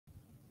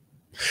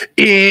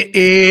It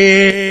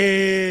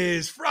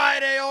is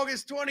Friday,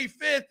 August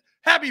 25th.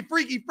 Happy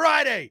Freaky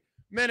Friday,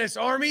 Menace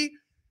Army.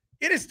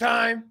 It is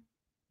time.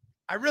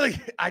 I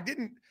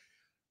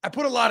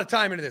put a lot of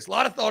time into this, a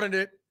lot of thought into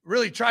it.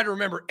 Really tried to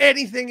remember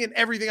anything and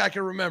everything I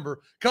can remember.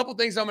 A couple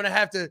things I'm going to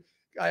have to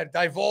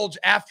divulge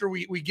after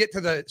we get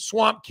to the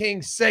Swamp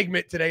King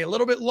segment today. A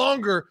little bit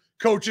longer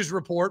coach's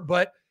report,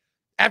 but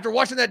after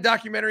watching that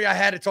documentary, I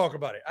had to talk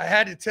about it. I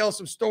had to tell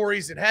some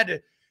stories and had to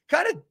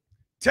kind of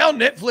tell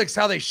Netflix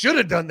how they should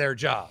have done their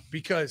job,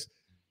 because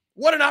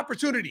what an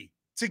opportunity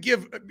to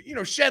give,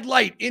 shed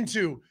light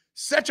into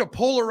such a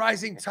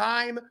polarizing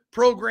time,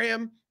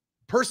 program,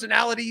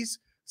 personalities,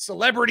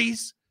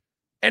 celebrities,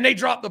 and they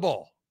dropped the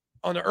ball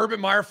on the Urban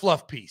Meyer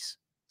fluff piece.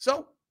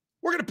 So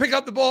we're going to pick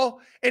up the ball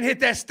and hit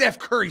that Steph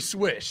Curry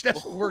swish.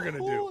 That's what we're going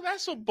to do.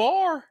 That's a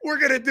bar. We're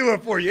going to do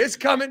it for you. It's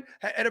coming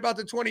at about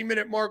the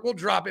 20-minute mark. We'll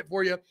drop it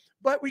for you.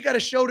 But we got a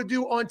show to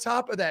do on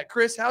top of that.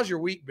 Chris, how's your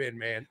week been,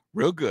 man?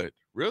 Real good.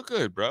 Real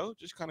good, bro.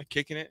 Just kind of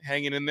kicking it,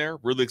 hanging in there.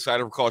 Really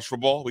excited for college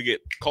football. We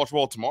get college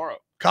football tomorrow.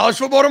 College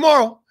football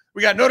tomorrow.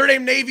 We got Notre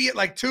Dame Navy at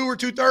like 2 or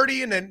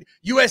 2:30, and then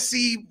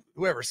USC,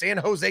 whoever, San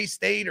Jose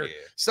State or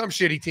some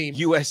shitty team.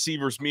 USC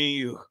versus me and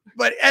you.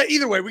 But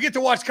either way, we get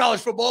to watch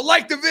college football.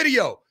 Like the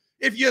video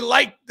if you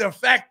like the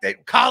fact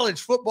that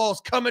college football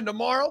is coming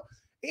tomorrow.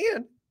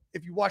 And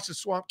if you watch the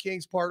Swamp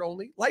Kings part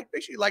only, make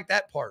sure you like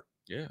that part.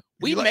 Yeah.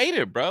 We made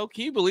it, bro.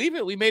 Can you believe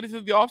it? We made it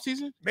through the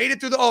offseason? Made it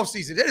through the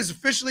offseason. It is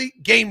officially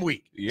game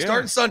week. Yeah.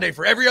 Starting Sunday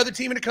for every other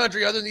team in the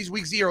country other than these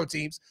week 0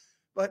 teams.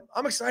 But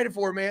I'm excited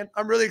for it, man.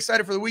 I'm really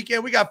excited for the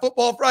weekend. We got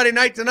football Friday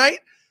night tonight.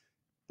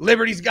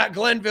 Liberty's got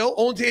Glenville.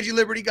 Olentangy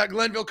Liberty got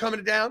Glenville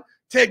coming down.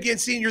 Ted Ginn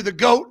Sr., the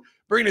GOAT,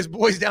 bringing his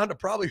boys down to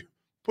probably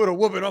put a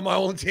whooping on my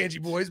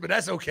Olentangy boys, but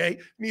that's okay.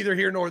 Neither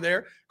here nor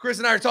there. Chris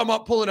and I are talking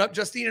about pulling up.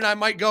 Justine and I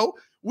might go.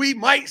 We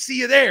might see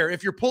you there.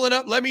 If you're pulling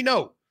up, let me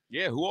know.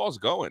 Yeah, who all's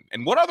going?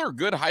 And what other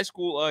good high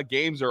school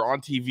games are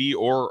on TV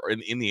or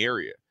in the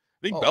area?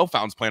 I think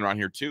Bellefountain's playing around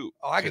here too.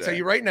 Oh, I can tell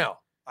you right now.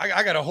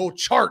 I got a whole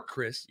chart,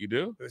 Chris. You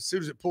do? As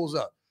soon as it pulls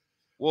up.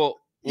 Well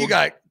you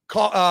got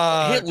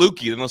hit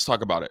Lukey, then let's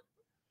talk about it.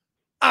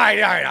 All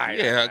right.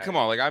 Yeah, come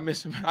on. Like I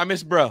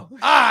miss bro. All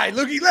right,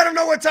 Lukey, let him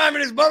know what time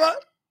it is, Bubba.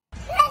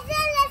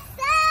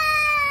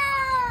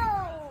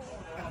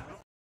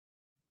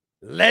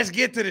 Let's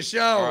get to the show.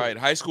 All right,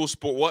 high school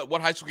sport.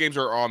 What high school games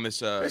are on this?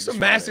 There's some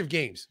massive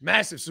games,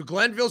 massive. So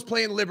Glenville's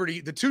playing Liberty.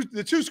 The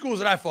two schools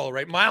that I follow,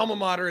 right? My alma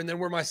mater, and then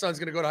where my son's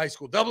going to go to high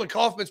school. Dublin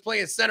Kaufman's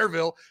playing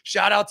Centerville.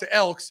 Shout out to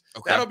Elks.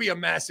 Okay. That'll be a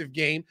massive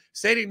game.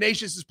 St.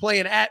 Ignatius is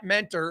playing at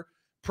Mentor.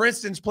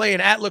 Princeton's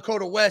playing at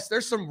Lakota West.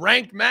 There's some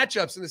ranked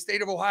matchups in the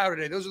state of Ohio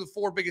today. Those are the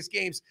 4 biggest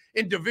games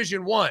in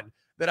Division I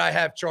that I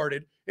have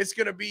charted. It's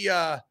going to be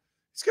a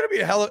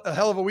hell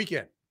of a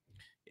weekend.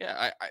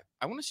 Yeah,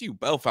 I want to see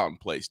Bellefountain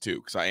plays too,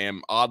 because I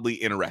am oddly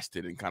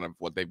interested in kind of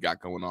what they've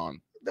got going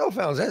on.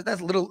 Bellefountain,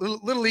 that's little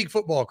league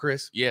football,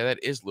 Chris. Yeah, that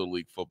is little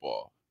league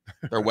football.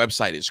 Their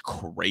website is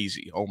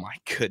crazy. Oh my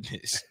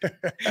goodness,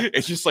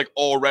 it's just like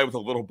all red with a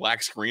little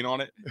black screen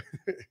on it.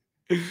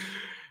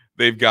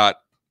 They've got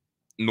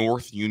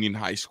North Union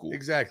High School.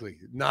 Exactly,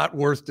 not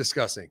worth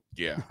discussing.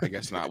 Yeah, I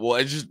guess not. Well,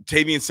 it's just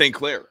Tavian St.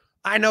 Clair.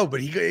 I know,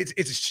 but it's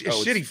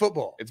shitty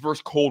football. It's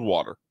versus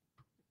Coldwater.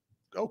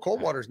 Oh,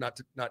 Coldwater's not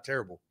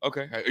terrible.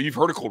 Okay, you've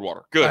heard of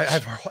Coldwater. Good.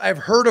 I've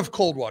heard of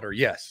Coldwater.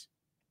 Yes.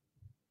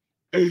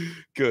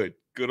 Good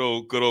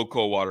old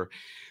Coldwater.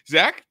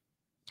 Zach,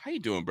 how you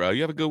doing, bro? You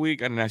have a good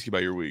week? I didn't ask you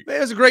about your week. It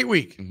was a great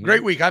week. Mm-hmm.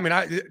 Great week. I mean,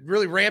 I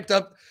really ramped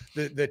up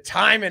the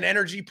time and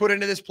energy put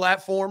into this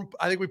platform.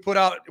 I think we put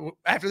out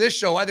after this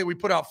show. I think we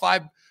put out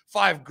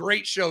five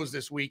great shows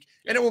this week,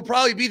 and it will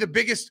probably be the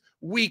biggest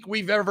week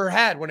we've ever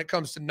had when it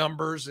comes to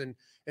numbers and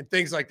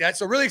things like that.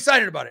 So really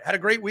excited about it. Had a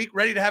great week.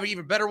 Ready to have an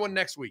even better one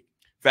next week.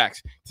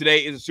 Facts. Today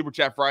is a Super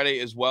Chat Friday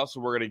as well. So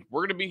we're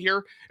gonna be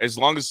here as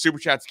long as Super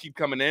Chats keep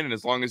coming in and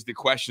as long as the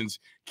questions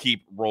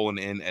keep rolling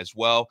in as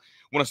well.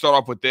 I want to start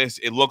off with this.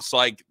 It looks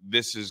like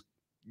this is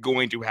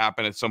going to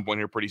happen at some point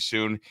here pretty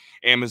soon.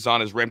 Amazon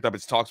has ramped up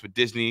its talks with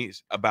Disney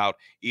about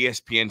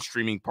ESPN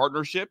streaming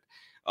partnership.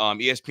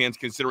 ESPN's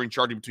considering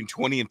charging between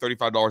 $20 and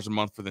 $35 a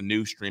month for the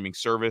new streaming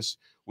service,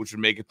 which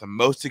would make it the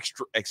most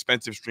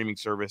expensive streaming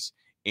service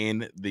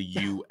in the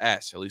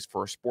U.S., at least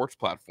for a sports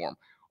platform.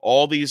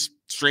 All these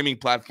streaming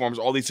platforms,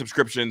 all these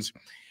subscriptions,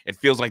 it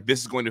feels like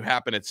this is going to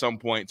happen at some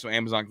point so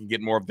Amazon can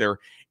get more of their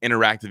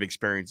interactive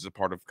experience as a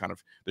part of kind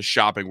of the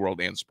shopping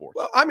world and sports.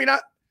 Well, I mean,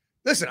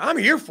 listen, I'm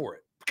here for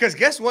it because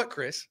guess what,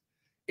 Chris?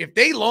 If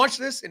they launch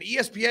this and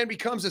ESPN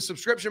becomes a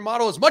subscription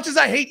model, as much as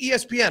I hate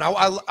ESPN,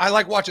 I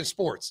like watching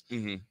sports.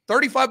 Mm-hmm.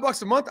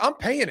 $35 a month, I'm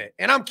paying it.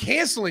 And I'm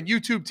canceling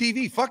YouTube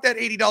TV. Fuck that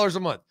 $80 a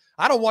month.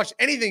 I don't watch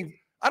anything.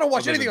 I don't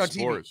watch anything on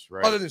sports,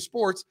 TV other than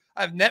sports.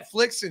 I have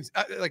Netflix and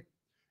like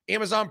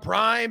Amazon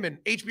Prime and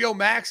HBO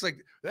Max.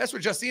 Like that's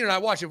what Justine and I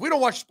watch. If we don't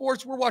watch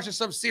sports, we're watching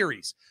some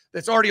series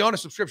that's already on a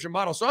subscription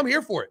model. So I'm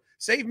here for it.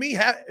 Save me,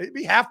 it'd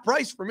be half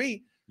price for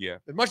me. Yeah.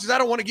 As much as I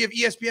don't want to give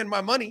ESPN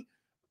my money,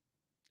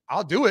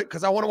 I'll do it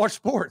because I want to watch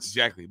sports.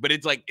 Exactly. But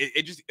it's like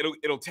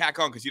it'll tack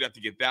on because you'd have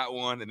to get that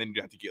one, and then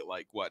you'd have to get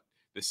like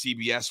the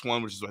CBS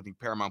one, which is I think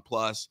Paramount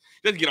Plus.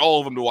 You have to get all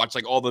of them to watch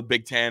like all the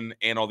Big Ten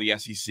and all the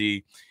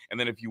SEC. And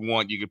then if you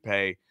want, you could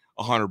pay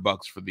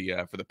 $100 for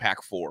the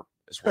Pac-4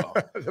 as well.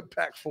 The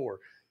Pac-4.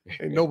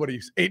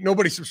 Ain't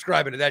nobody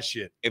subscribing to that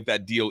shit. If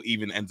that deal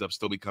even ends up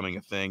still becoming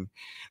a thing.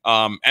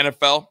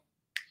 NFL,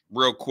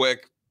 real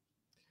quick.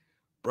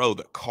 Bro,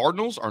 the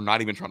Cardinals are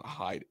not even trying to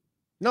hide it.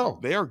 No.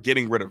 They are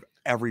getting rid of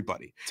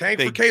everybody.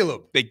 Tank for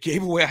Caleb. They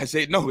gave away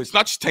Isaiah. No, it's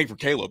not just tank for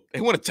Caleb.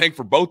 They want to tank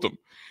for both of them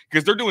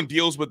because they're doing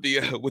deals with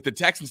the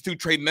Texans too,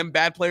 trading them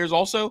bad players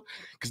also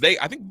because they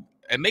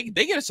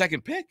get a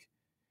second pick.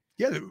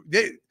 Yeah,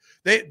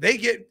 they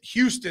get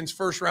Houston's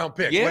first round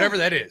pick, whatever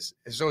that is.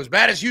 And so as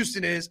bad as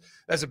Houston is,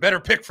 that's a better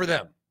pick for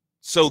them.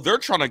 So they're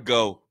trying to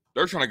go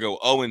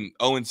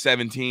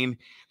 0-17.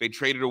 They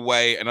traded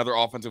away another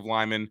offensive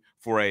lineman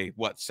for a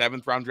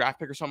 7th round draft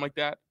pick or something like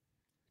that.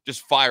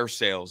 Just fire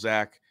sale,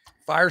 Zach.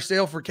 Fire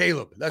sale for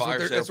Caleb.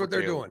 That's what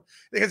they're doing.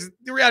 Because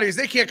the reality is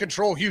they can't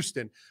control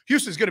Houston.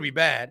 Houston's going to be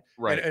bad.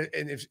 Right.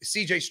 And if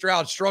CJ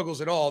Stroud struggles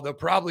at all, they'll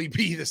probably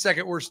be the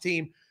second worst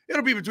team.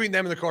 It'll be between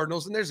them and the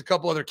Cardinals. And there's a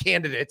couple other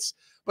candidates,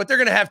 but they're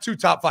going to have 2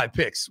 top 5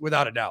 picks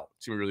without a doubt.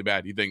 It's going to be really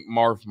bad. You think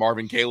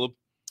Marvin Caleb?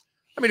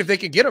 I mean, if they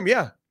can get them,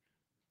 yeah.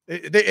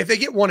 If they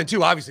get 1 and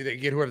 2, obviously they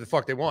can get whoever the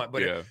fuck they want.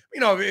 But if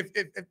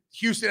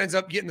Houston ends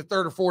up getting the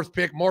 3rd or 4th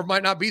pick, Marv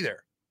might not be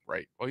there.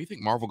 Right. Well, you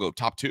think Marv will go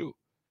top 2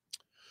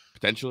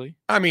 potentially?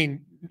 I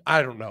mean,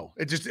 I don't know.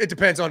 It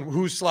depends on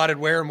who's slotted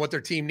where and what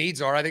their team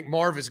needs are. I think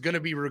Marv is going to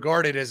be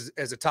regarded as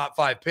a top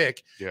 5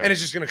 pick, and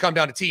it's just going to come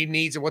down to team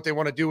needs and what they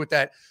want to do with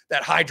that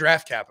high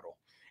draft capital.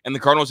 And the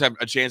Cardinals have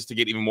a chance to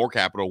get even more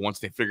capital once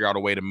they figure out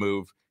a way to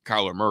move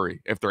Kyler Murray,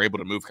 if they're able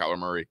to move Kyler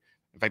Murray.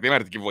 In fact, they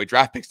might have to give away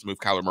draft picks to move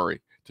Kyler Murray,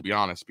 to be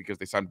honest, because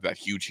they signed that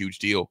huge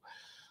deal.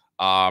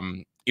 You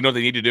know what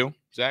they need to do,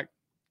 Zach?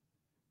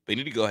 They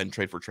need to go ahead and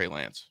trade for Trey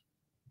Lance.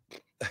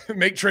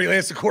 Make Trey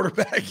Lance the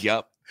quarterback?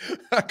 Yep.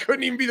 I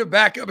couldn't even be the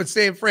backup at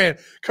San Fran.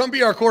 Come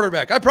be our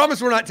quarterback. I promise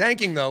we're not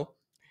tanking, though.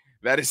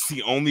 That is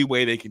the only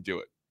way they can do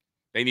it.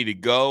 They need to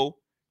go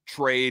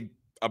trade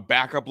a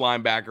backup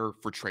linebacker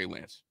for Trey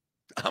Lance.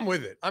 I'm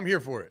with it. I'm here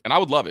for it. And I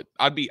would love it.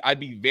 I'd be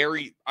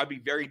very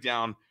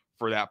down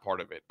for that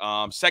part of it.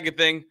 Second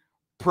thing,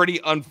 pretty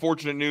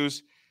unfortunate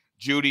news.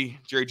 Jerry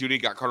Jeudy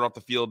got carted off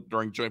the field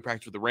during joint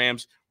practice with the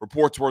Rams.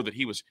 Reports were that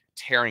he was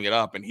tearing it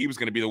up and he was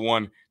going to be the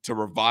one to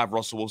revive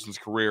Russell Wilson's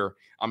career.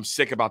 I'm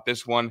sick about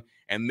this one.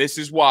 And this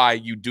is why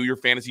you do your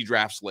fantasy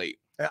drafts late.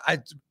 I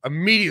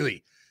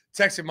immediately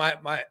texted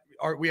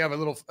we have a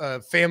little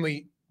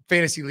family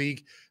fantasy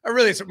league.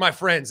 It's my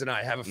friends and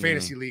I have a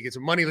fantasy league. It's a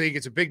money league.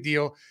 It's a big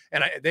deal.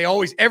 And they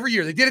always, every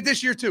year, they did it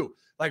this year too.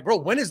 Like, bro,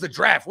 when is the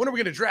draft? When are we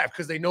going to draft?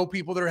 Because they know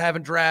people that are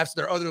having drafts.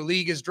 Their other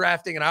league is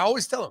drafting. And I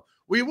always tell them,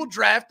 we will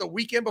draft the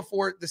weekend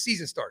before the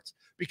season starts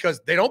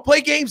because they don't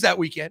play games that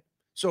weekend.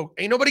 So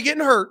ain't nobody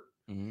getting hurt.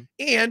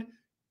 And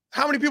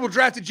how many people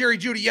drafted Jerry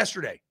Jeudy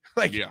yesterday?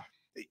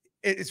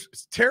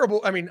 It's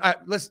terrible. I mean,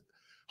 let's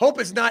hope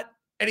it's not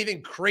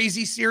anything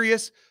crazy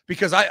serious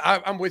because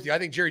I'm with you. I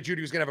think Jerry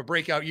Jeudy was going to have a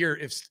breakout year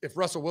if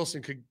Russell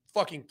Wilson could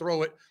fucking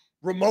throw it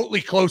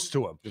remotely close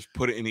to him. Just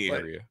put it in the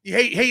area. You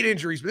hate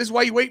injuries, but this is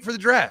why you wait for the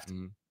draft.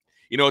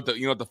 You know what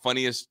the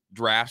funniest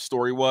draft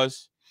story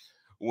was?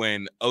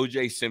 When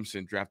O.J.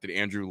 Simpson drafted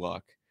Andrew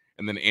Luck,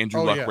 and then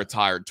Andrew Luck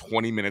retired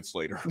 20 minutes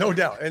later. No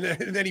doubt. And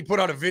then he put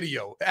out a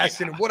video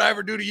asking him, what'd I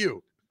ever do to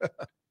you?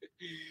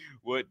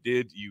 What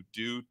did you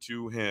do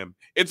to him?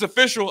 It's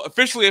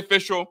officially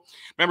official.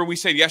 Remember, we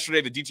said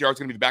yesterday that DTR is going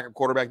to be the backup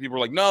quarterback. People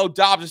were like, no,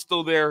 Dobbs is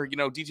still there.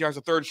 DTR is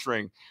a 3rd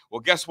string. Well,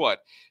 guess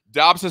what?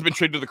 Dobbs has been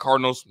traded to the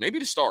Cardinals, maybe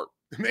to start.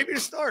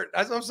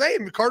 That's what I'm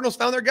saying. The Cardinals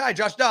found their guy,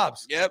 Josh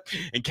Dobbs. Yep.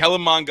 And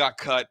Kellen Mond got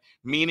cut,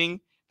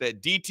 meaning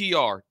that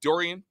DTR,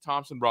 Dorian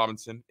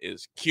Thompson-Robinson,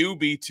 is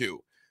QB2.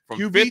 From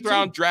QB2? 5th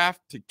round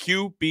draft to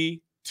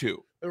QB2.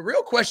 The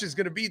real question is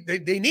going to be,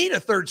 they need a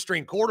 3rd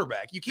string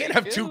quarterback. You can't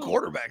have 2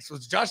 quarterbacks. So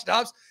it's Josh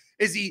Dobbs.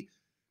 Is he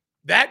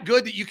that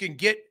good that you can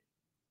get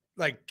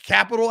like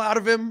capital out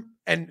of him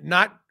and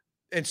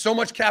so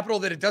much capital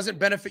that it doesn't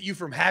benefit you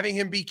from having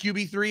him be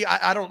QB3?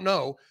 I don't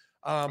know.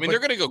 I mean, they're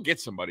going to go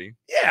get somebody.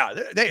 Yeah,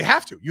 they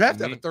have to. You have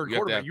to have a 3rd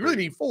quarterback. You really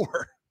need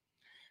 4.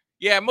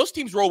 Yeah, most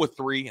teams roll with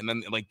 3 and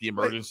then like the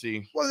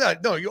emergency. Well,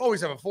 no, you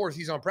always have a 4th.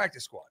 He's on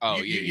practice squad. Oh,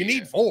 you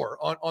need 4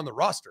 on the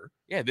roster.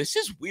 Yeah, this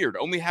is weird.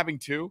 Only having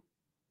 2.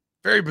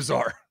 Very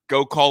bizarre.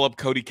 Go call up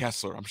Cody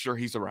Kessler. I'm sure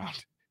he's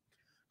around.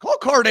 Call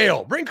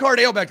Cardale. Bring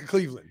Cardale back to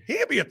Cleveland. He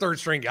can't be a 3rd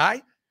string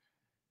guy.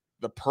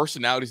 The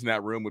personalities in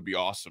that room would be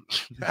awesome.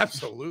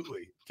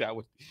 Absolutely.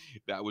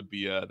 That'd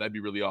be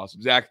really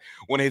awesome. Zach,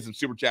 want to hit some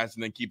super chats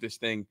and then keep this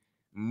thing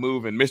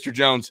moving. Mr.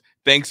 Jones,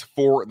 thanks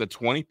for the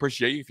 20.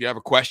 Appreciate you. If you have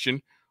a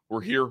question, we're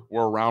here.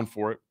 We're around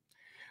for it.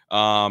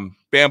 Bam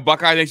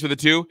Buckeye, thanks for the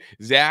 2.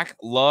 Zach,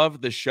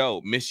 love the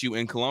show. Miss you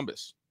in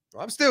Columbus.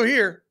 Well, I'm still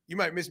here. You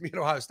might miss me at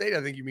Ohio State,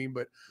 I think you mean,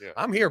 but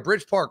I'm here,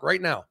 Bridge Park,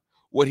 right now.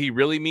 What he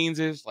really means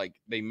is like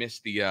they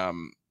missed the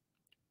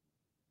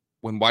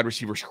when wide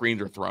receiver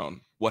screens are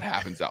thrown, what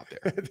happens out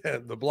there?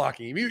 The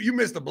blocking. You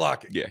missed the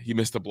blocking. Yeah, he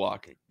missed the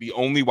blocking. The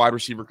only wide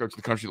receiver coach in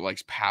the country that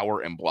likes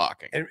power and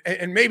blocking.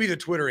 And maybe the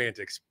Twitter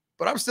antics,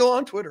 but I'm still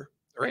on Twitter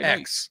or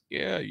X.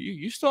 Yeah,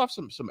 you still have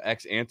some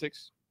X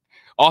antics.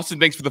 Austin,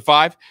 thanks for the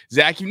 5.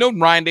 Zach, you've known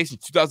Ryan Day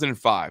since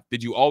 2005.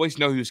 Did you always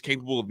know he was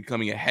capable of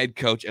becoming a head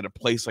coach at a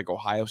place like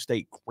Ohio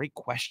State? Great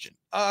question.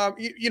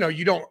 You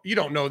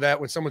don't know that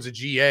when someone's a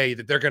GA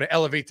that they're going to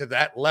elevate to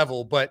that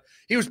level, but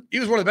he was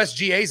one of the best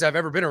GAs I've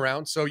ever been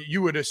around. So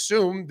you would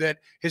assume that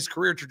his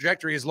career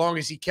trajectory, as long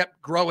as he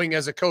kept growing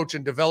as a coach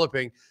and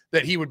developing,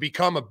 that he would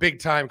become a big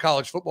time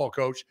college football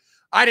coach.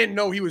 I didn't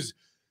know he was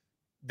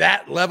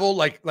that level,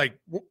 like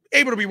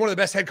able to be one of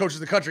the best head coaches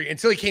in the country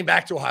until he came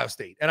back to Ohio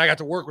State. And I got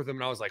to work with him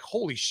and I was like,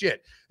 holy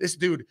shit, this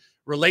dude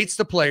relates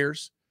to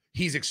players.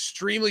 He's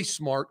extremely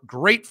smart,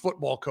 great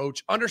football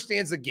coach,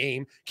 understands the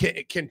game,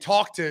 can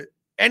talk to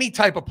any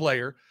type of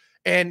player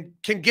and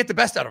can get the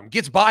best out of him,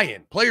 gets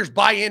buy-in. Players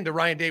buy into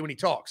Ryan Day when he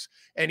talks,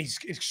 and he's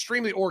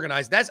extremely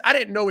organized. I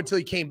didn't know until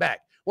he came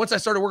back. Once I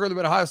started working with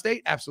him at Ohio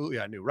State,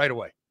 absolutely I knew right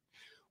away.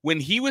 When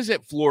he was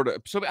at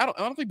Florida, so I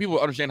don't think people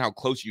understand how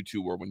close you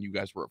two were when you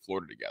guys were at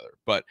Florida together.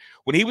 But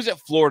when he was at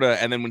Florida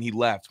and then when he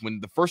left, when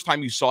the first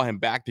time you saw him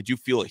back, did you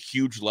feel a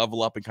huge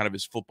level up in kind of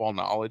his football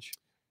knowledge?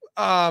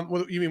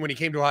 Well, you mean when he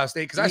came to Ohio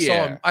State? Because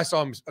I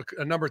saw him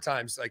a number of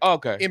times, like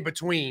in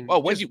between. Oh,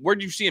 where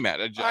did you see him at?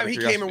 He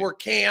came and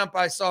worked camp.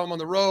 I saw him on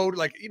the road,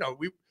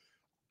 we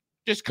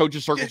just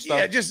coaches circle stuff.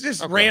 Yeah,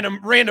 just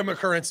random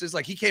occurrences.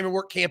 Like he came and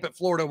worked camp at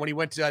Florida when he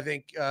went to, I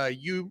think,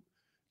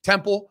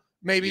 Temple.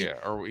 Maybe. Yeah,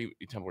 or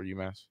Temple or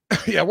UMass.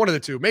 Yeah, one of the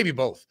two, maybe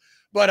both.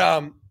 But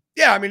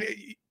yeah, I mean,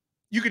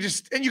 you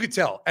could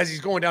tell as he's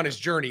going down his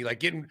journey, like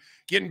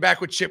getting back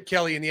with Chip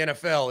Kelly in the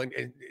NFL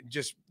and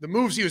just the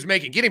moves he was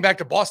making, getting back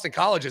to Boston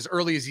College as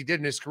early as he did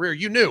in his career.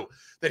 You knew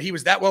that he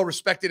was that well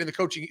respected in the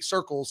coaching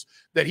circles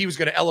that he was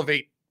going to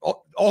elevate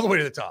all the way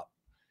to the top.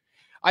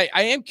 I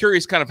am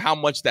curious kind of how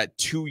much that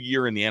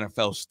 2-year in the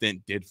NFL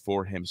stint did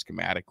for him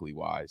schematically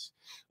wise.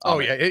 Oh,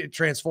 yeah. It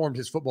transformed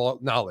his football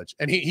knowledge.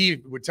 And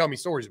he would tell me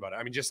stories about it.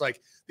 I mean, just like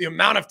the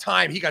amount of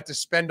time he got to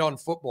spend on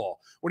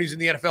football when he was in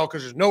the NFL,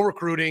 because there's no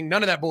recruiting,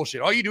 none of that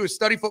bullshit. All you do is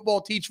study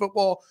football, teach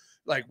football,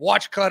 like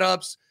watch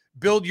cut-ups,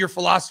 build your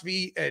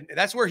philosophy. And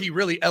that's where he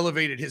really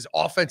elevated his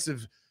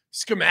offensive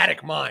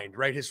schematic mind,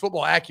 right? His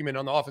football acumen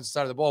on the offensive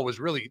side of the ball was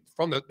really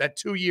from that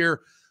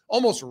 2-year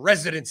almost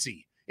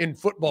residency in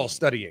football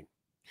studying.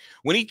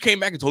 When he came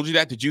back and told you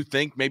that, did you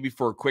think maybe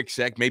for a quick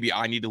sec, maybe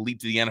I need to leap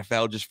to the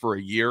NFL just for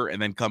a year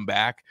and then come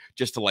back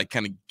just to like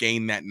kind of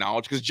gain that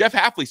knowledge? Because Jeff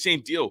Hafley,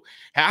 same deal.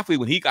 Hafley,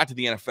 when he got to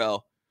the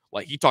NFL,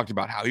 like he talked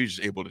about how he was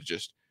just able to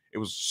it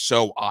was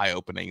so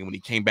eye-opening. And when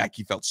he came back,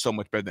 he felt so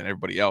much better than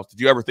everybody else.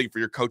 Did you ever think for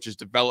your coach's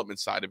development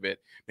side of it,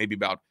 maybe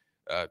about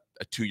a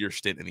 2-year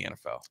stint in the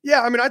NFL?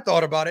 Yeah, I mean, I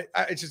thought about it.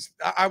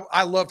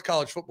 I loved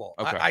college football.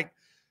 Okay.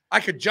 I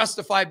could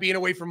justify being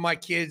away from my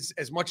kids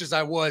as much as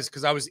I was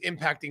because I was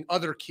impacting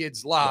other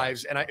kids'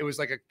 lives. Right. And it was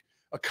like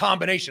a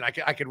combination.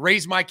 I could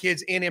raise my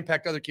kids and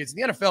impact other kids.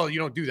 In the NFL, you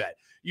don't do that.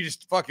 You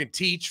just fucking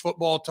teach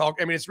football, talk.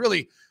 I mean, it's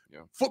really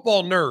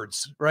football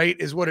nerds, right,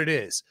 is what it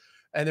is.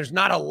 And there's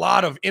not a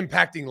lot of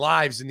impacting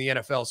lives in the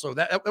NFL. So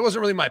that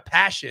wasn't really my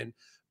passion.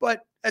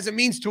 But as a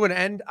means to an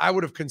end, I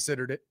would have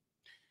considered it.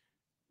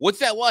 What's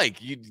that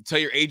like? You tell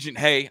your agent,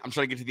 hey, I'm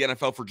trying to get to the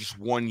NFL for just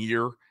 1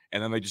 year.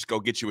 And then they just go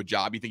get you a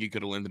job. You think you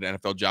could have landed an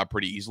NFL job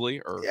pretty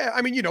easily? Or yeah,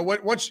 I mean,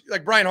 once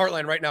like Brian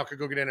Hartline right now could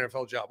go get an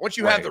NFL job. Once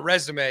you have the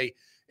resume,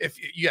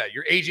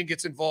 your agent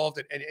gets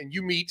involved and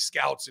you meet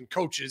scouts and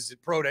coaches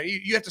at pro day,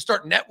 you have to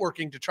start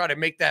networking to try to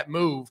make that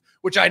move,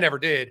 which I never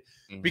did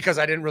because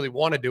I didn't really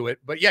want to do it.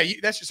 But yeah,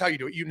 that's just how you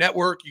do it. You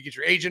network, you get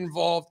your agent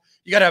involved,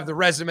 you got to have the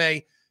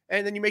resume,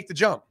 and then you make the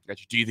jump.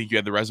 Gotcha. Do you think you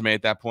had the resume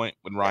at that point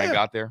when Ryan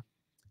got there?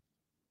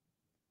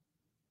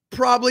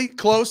 Probably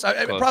close.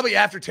 Probably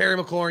after Terry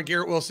McLaurin,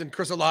 Garrett Wilson,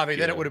 Chris Olave,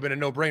 then it would have been a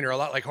no-brainer, a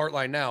lot like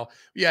Hartline now.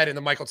 You add in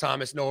the Michael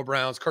Thomas, Noah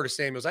Browns, Curtis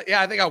Samuels.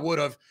 I think I would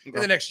have in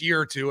the next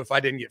year or two if I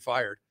didn't get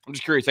fired. I'm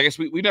just curious. I guess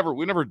we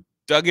never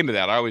dug into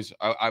that.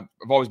 I've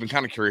always been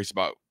kind of curious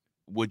about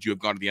would you have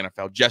gone to the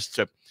NFL just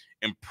to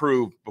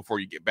improve before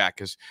you get back,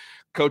 because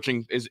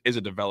coaching is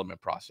a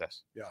development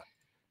process. Yeah.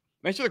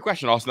 Thanks for the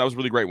question, Austin. That was a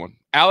really great one.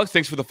 Alex,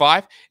 thanks for the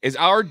 5. Is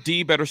our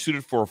D better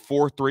suited for a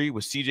 4-3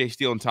 with CJ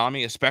Steele and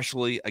Tommy,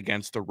 especially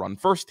against the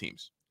run-first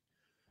teams?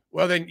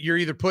 Well, then you're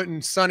either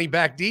putting Sonny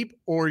back deep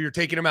or you're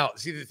taking him out.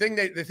 See, the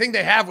thing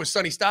they have with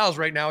Sonny Styles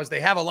right now is they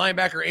have a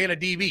linebacker and a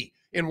DB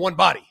in one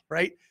body,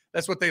 right?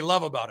 That's what they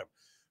love about him.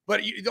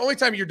 But the only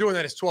time you're doing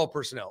that is 12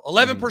 personnel.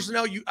 11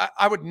 personnel,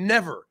 I would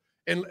never,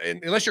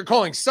 unless you're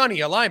calling Sonny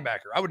a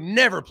linebacker, I would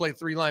never play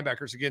 3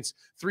 linebackers against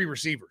 3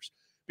 receivers.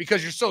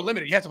 Because you're so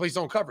limited, you have to play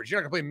zone coverage.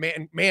 You're not going to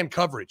play man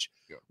coverage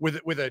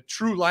with a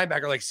true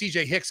linebacker like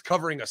C.J. Hicks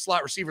covering a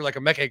slot receiver like a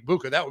Mekhi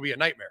Buka. That would be a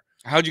nightmare.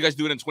 How'd you guys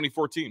do it in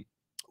 2014?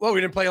 Well,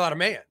 we didn't play a lot of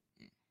man.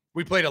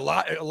 We played a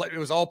lot. It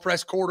was all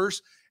press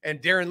quarters. And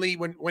Darren Lee,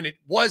 when it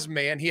was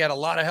man, he had a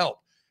lot of help.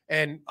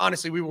 And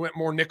honestly, we went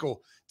more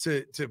nickel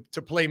to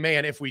play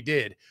man if we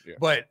did. Yeah.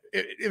 But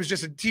it was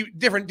just a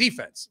different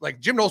defense. Like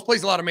Jim Knowles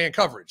plays a lot of man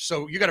coverage,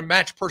 so you got to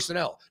match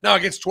personnel. Now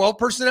against 12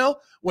 personnel,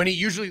 when he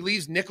usually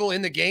leaves nickel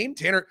in the game,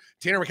 Tanner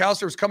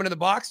McAllister was coming in the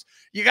box.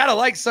 You got to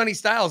like Sonny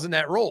Styles in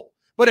that role.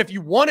 But if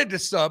you wanted to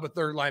sub a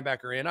third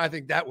linebacker in, I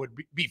think that would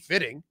be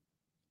fitting.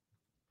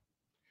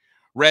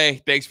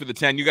 Ray, thanks for the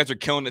 10. You guys are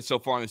killing it so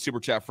far on the Super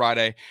Chat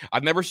Friday.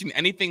 I've never seen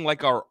anything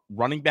like our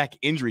running back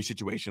injury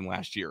situation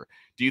last year.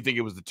 Do you think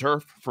it was the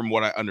turf? From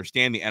what I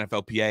understand, the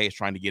NFLPA is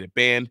trying to get it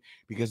banned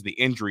because of the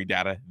injury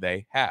data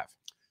they have.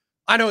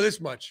 I know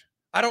this much.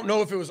 I don't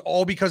know if it was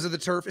all because of the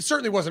turf. It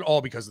certainly wasn't all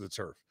because of the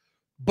turf.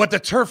 But the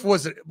turf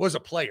was a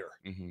player.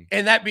 Mm-hmm.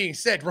 And that being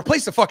said,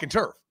 replace the fucking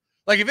turf.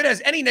 Like if it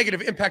has any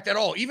negative impact at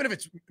all, even if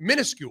it's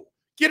minuscule,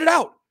 get it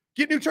out.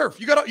 Get new turf.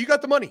 You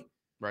got the money.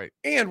 Right.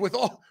 And with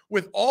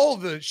all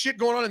the shit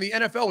going on in the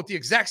NFL with the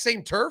exact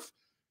same turf,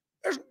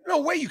 there's no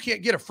way you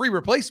can't get a free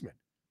replacement.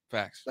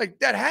 Facts. Like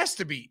that has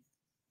to be,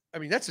 I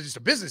mean, that's just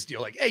a business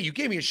deal. Like, hey, you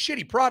gave me a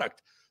shitty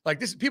product.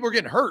 Like this, people are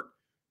getting hurt.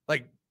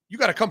 Like you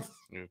got to come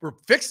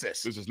fix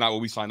this. This is not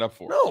what we signed up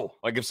for. No.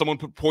 Like if someone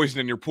put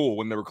poison in your pool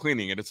when they were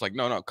cleaning it, it's like,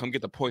 no, come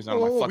get the poison out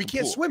of my fucking pool. We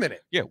can't swim in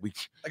it. Yeah,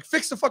 like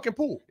fix the fucking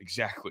pool.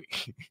 Exactly.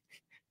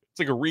 It's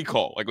like a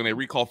recall. Like when they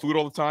recall food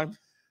all the time.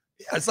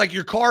 Yeah, it's like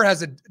your car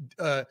has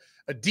a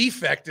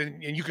defect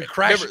and you could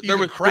crash. There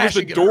was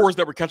the doors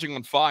that were catching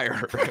on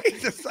fire. Right?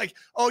 It's like,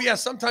 oh yeah,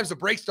 sometimes the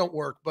brakes don't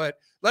work, but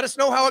let us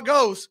know how it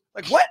goes.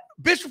 Like what?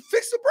 Bitch,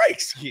 fix the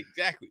brakes. Yeah,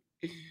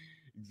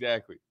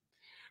 exactly.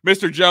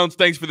 Mr. Jones,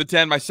 thanks for the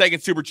 10. My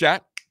second super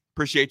chat.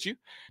 Appreciate you.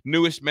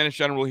 Newest Menace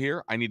General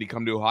here. I need to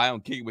come to Ohio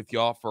and kick it with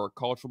y'all for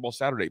College Football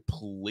Saturday,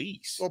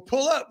 please. Well,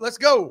 pull up. Let's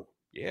go.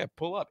 Yeah,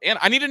 pull up. And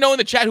I need to know in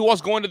the chat who else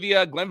going to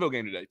the Glenville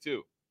game today,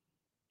 too.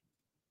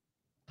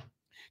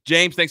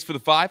 James, thanks for the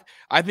 5.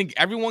 I think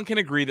everyone can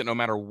agree that no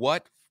matter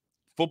what,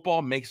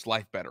 football makes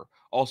life better.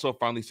 Also,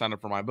 finally signed up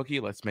for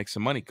MyBookie. Let's make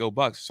some money. Go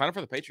Bucks. Sign up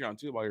for the Patreon,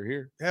 too, while you're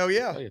here. Hell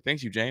yeah.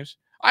 Thanks you, James.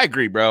 I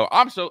agree, bro.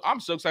 I'm so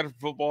excited for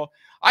football.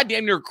 I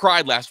damn near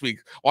cried last week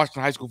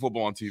watching high school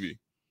football on TV.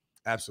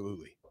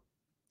 Absolutely.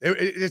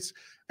 It's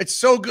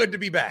so good to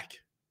be back.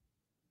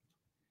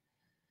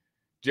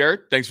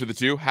 Jared, thanks for the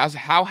 2.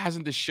 How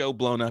hasn't this show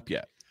blown up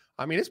yet?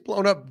 I mean, it's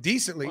blown up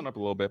decently. Blown up a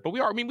little bit, but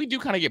we do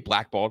kind of get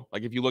blackballed.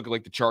 Like if you look at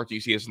like the charts, you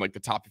see us in like the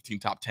top 15,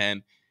 top 10.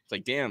 It's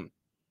like, damn,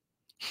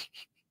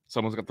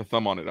 someone's got the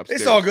thumb on it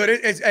upstairs. It's all good.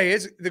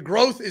 It's the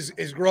growth is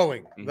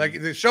growing. Mm-hmm.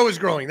 Like the show is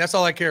growing. That's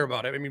all I care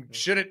about. I mean,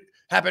 should it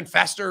happen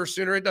faster or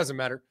sooner? It doesn't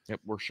matter.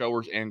 Yep, we're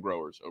showers and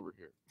growers over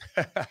here.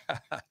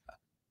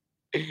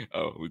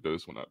 Oh, we throw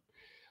this one up.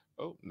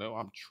 Oh no,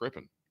 I'm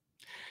tripping.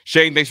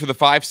 Shane, thanks for the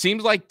 5.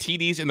 Seems like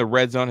TDs in the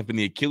red zone have been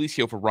the Achilles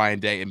heel for Ryan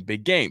Day in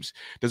big games.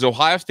 Does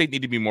Ohio State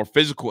need to be more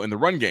physical in the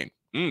run game?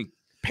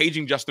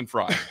 Paging Justin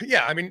Fry.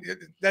 Yeah, I mean,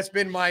 that's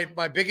been my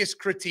biggest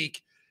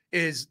critique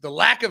is the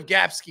lack of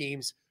gap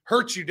schemes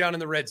hurts you down in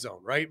the red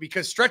zone, right?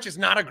 Because stretch is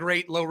not a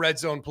great low red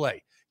zone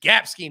play.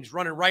 Gap schemes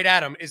running right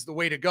at them is the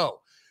way to go.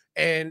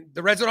 And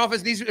the red zone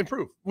offense needs to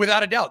improve,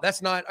 without a doubt.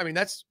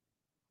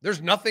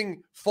 There's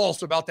nothing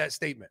false about that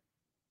statement.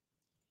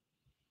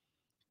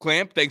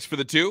 Clamp, thanks for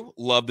the 2.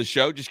 Love the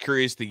show. Just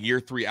curious, the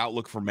year 3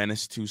 outlook for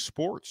Menace to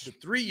Sports. The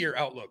 3-year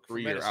outlook.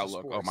 3-year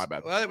outlook. Oh, my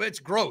bad. Well, it's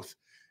growth.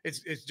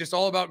 It's just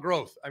all about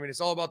growth. I mean, it's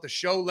all about the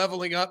show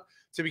leveling up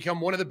to become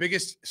one of the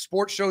biggest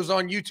sports shows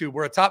on YouTube.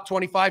 We're a top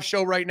 25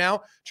 show right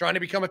now, trying to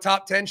become a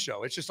top 10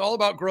 show. It's just all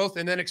about growth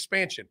and then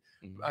expansion.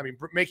 Mm-hmm. I mean,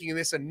 making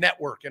this a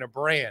network and a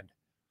brand.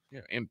 Yeah,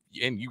 and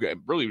you guys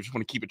really just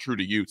want to keep it true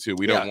to you too.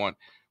 We don't want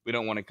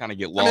to kind of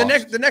get lost. I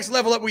mean, the next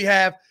level up we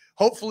have,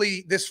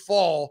 hopefully this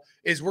fall,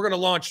 is we're going to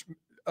launch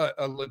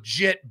a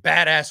legit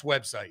badass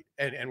website,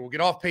 and we'll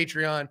get off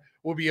Patreon.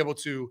 We'll be able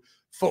to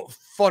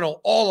funnel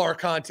all our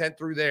content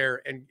through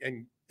there, and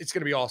it's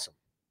going to be awesome.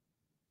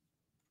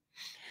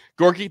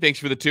 Gorky, thanks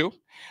for the 2.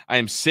 I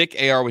am sick.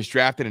 AR was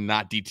drafted and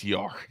not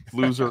DTR.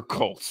 Loser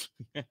Colts.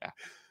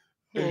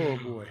 Oh,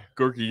 boy.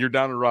 Gorky, you're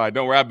down the ride.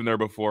 No, I've been there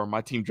before. My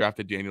team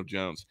drafted Daniel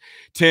Jones.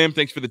 Tim,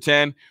 thanks for the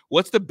 10.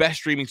 What's the best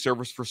streaming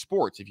service for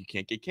sports if you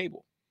can't get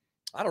cable?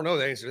 I don't know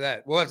the answer to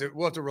that. We'll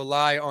have to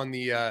rely on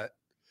the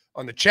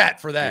chat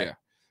for that. Yeah,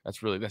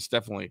 that's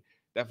definitely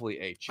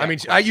a chat. I mean,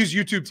 question. I use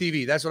YouTube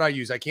TV. That's what I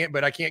use. I can't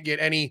get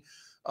any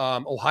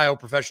Ohio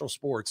professional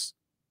sports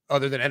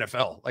other than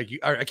NFL. Like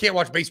I can't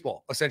watch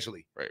baseball,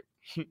 essentially. Right.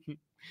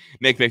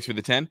 Nick, thanks for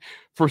the 10.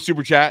 For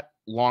Super Chat,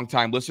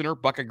 longtime listener,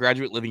 Buckeye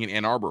graduate living in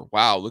Ann Arbor.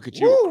 Wow, look at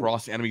you. Woo!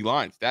 Across enemy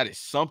lines. That is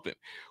something.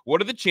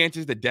 What are the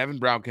chances that Devin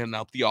Brown can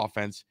help the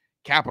offense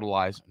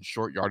capitalize on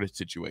short yardage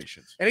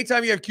situations?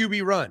 Anytime you have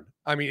QB run,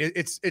 I mean,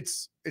 it's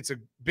a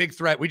big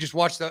threat. We just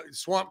watched the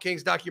Swamp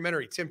Kings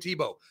documentary, Tim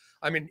Tebow.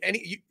 I mean,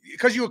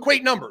 because you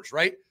equate numbers,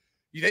 right?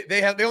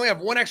 They only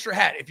have one extra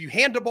hat. If you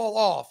hand the ball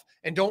off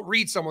and don't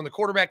read someone, the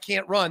quarterback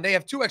can't run. They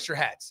have 2 extra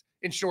hats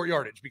in short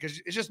yardage because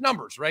it's just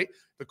numbers, right?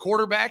 The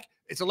quarterback,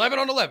 it's 11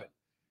 on 11.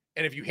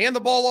 And if you hand the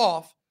ball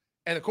off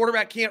and the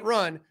quarterback can't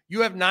run,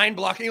 you have 9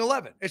 blocking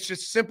 11. It's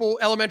just simple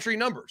elementary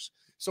numbers.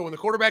 So when the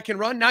quarterback can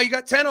run, now you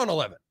got 10 on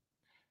 11.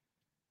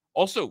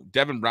 Also,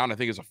 Devin Brown, I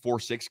think, is a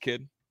 4'6"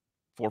 kid,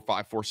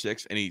 4'5",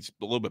 4'6", and he's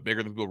a little bit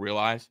bigger than people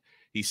realize.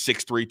 He's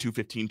 6'3",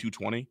 215,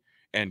 220,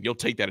 and you'll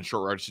take that in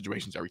short yardage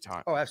situations every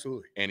time. Oh,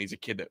 absolutely. And he's a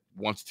kid that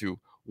wants to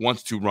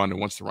run and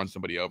wants to run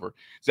somebody over.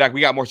 Zach,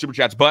 we got more super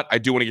chats, but I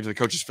do want to get to the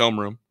coach's film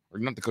room, or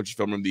not the coach's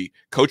film room, the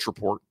coach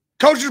report.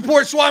 Coach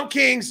report, Swamp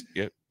Kings.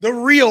 Yep. The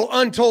real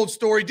untold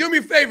story. Do me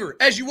a favor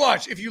as you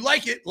watch. If you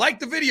like it, like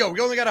the video. We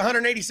only got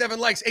 187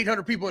 likes,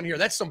 800 people in here.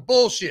 That's some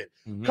bullshit.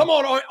 Come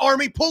on,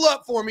 Army, pull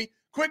up for me.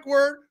 Quick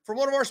word from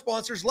one of our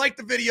sponsors. Like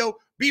the video.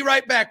 Be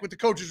right back with the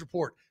coach's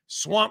report.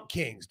 Swamp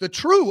Kings, the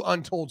true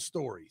untold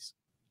stories.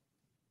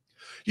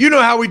 You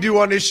know how we do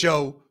on this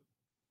show.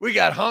 We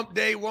got hump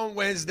day one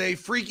Wednesday,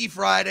 Freaky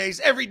Fridays.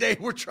 Every day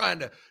we're trying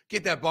to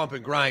get that bump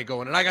and grind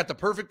going. And I got the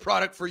perfect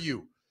product for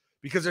you,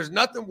 because there's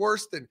nothing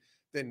worse than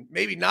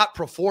maybe not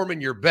performing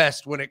your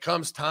best when it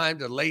comes time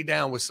to lay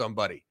down with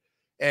somebody.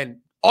 And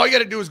all you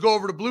got to do is go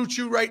over to Blue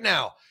Chew right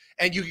now,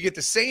 and you can get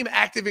the same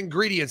active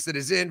ingredients that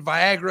is in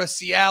Viagra,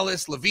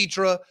 Cialis,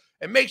 Levitra,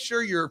 and make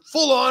sure you're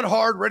full on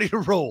hard, ready to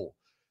roll.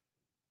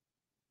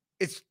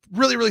 It's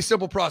really, really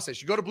simple process.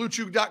 You go to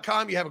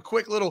bluechew.com, you have a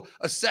quick little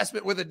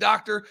assessment with a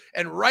doctor,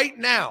 and right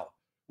now,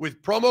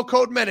 with promo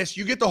code MENACE,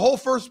 you get the whole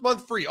first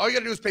month free. All you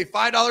got to do is pay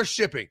 $5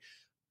 shipping.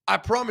 I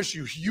promise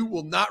you, you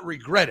will not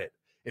regret it.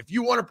 If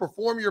you want to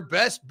perform your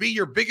best, be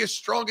your biggest,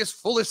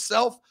 strongest, fullest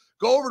self,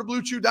 go over to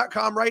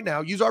bluechew.com right now.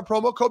 Use our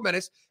promo code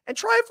MENACE and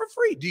try it for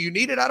free. Do you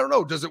need it? I don't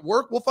know. Does it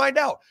work? We'll find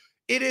out.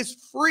 It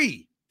is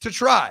free to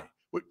try.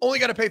 We only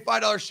got to pay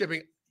 $5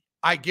 shipping.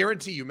 I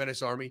guarantee you,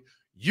 Menace Army,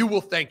 you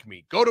will thank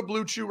me. Go to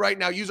Blue Chew right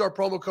now. Use our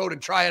promo code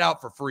and try it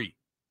out for free.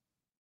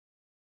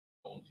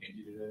 All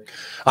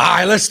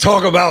right, let's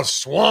talk about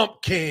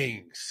Swamp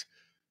Kings,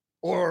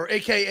 or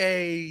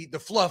AKA the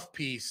fluff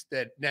piece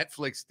that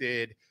Netflix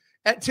did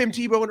at Tim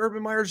Tebow and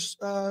Urban Meyer's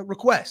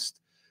request.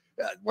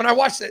 When I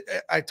watched it,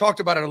 I talked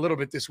about it a little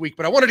bit this week,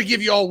 but I wanted to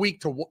give you all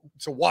week to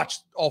watch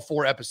all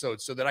 4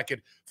 episodes so that I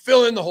could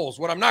fill in the holes.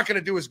 What I'm not going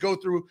to do is go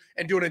through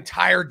and do an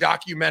entire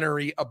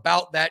documentary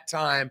about that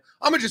time.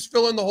 I'm going to just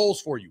fill in the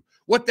holes for you.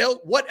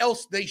 What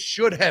else they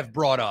should have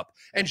brought up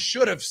and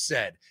should have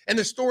said, and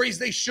the stories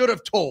they should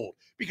have told,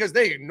 because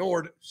they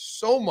ignored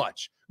so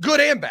much,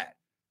 good and bad.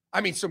 I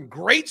mean, some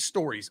great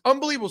stories,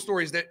 unbelievable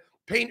stories that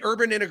paint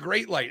Urban in a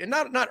great light, and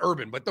not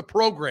Urban, but the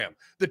program,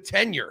 the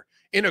tenure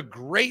in a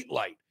great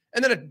light,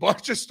 and then a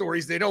bunch of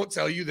stories they don't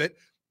tell you that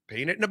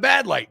paint it in a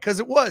bad light, because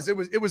it was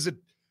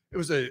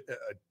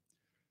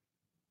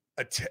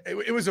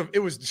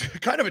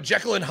kind of a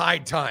Jekyll and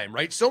Hyde time,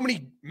 right? So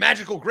many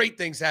magical, great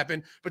things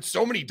happen, but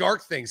so many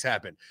dark things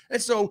happen.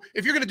 And so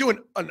if you're going to do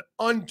an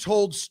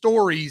untold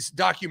stories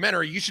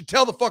documentary, you should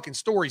tell the fucking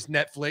stories,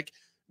 Netflix,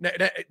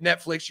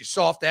 you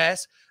soft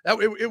ass.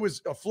 It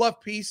was a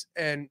fluff piece,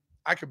 and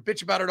I could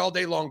bitch about it all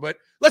day long, but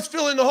let's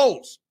fill in the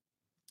holes.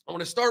 I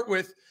want to start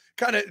with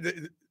kind of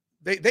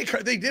they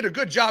did a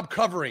good job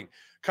covering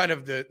kind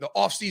of the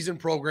off-season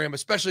program,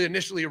 especially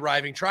initially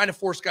arriving, trying to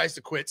force guys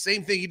to quit.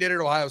 Same thing he did at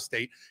Ohio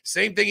State.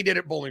 Same thing he did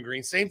at Bowling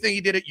Green. Same thing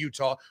he did at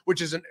Utah,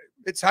 which is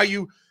it's how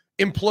you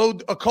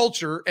implode a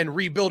culture and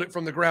rebuild it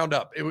from the ground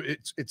up.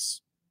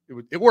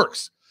 It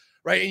works,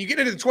 right? And you get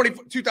into the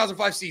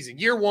 2005 season,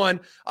 year one,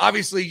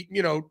 obviously,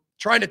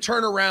 trying to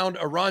turn around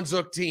a Ron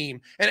Zook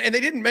team. And they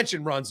didn't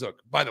mention Ron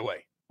Zook, by the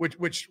way,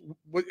 which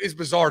is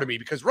bizarre to me,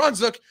 because Ron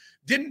Zook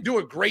didn't do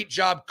a great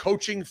job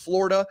coaching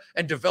Florida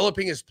and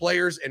developing his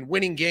players and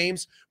winning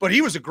games, but he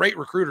was a great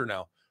recruiter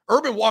now.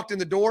 Urban walked in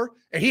the door,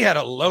 and he had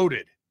a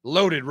loaded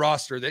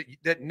roster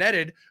that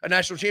netted a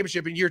national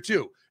championship in year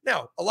 2.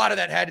 Now, a lot of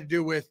that had to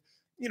do with,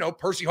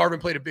 Percy Harvin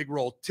played a big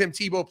role. Tim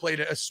Tebow played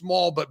a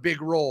small but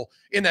big role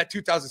in that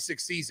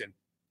 2006 season.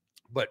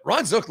 But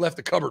Ron Zook left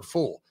the cupboard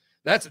full.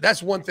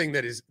 That's one thing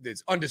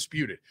that's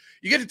undisputed.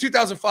 You get to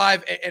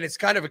 2005, and it's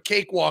kind of a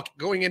cakewalk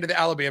going into the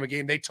Alabama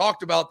game. They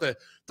talked about the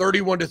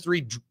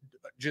 31-3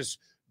 just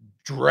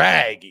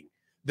dragging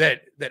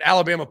that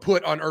Alabama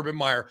put on Urban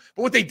Meyer.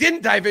 But what they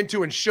didn't dive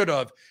into and should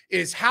have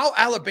is how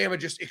Alabama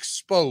just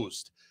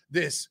exposed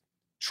this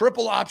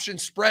triple option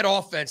spread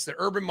offense that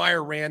Urban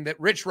Meyer ran, that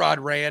Rich Rod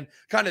ran,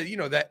 kind of,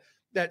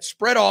 that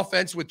spread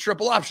offense with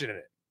triple option in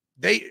it.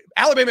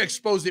 Alabama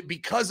exposed it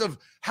because of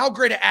how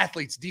great of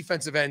athletes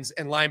defensive ends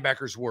and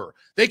linebackers were.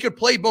 They could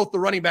play both the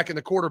running back and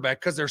the quarterback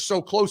because they're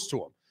so close to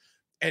them.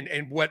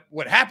 And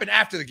what happened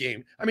after the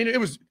game, I mean,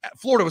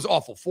 Florida was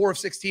awful. 4 of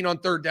 16 on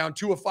third down,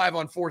 2 of 5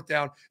 on fourth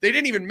down. They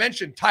didn't even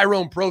mention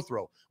Tyrone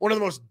Prothro, one of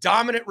the most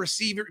dominant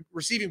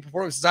receiving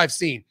performances I've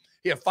seen.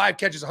 He had 5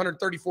 catches,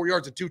 134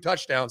 yards, and 2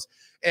 touchdowns.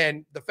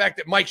 And the fact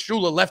that Mike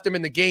Shula left him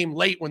in the game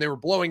late when they were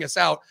blowing us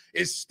out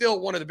is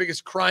still one of the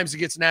biggest crimes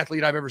against an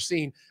athlete I've ever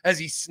seen, as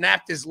he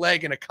snapped his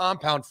leg in a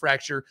compound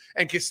fracture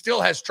and still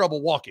has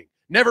trouble walking.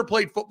 Never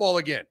played football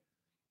again.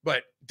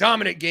 But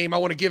dominant game. I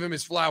want to give him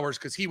his flowers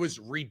because he was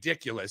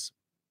ridiculous.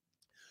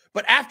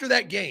 But after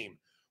that game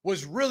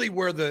was really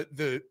where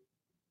the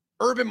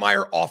Urban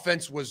Meyer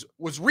offense was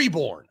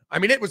reborn. I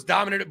mean, it was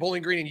dominant at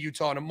Bowling Green in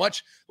Utah on a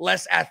much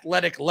less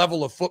athletic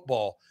level of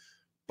football.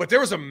 But there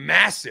was a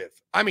massive,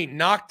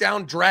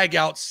 knockdown,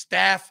 drag-out,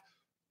 staff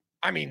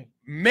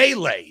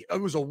melee.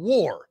 It was a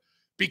war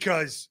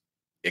because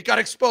it got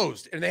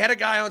exposed. And they had a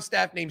guy on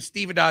staff named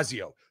Steve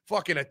Adazio,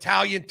 fucking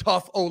Italian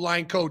tough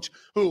O-line coach,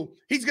 who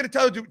he's going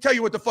to tell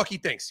you what the fuck he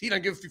thinks. He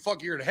doesn't give a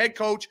fuck. You're the head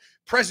coach,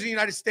 president of the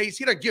United States.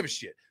 He doesn't give a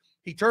shit.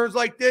 He turns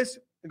like this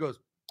and goes,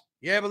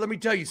 yeah, but let me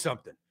tell you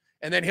something.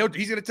 And then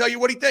he's going to tell you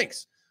what he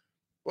thinks.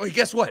 Well,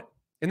 guess what?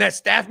 In that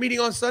staff meeting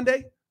on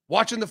Sunday,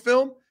 watching the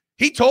film,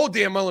 he told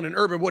Dan Mullen and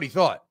Urban what he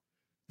thought,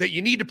 that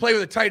you need to play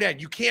with a tight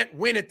end. You can't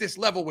win at this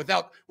level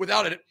without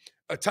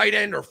a tight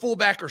end or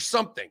fullback or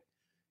something.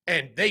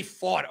 And they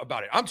fought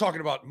about it. I'm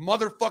talking about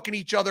motherfucking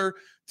each other,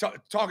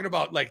 talking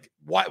about like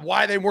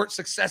why they weren't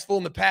successful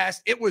in the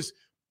past. It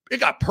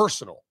got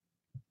personal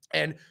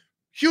and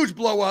huge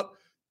blow up.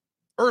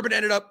 Urban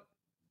ended up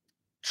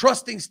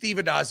trusting Steve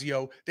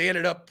Adazio. They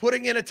ended up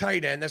putting in a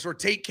tight end. That's where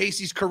Tate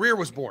Casey's career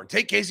was born.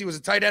 Tate Casey was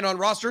a tight end on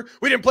roster.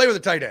 We didn't play with a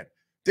tight end.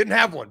 Didn't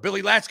have one.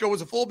 Billy Latsko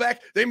was a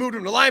fullback. They moved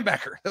him to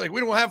linebacker. They're like, we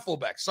don't have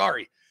fullback.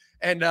 Sorry.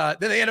 And then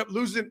they end up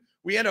losing.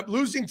 We end up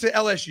losing to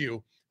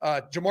LSU.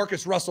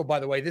 Jamarcus Russell, by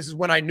the way, this is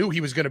when I knew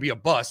he was going to be a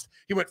bust.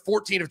 He went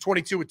 14 of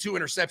 22 with 2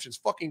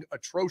 interceptions. Fucking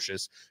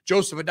atrocious.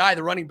 Joseph Adai,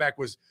 the running back,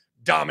 was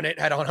dominant,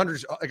 had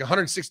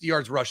 160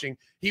 yards rushing.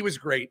 He was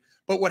great.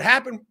 But what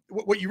happened,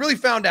 what you really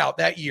found out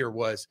that year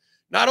was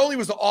not only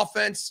was the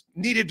offense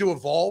needed to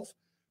evolve,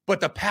 but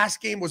the pass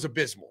game was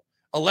abysmal.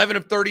 11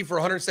 of 30 for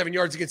 107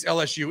 yards against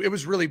LSU. It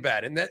was really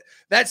bad. And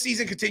that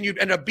season continued,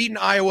 ended up beating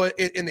Iowa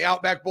in the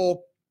Outback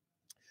Bowl.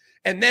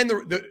 And then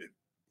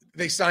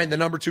they signed the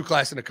number 2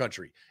 class in the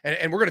country.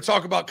 And we're going to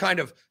talk about kind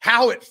of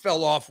how it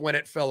fell off, when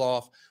it fell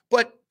off.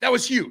 But that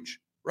was huge,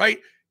 right?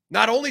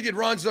 Not only did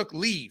Ron Zook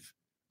leave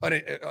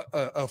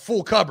a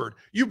full cupboard,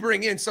 you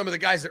bring in some of the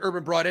guys that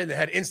Urban brought in that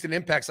had instant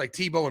impacts like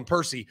Tebow and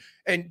Percy,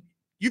 and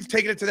you've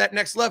taken it to that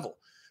next level.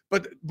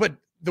 But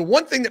the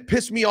one thing that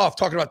pissed me off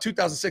talking about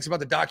 2006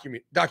 about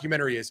the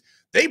documentary is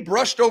they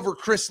brushed over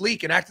Chris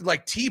Leak and acted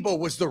like Tebow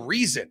was the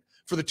reason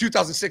for the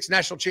 2006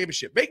 national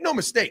championship. Make no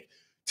mistake.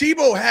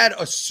 Tebow had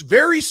a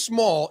very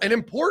small and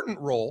important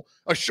role,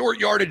 a short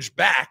yardage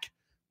back,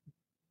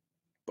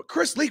 but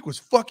Chris Leak was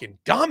fucking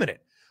dominant.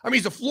 I mean,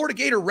 he's a Florida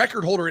Gator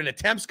record holder in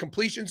attempts,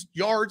 completions,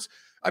 yards.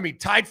 I mean,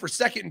 tied for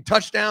second in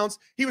touchdowns.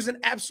 He was an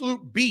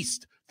absolute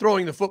beast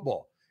throwing the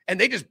football. And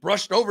they just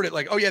brushed over it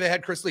like, oh, yeah, they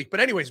had Chris Leak. But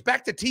anyways,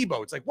 back to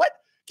Tebow. It's like, what?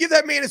 Give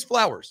that man his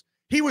flowers.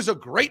 He was a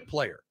great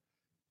player.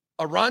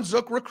 A Ron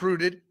Zook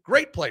recruited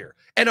great player.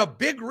 And a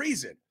big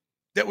reason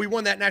that we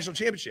won that national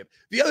championship.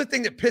 The other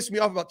thing that pissed me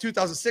off about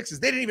 2006 is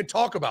they didn't even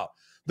talk about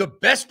the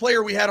best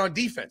player we had on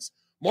defense,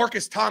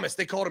 Marcus Thomas.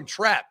 They called him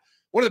Trap.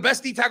 One of the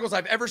best D tackles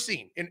I've ever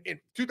seen in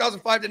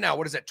 2005 to now.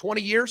 What is that, 20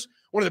 years?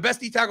 One of the best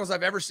D tackles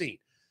I've ever seen.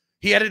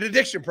 He had an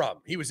addiction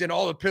problem. He was in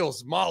all the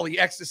pills, Molly,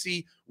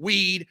 ecstasy,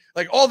 weed,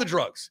 like all the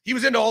drugs. He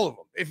was into all of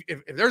them.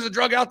 If there's a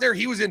drug out there,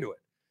 he was into it.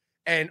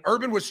 And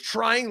Urban was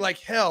trying like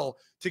hell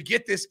to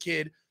get this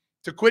kid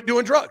to quit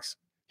doing drugs.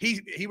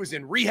 He was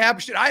in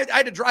rehab shit. I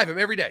had to drive him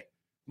every day.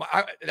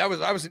 I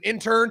was an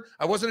intern.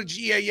 I wasn't a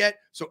GA yet.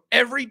 So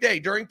every day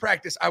during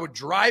practice, I would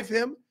drive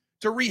him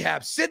to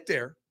rehab, sit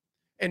there,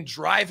 and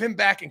drive him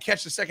back and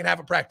catch the second half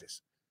of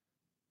practice.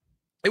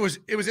 It was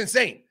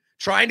insane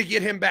trying to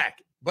get him back.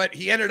 But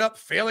he ended up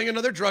failing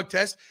another drug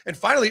test. And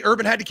finally,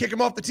 Urban had to kick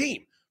him off the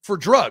team for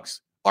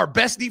drugs, our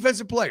best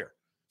defensive player.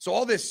 So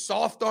all this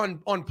soft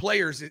on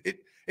players,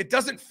 it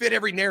doesn't fit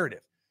every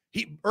narrative.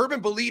 Urban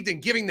believed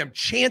in giving them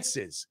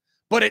chances.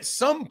 But at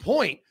some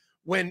point,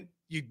 when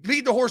you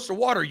lead the horse to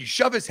water, you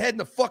shove his head in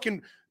the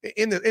fucking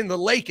in the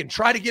lake and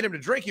try to get him to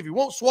drink. If he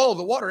won't swallow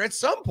the water, at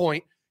some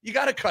point, you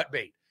got to cut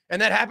bait.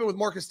 And that happened with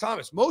Marcus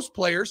Thomas. Most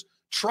players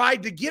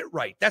tried to get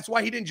right. That's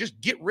why he didn't just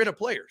get rid of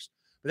players.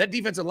 But that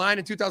defensive line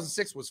in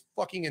 2006 was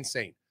fucking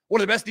insane.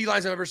 One of the best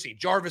D-lines I've ever seen.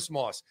 Jarvis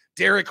Moss,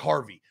 Derek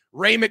Harvey,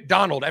 Ray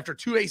McDonald, after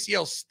 2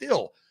 ACLs,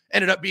 still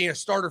ended up being a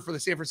starter for the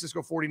San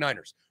Francisco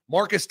 49ers.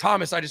 Marcus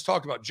Thomas, I just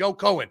talked about. Joe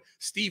Cohen,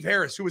 Steve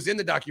Harris, who was in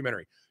the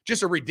documentary.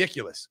 Just a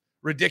ridiculous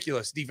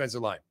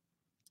defensive line.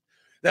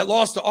 That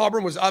loss to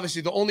Auburn was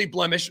obviously the only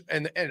blemish,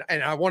 and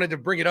I wanted to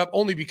bring it up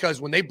only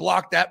because when they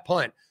blocked that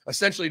punt,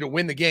 essentially to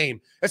win the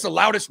game, that's the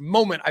loudest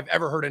moment I've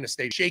ever heard in a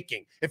stadium.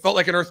 Shaking. It felt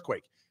like an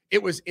earthquake.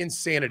 It was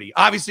insanity.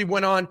 Obviously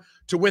went on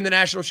to win the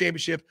national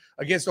championship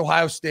against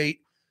Ohio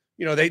State.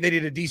 You know, they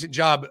did a decent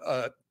job,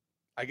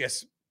 I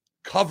guess,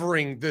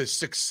 covering the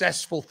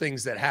successful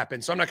things that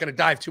happened. So I'm not going to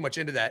dive too much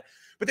into that.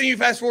 But then you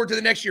fast forward to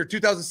the next year,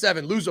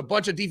 2007, lose a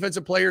bunch of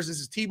defensive players. This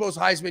is Tebow's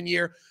Heisman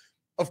year.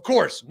 Of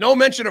course, no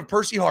mention of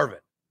Percy Harvin.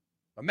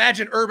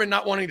 Imagine Urban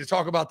not wanting to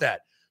talk about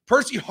that.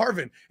 Percy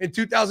Harvin in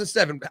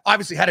 2007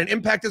 obviously had an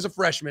impact as a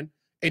freshman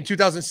in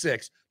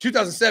 2006.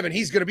 2007,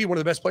 he's going to be one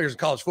of the best players in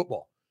college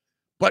football.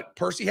 But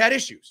Percy had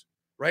issues,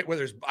 right?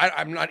 Whether it's,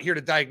 I'm not here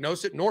to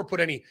diagnose it nor put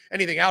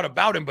anything out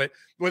about him, but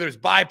whether it's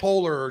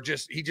bipolar or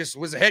he just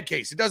was a head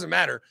case, it doesn't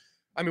matter.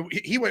 I mean,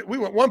 we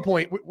went one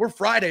point, we're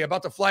Friday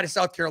about to fly to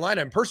South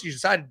Carolina, and Percy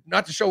decided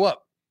not to show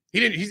up.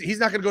 He's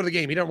not going to go to the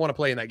game. He doesn't want to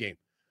play in that game.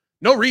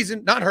 No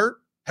reason, not hurt,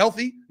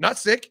 healthy, not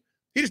sick.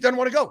 He just doesn't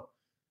want to go.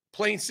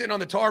 plane sitting on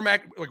the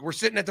tarmac. Like, we're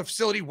sitting at the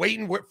facility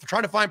waiting. We're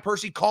trying to find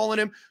Percy, calling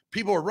him.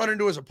 People are running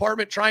to his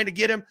apartment trying to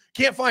get him.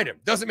 Can't find him.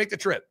 Doesn't make the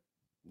trip.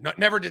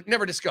 Never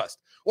discussed.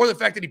 Or the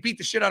fact that he beat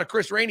the shit out of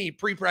Chris Rainey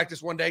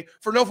pre-practice one day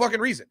for no fucking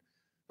reason.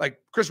 Like,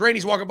 Chris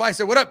Rainey's walking by and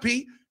said, "What up,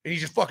 Pete?" And he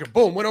just fucking,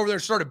 boom, went over there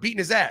and started beating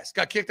his ass.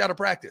 Got kicked out of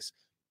practice.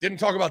 Didn't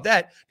talk about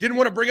that. Didn't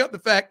want to bring up the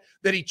fact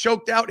that he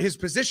choked out his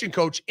position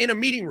coach in a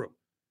meeting room,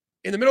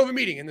 in the middle of a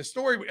meeting. In the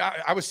story,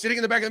 I was sitting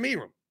in the back of the meeting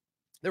room.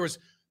 There was,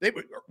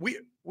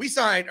 we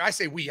signed, I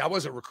say we, I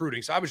wasn't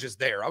recruiting, so I was just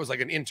there. I was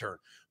like an intern.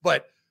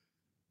 But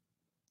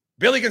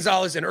Billy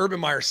Gonzalez and Urban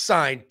Meyer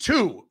signed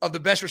two of the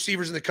best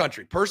receivers in the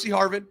country, Percy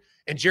Harvin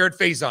and Jared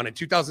Faison in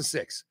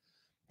 2006.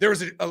 There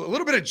was a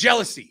little bit of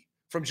jealousy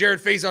from Jared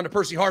Faison to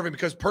Percy Harvin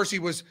because Percy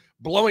was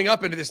blowing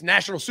up into this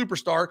national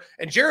superstar,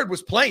 and Jared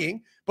was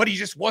playing, but he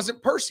just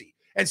wasn't Percy.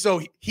 And so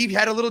he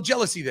had a little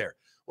jealousy there.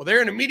 Well,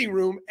 they're in a meeting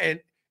room, and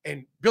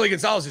Billy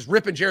Gonzalez is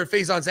ripping Jared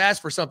Faison's ass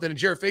for something, and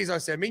Jared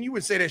Faison said, "Man, you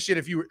wouldn't say that shit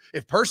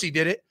if Percy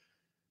did it."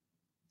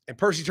 And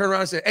Percy turned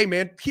around and said, "Hey,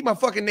 man, keep my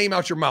fucking name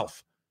out your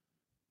mouth."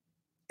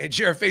 And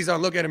Jared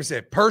Faison looked at him and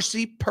said,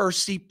 "Percy,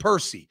 Percy,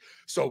 Percy."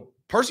 So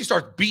Percy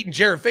starts beating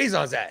Jared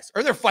Faison's ass.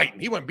 Or they're fighting.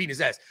 He wasn't beating his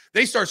ass.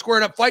 They start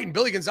squaring up fighting.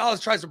 Billy Gonzalez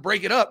tries to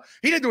break it up.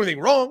 He didn't do anything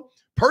wrong.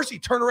 Percy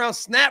turned around,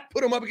 snapped,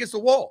 put him up against the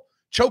wall,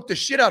 choked the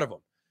shit out of him.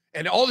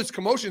 And all this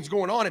commotion's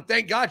going on. And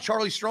thank God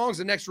Charlie Strong's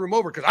the next room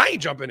over, because I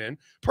ain't jumping in.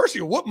 Percy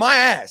will whoop my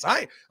ass.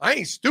 I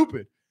ain't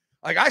stupid.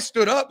 Like, I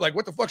stood up, like,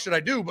 what the fuck should I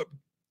do? But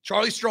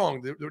Charlie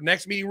Strong, the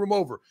next meeting room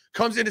over,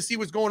 comes in to see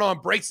what's going on,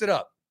 breaks it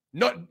up.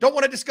 No, don't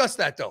want to discuss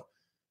that, though,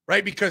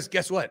 right? Because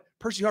guess what?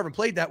 Percy Harvin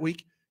played that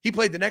week. He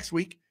played the next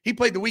week. He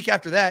played the week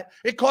after that.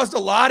 It caused a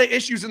lot of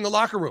issues in the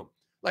locker room.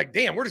 Like,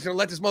 damn, we're just going to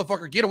let this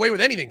motherfucker get away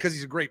with anything because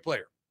he's a great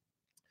player.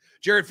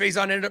 Jared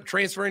Faison ended up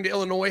transferring to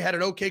Illinois, had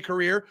an okay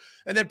career.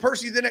 And then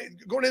Percy,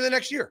 going into the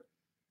next year,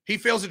 he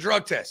fails a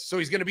drug test. So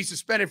he's going to be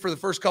suspended for the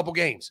first couple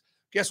games.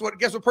 Guess what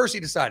Percy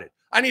decided?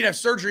 I need to have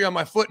surgery on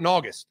my foot in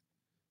August.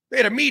 They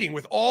had a meeting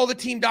with all the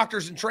team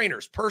doctors and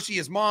trainers. Percy,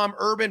 his mom,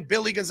 Urban,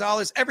 Billy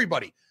Gonzalez,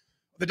 everybody.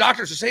 The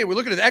doctors are saying, we're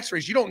looking at the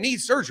x-rays. You don't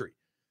need surgery.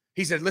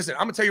 He said, "Listen,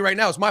 I'm going to tell you right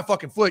now, it's my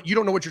fucking foot. You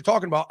don't know what you're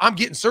talking about. I'm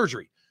getting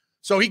surgery."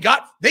 So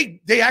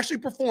they actually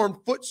performed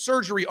foot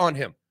surgery on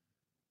him.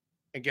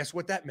 And guess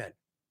what that meant?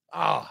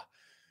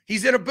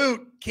 He's in a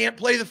boot, can't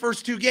play the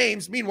first two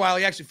games. Meanwhile,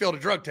 he actually failed a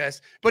drug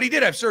test, but he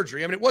did have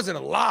surgery. I mean, it wasn't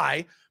a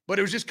lie, but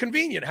it was just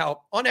convenient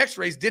how on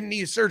x-rays didn't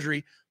need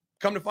surgery.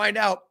 Come to find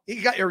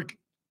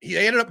he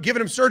ended up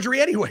giving him surgery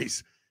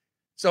anyways.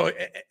 So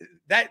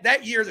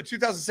that year, the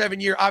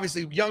 2007 year,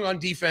 obviously young on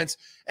defense,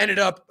 ended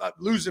up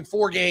losing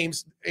 4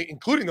 games,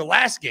 including the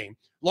last game,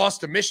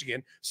 lost to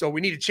Michigan. So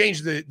we need to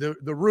change the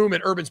room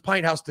at Urban's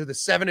Pint House to the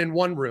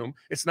 7-1 room.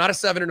 It's not a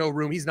 7-0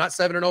 room. He's not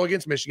 7-0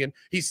 against Michigan.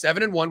 He's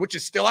 7-1, which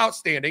is still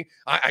outstanding.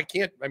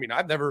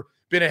 I've never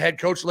been a head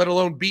coach, let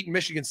alone beaten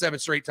Michigan 7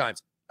 straight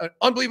times. An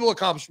unbelievable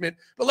accomplishment,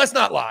 but let's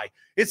not lie.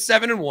 It's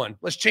 7-1.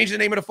 Let's change the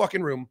name of the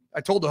fucking room.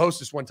 I told the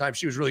hostess one time,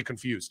 she was really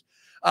confused.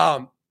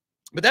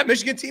 But that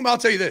Michigan team, I'll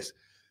tell you this,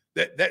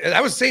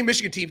 that was the same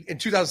Michigan team in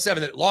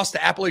 2007 that lost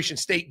to Appalachian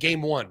State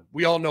game 1.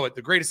 We all know it,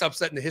 the greatest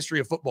upset in the history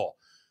of football.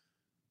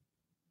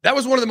 That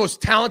was one of the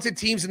most talented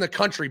teams in the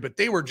country, but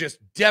they were just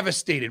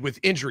devastated with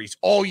injuries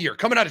all year,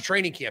 coming out of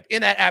training camp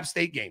in that App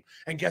State game.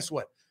 And guess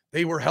what?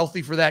 They were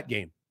healthy for that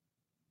game.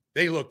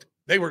 They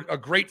were a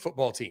great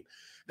football team.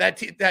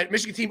 That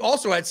Michigan team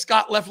also had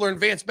Scott Loeffler and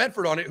Vance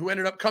Bedford on it, who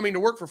ended up coming to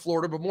work for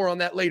Florida, but more on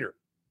that later.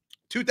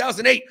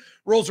 2008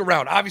 rolls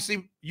around.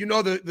 Obviously, you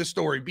know the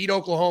story. Beat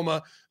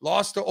Oklahoma,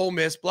 lost to Ole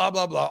Miss, blah,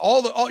 blah, blah.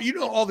 All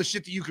the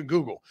shit that you can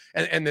Google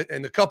and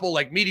the couple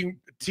like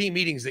team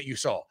meetings that you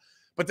saw.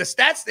 But the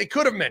stats they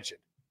could have mentioned,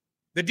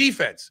 the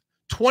defense,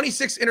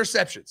 26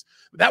 interceptions.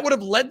 That would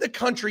have led the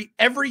country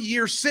every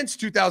year since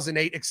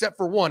 2008, except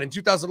for one. In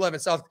 2011,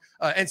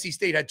 NC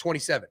State had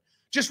 27.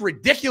 Just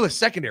ridiculous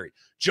secondary.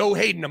 Joe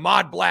Hayden,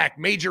 Ahmad Black,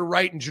 Major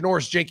Wright, and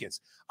Janoris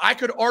Jenkins. I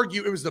could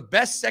argue it was the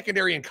best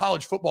secondary in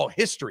college football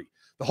history.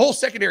 The whole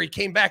secondary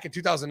came back in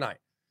 2009.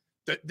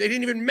 They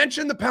didn't even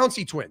mention the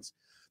Pouncey twins.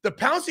 The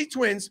Pouncey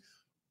twins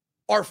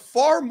are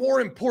far more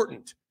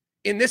important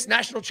in this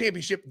national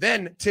championship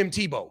than Tim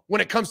Tebow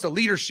when it comes to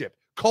leadership,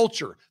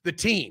 culture, the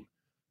team.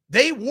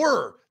 They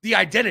were the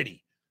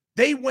identity.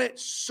 They went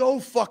so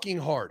fucking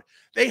hard.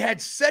 They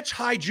had such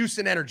high juice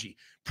and energy.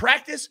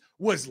 Practice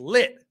was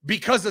lit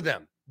because of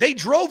them. They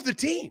drove the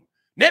team.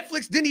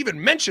 Netflix didn't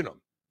even mention them.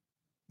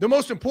 The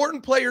most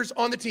important players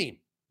on the team,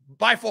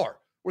 by far,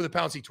 were the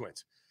Pouncey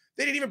twins.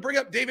 They didn't even bring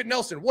up David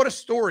Nelson. What a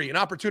story, an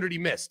opportunity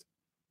missed.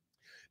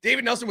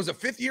 David Nelson was a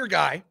fifth-year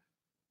guy.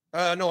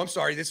 No, I'm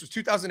sorry. This was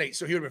 2008.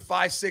 So he would have been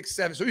 5, 6,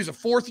 7. So he was a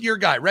fourth-year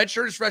guy.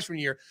 Redshirt his freshman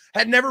year.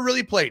 Had never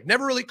really played.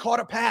 Never really caught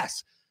a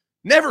pass.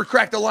 Never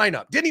cracked a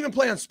lineup. Didn't even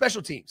play on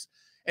special teams.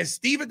 And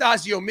Steve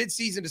Adazio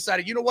midseason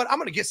decided, you know what? I'm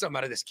going to get something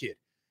out of this kid.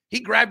 He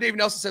grabbed David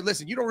Nelson and said,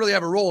 listen, you don't really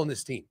have a role in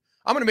this team.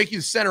 I'm going to make you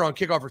the center on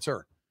kickoff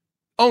return.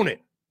 Own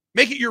it.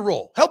 Make it your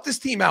role. Help this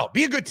team out.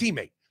 Be a good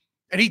teammate.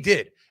 And he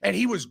did. And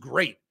he was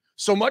great.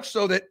 So much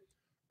so that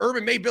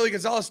Urban made Billy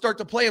Gonzalez start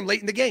to play him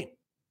late in the game.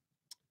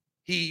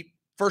 He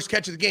first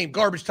catch of the game,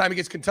 garbage time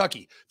against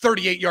Kentucky,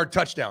 38-yard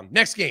touchdown.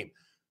 Next game,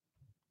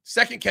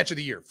 second catch of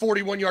the year,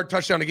 41-yard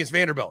touchdown against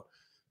Vanderbilt.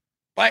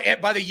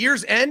 By the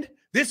year's end,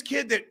 this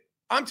kid that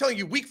I'm telling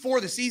you, week 4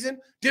 of the season,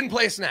 didn't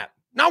play a snap.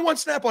 Not one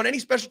snap on any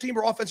special team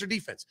or offense or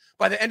defense.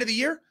 By the end of the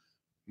year,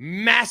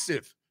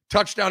 massive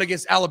touchdown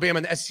against Alabama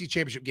in the SEC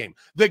championship game.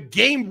 The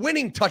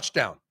game-winning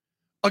touchdown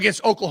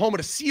against Oklahoma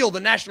to seal the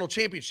national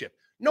championship.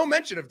 No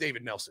mention of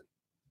David Nelson.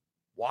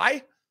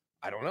 Why?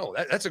 I don't know.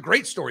 That's a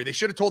great story. They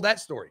should have told that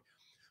story.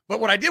 But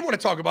what I did want to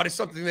talk about is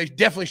something they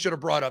definitely should have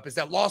brought up, is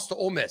that loss to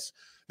Ole Miss.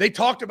 They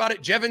talked about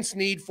it. Jevin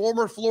Sneed,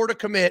 former Florida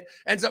commit,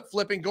 ends up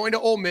flipping, going to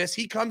Ole Miss.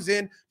 He comes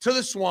in to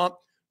the Swamp,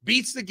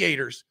 beats the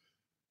Gators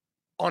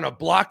on a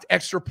blocked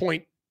extra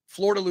point.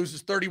 Florida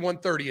loses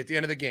 31-30 at the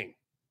end of the game.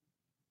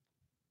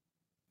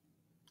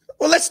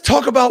 Well, let's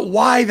talk about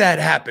why that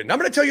happened. I'm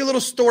going to tell you a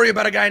little story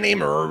about a guy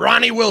named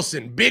Ronnie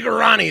Wilson. Big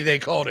Ronnie, they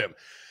called him.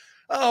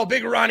 Oh,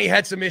 Big Ronnie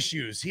had some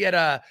issues. He had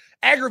a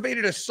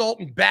aggravated assault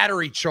and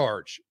battery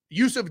charge,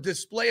 use of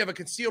display of a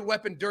concealed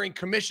weapon during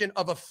commission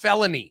of a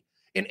felony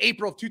in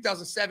April of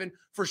 2007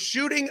 for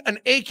shooting an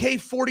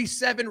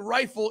AK-47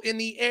 rifle in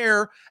the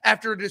air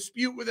after a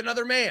dispute with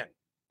another man.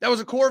 That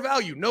was a core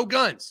value, no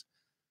guns.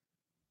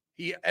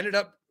 He ended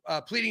up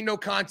pleading no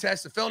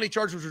contest. The felony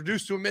charge was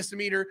reduced to a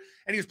misdemeanor,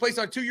 and he was placed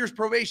on 2 years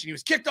probation. He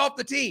was kicked off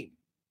the team.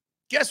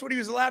 Guess what he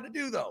was allowed to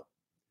do, though?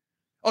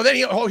 Oh, then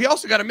he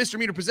also got a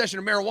misdemeanor possession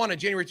of marijuana in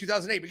January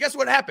 2008. But guess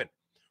what happened?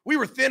 We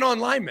were thin on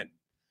linemen.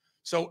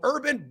 So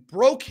Urban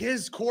broke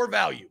his core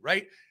value,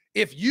 right?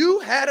 If you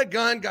had a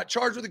gun, got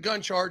charged with a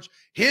gun charge,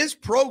 his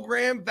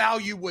program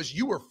value was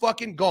you were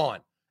fucking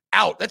gone.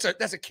 Out. That's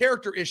a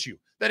character issue.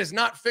 That is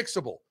not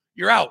fixable.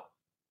 You're out.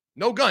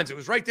 No guns. It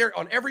was right there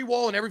on every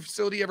wall in every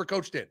facility he ever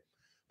coached in.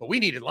 But we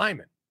needed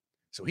linemen.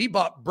 So he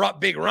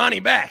brought Big Ronnie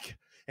back.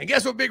 And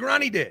guess what Big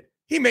Ronnie did?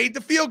 He made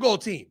the field goal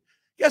team.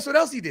 Guess what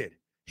else he did?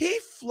 He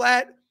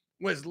flat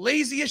was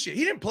lazy as shit.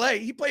 He didn't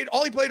play.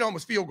 All he played on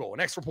was field goal, an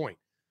extra point.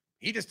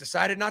 He just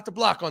decided not to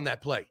block on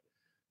that play.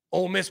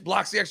 Ole Miss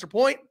blocks the extra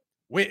point,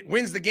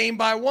 wins the game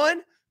by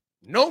 1.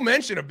 No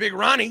mention of Big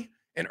Ronnie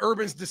and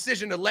Urban's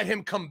decision to let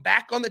him come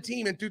back on the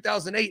team in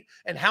 2008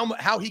 and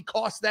how he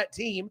cost that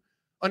team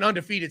an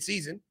undefeated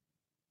season.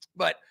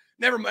 But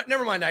never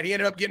mind that. He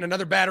ended up getting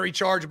another battery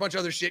charge, a bunch of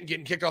other shit, and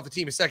getting kicked off the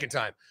team a second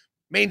time,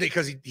 mainly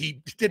because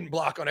he didn't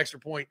block on extra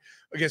point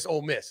against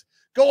Ole Miss.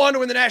 Go on to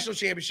win the national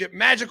championship,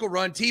 magical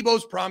run,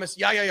 Tebow's promise,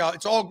 yeah.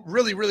 It's all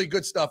really, really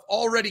good stuff,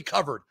 already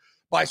covered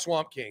by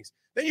Swamp Kings.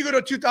 Then you go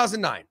to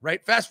 2009,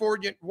 right? Fast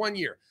forward 1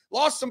 year.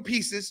 Lost some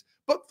pieces,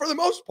 but for the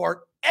most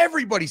part,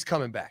 everybody's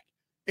coming back,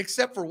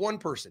 except for one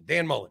person,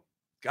 Dan Mullen.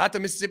 Got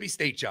the Mississippi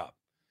State job.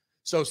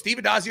 So Steve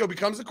Addazio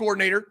becomes the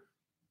coordinator.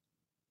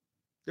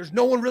 There's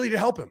no one really to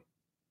help him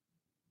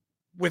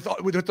with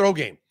the throw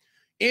game.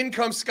 In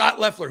comes Scott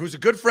Loeffler, who's a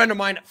good friend of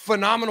mine,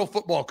 phenomenal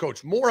football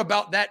coach. More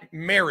about that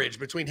marriage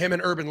between him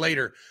and Urban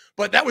later.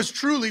 But that was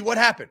truly what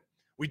happened.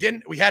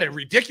 We had a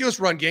ridiculous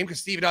run game because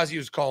Steve Addazio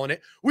was calling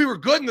it. We were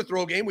good in the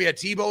throw game. We had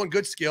Tebow and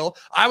good skill.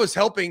 I was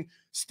helping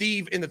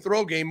Steve in the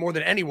throw game more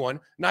than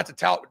anyone, not to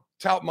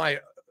tout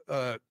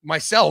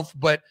myself,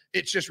 but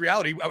it's just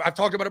reality. I've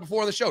talked about it before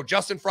on the show.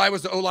 Justin Fry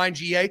was the O-line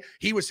GA.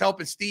 He was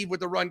helping Steve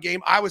with the run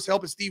game. I was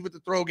helping Steve with the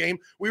throw game.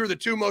 We were the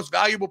two most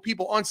valuable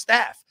people on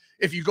staff.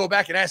 If you go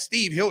back and ask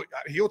Steve,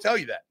 he'll tell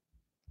you that.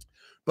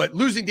 But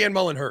losing Dan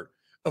Mullen hurt.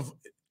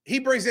 He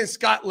brings in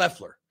Scott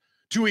Loeffler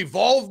to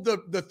evolve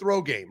the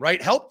throw game, right?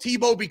 Help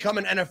Tebow become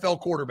an NFL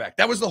quarterback.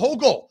 That was the whole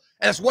goal.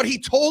 And that's what he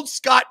told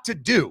Scott to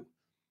do.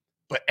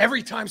 But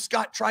every time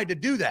Scott tried to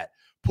do that,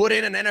 put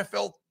in an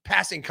NFL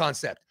passing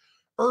concept,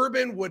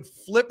 Urban would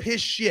flip his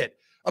shit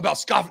about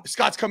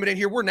Scott's coming in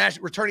here. We're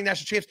returning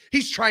national champs.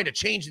 He's trying to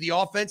change the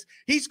offense.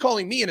 He's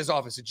calling me in his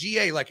office, a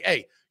GA, like,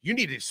 hey, you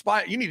need to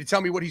spy. You need to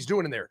tell me what he's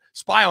doing in there.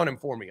 Spy on him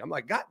for me. I'm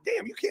like, God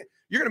damn, you can't.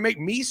 You're going to make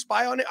me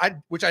spy on it?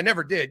 Which I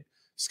never did.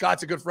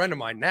 Scott's a good friend of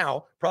mine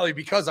now, probably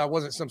because I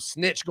wasn't some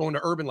snitch going to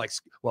Urban like,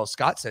 well,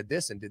 Scott said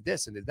this and did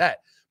that.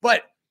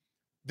 But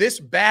this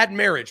bad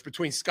marriage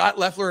between Scott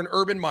Loeffler and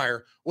Urban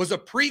Meyer was a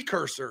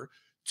precursor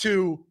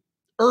to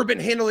Urban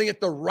handling it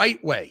the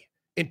right way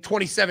in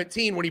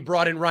 2017 when he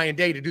brought in Ryan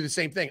Day to do the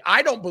same thing.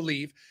 I don't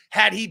believe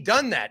had he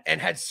done that and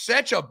had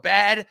such a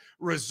bad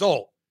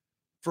result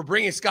for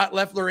bringing Scott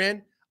Loeffler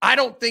in, I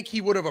don't think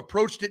he would have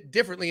approached it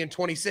differently in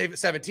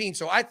 2017.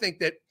 So I think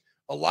that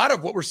a lot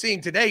of what we're seeing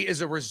today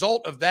is a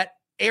result of that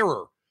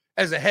error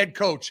as a head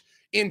coach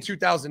in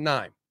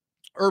 2009.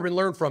 Urban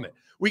learned from it.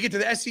 We get to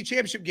the SC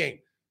championship game.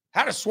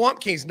 How does Swamp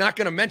Kings, not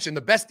going to mention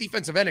the best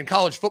defensive end in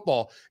college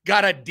football,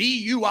 got a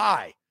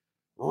DUI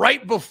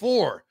right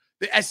before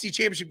the SC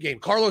championship game?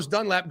 Carlos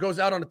Dunlap goes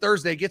out on a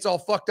Thursday, gets all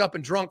fucked up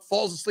and drunk,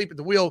 falls asleep at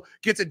the wheel,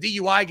 gets a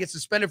DUI, gets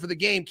suspended for the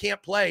game,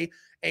 can't play.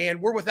 And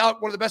we're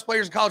without one of the best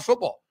players in college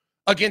football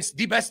against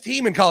the best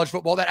team in college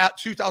football, that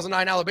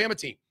 2009 Alabama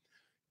team.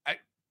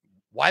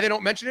 Why they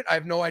don't mention it, I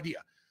have no idea.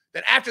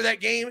 Then after that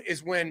game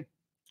is when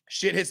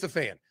shit hits the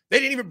fan. They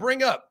didn't even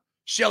bring up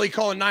Shelly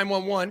calling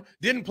 911,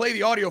 didn't play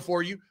the audio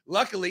for you.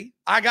 Luckily,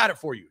 I got it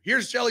for you.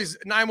 Here's Shelly's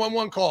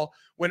 911 call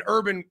when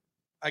Urban,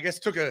 I guess,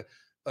 took a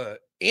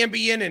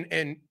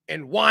Ambien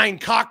and wine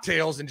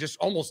cocktails and just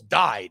almost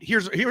died.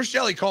 Here's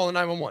Shelly calling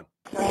 911.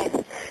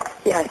 Right.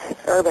 Yes,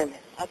 Urban.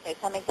 Okay,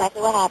 tell me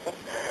exactly what happened.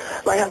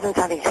 My husband's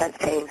having chest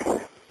pain.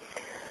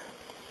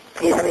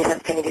 He's having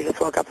chest pain. He just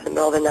woke up in the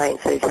middle of the night,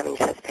 so he's having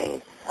chest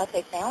pain.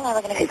 Okay, Sam, now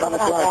we're going to get someone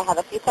out there. I have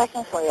a few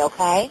questions for you,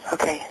 okay?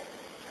 Okay.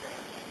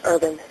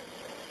 Urban.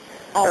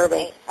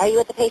 Urban. Are you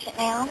with the patient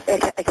now? I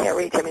can't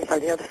reach him. He's on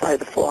the other side of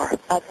the floor.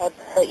 Okay,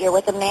 but you're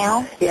with him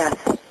now? Yes.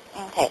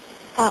 Okay.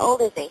 How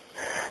old is he?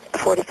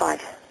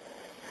 45.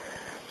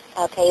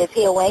 Okay, is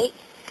he awake?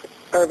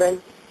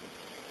 Urban,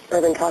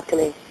 talk to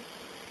me.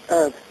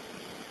 I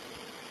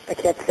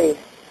can't see.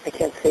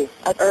 Okay,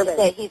 Urban.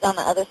 So he's on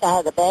the other side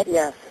of the bed?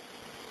 Yes.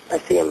 I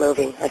see him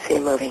moving.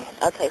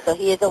 Okay, so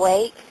he is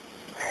awake?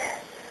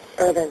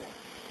 Urban,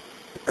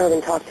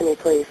 talk to me,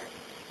 please.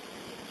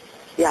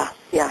 Yeah,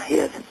 he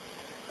is.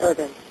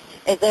 Urban.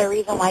 Is there a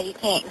reason why you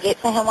can't get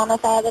to him on the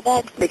side of the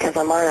bed? Because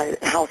I'm on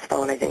a house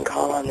phone. I didn't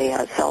call on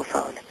the cell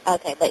phone.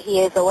 Okay, but he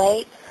is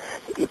awake?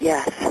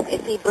 Yes.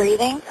 Is he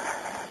breathing?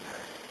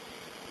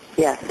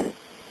 Yes,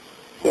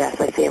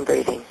 I see him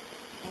breathing.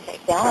 Okay,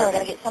 now we're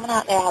going to get someone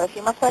out there. I have a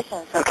few more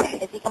questions. Okay.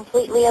 Is he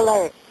completely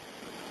alert?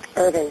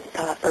 Urban.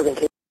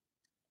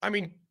 I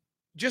mean,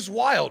 just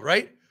wild,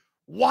 right?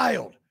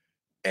 Wild.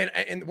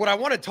 And what I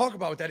want to talk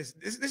about with that is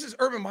this is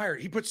Urban Meyer.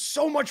 He puts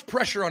so much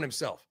pressure on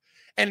himself.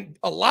 And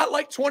a lot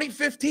like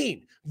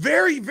 2015,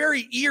 very,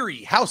 very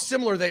eerie how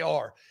similar they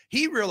are.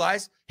 He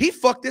realized he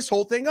fucked this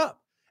whole thing up,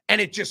 and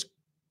it just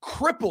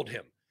crippled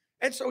him.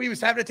 And so he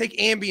was having to take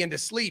Ambien to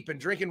sleep and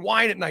drinking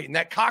wine at night, and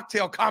that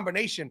cocktail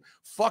combination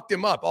fucked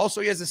him up. Also,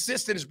 he has a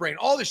cyst in his brain.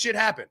 All this shit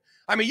happened.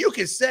 I mean, you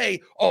could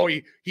say, oh,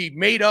 he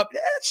made up.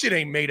 That shit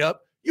ain't made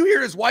up. You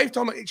hear his wife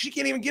talking about, she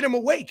can't even get him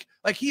awake.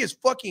 Like, he is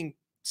fucking,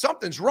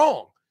 something's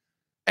wrong.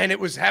 And it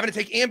was having to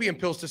take Ambien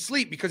pills to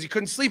sleep because he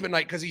couldn't sleep at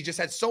night because he just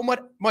had so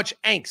much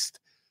angst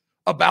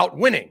about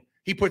winning.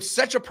 He put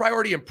such a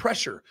priority and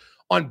pressure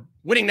on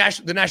winning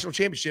the national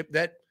championship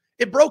that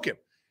it broke him.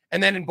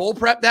 And then in bowl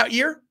prep that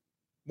year,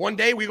 one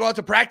day we go out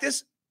to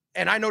practice,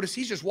 and I notice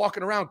he's just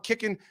walking around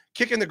kicking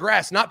the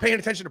grass, not paying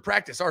attention to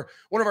practice.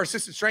 One of our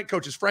assistant strength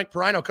coaches, Frank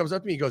Perino, comes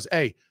up to me. He goes,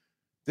 "Hey,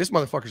 this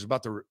motherfucker's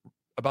about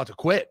to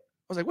quit."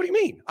 I was like, "What do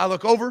you mean?" I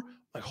look over,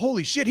 like,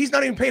 holy shit, he's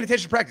not even paying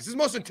attention to practice. This is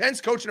the most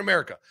intense coach in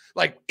America.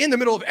 Like, in the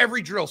middle of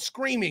every drill,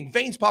 screaming,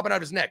 veins popping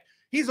out his neck.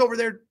 He's over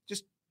there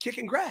just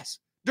kicking grass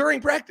during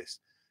practice.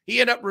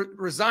 He ended up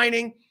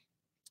resigning,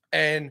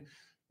 and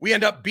we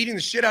end up beating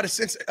the shit out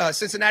of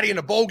Cincinnati in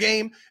a bowl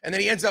game, and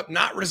then he ends up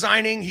not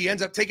resigning. He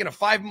ends up taking a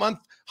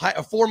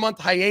 4-month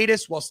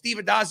hiatus while Steve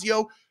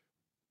Adazio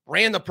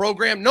ran the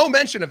program. No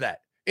mention of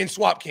that in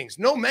Swap Kings.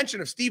 No mention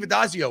of Steve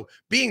Adazio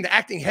being the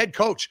acting head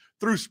coach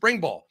through spring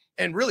ball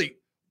and really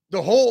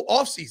the whole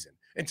offseason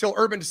until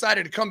Urban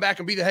decided to come back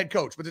and be the head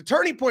coach. But the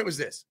turning point was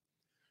this.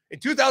 In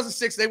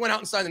 2006, they went out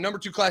and signed the number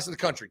 2 class in the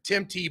country.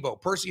 Tim Tebow,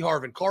 Percy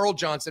Harvin, Carl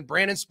Johnson,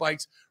 Brandon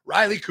Spikes,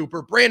 Riley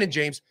Cooper, Brandon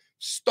James,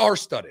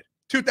 star-studded.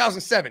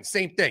 2007,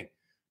 same thing.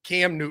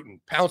 Cam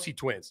Newton, Pouncey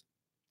twins.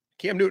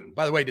 Cam Newton,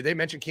 by the way, did they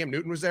mention Cam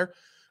Newton was there?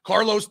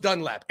 Carlos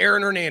Dunlap,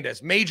 Aaron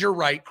Hernandez, Major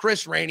Wright,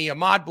 Chris Rainey,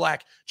 Ahmad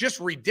Black, just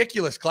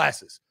ridiculous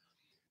classes.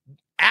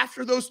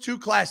 After those 2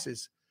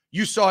 classes,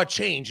 you saw a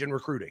change in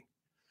recruiting.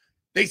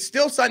 They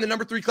still signed the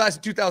number 3 class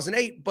in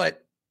 2008,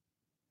 but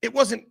it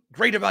wasn't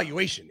great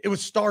evaluation. It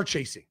was star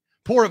chasing,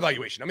 poor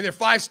evaluation. I mean, they're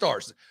 5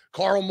 stars.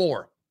 Carl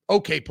Moore,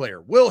 okay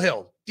player. Will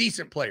Hill,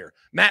 decent player.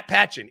 Matt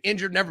Patchen,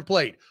 injured, never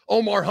played.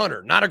 Omar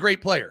Hunter, not a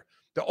great player.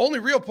 The only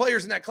real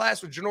players in that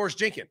class were Janoris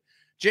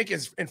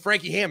Jenkins and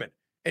Frankie Hammond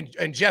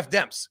and Jeff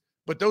Demps.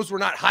 But those were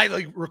not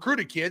highly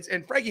recruited kids.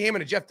 And Frankie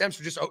Hammond and Jeff Demps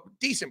were just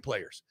decent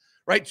players,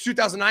 right?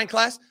 2009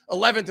 class,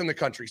 11th in the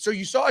country. So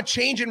you saw a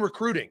change in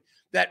recruiting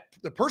that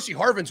the Percy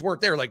Harvins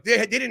weren't there. Like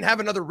they didn't have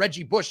another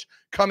Reggie Bush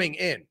coming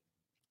in.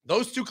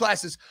 Those 2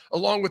 classes,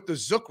 along with the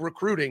Zook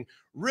recruiting,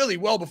 really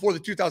well before the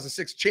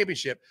 2006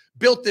 championship,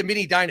 built the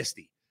mini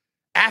dynasty.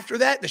 After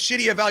that, the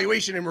shitty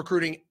evaluation and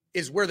recruiting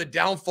is where the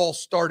downfall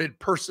started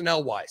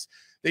personnel-wise.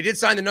 They did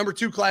sign the number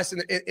 2 class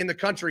in the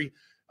country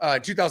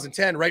in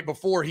 2010, right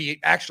before he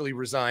actually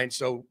resigned.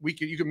 So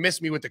you can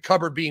miss me with the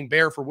cupboard being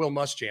bare for Will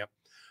Muschamp.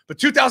 But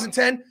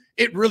 2010,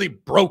 it really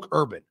broke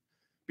Urban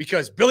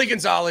because Billy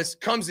Gonzalez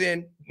comes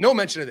in, no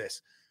mention of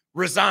this,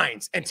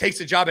 resigns and takes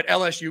a job at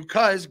LSU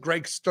because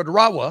Greg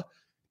Studarawa,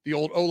 the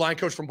old O-line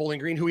coach from Bowling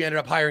Green, who he ended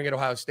up hiring at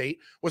Ohio State,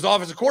 was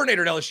offensive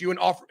coordinator at LSU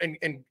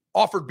and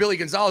offered Billy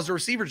Gonzalez a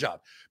receiver job.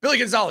 Billy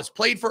Gonzalez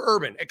played for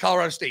Urban at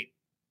Colorado State.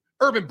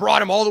 Urban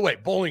brought him all the way,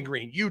 Bowling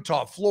Green,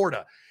 Utah,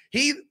 Florida.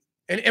 He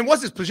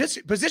was his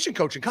position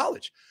coach in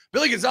college.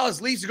 Billy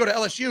Gonzalez leaves to go to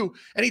LSU,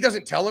 and he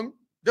doesn't tell him,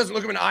 doesn't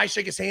look him in the eye,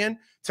 shake his hand,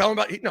 tell him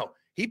about it. No,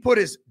 he put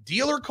his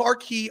dealer car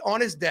key on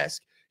his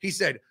desk. He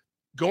said,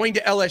 going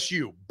to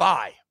LSU,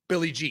 bye,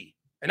 Billy G.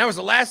 And that was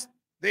the last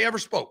they ever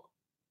spoke.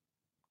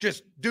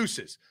 Just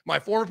deuces. My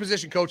former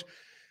position coach,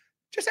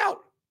 just out.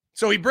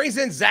 So he brings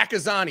in Zach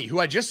Azzani, who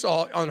I just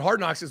saw on Hard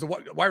Knocks as the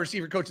wide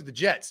receiver coach of the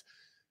Jets.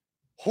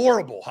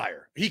 Horrible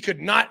hire. He could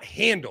not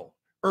handle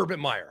Urban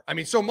Meyer. I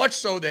mean, so much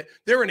so that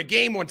they were in a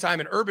game one time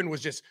and Urban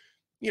was just,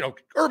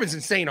 Urban's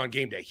insane on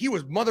game day. He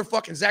was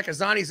motherfucking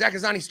Zakazani.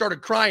 Zakazani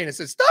started crying and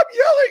said, "Stop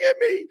yelling at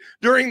me,"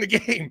 during the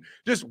game.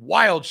 Just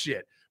wild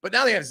shit. But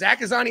now they have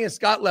Zakazani and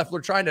Scott Leffler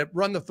trying to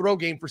run the throw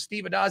game for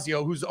Steve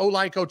Adazio, who's the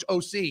O-line coach,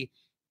 OC.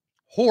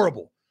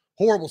 Horrible,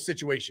 horrible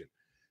situation.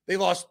 They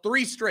lost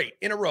 3 straight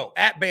in a row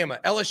at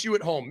Bama, LSU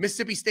at home,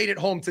 Mississippi State at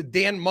home to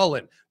Dan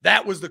Mullen.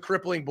 That was the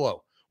crippling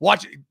blow.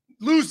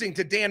 Losing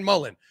to Dan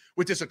Mullen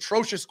with this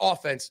atrocious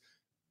offense.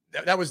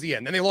 That was the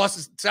end. Then they lost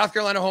to South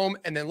Carolina home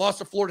and then lost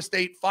to Florida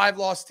State,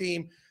 5-loss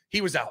team.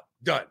 He was out.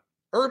 Done.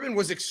 Urban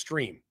was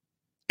extreme.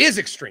 Is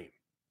extreme.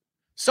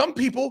 Some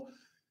people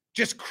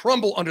just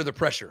crumble under the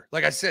pressure.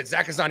 Like I said,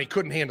 Zakazani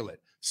couldn't handle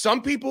it.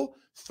 Some people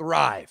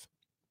thrive.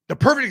 The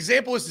perfect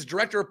example is his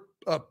director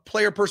of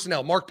player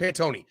personnel, Mark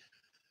Pantoni.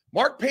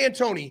 Mark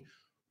Pantoni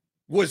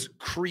was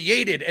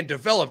created and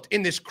developed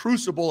in this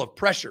crucible of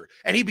pressure,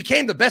 and he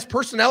became the best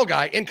personnel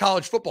guy in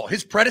college football.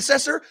 His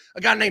predecessor, a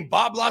guy named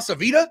Bob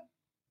LaSavita,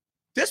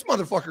 this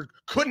motherfucker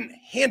couldn't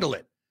handle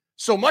it.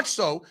 So much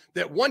so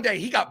that one day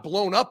he got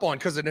blown up on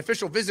because an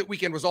official visit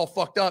weekend was all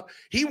fucked up.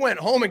 He went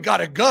home and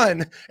got a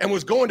gun and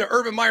was going to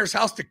Urban Meyer's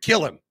house to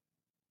kill him.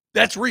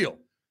 That's real.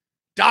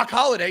 Doc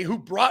Holliday, who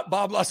brought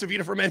Bob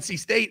LaSavita from NC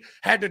State,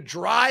 had to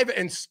drive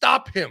and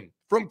stop him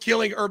from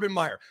killing Urban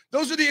Meyer.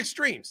 Those are the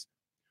extremes.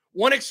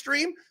 One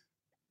extreme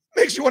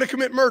makes you want to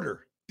commit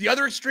murder. The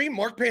other extreme,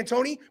 Mark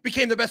Pantoni,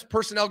 became the best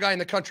personnel guy in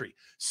the country.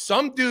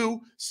 Some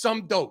do,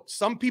 some don't.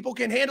 Some people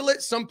can handle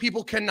it, some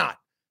people cannot.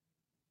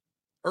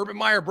 Urban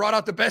Meyer brought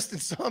out the best in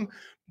some,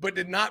 but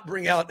did not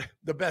bring out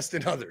the best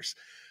in others.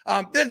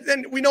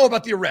 Then we know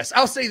about the arrests.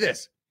 I'll say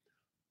this.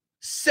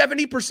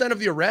 70% of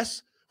the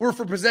arrests were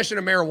for possession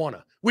of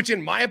marijuana, which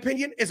in my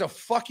opinion is a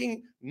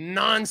fucking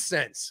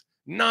nonsense.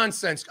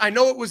 Nonsense. I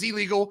know it was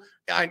illegal.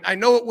 I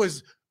know it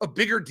was a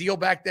bigger deal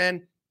back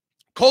then.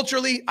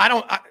 Culturally,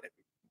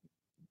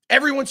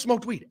 everyone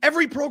smoked weed.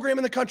 Every program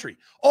in the country.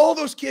 All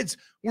those kids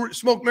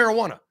smoked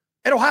marijuana.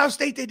 At Ohio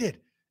State, they did.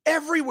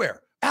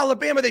 Everywhere.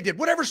 Alabama, they did.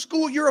 Whatever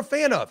school you're a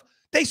fan of,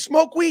 they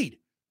smoke weed.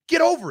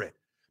 Get over it.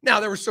 Now,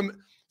 there were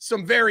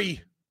some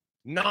very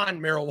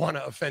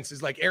non-marijuana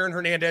offenses like Aaron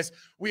Hernandez.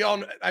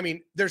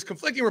 There's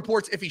conflicting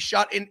reports if he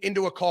shot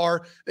into a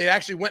car. They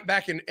actually went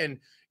back and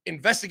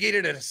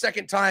investigated it a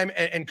second time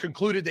and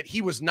concluded that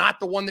he was not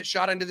the one that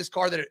shot into this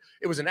car, that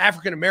it was an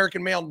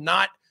African-American male,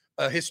 not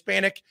a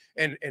Hispanic.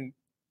 And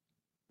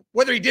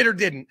whether he did or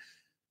didn't,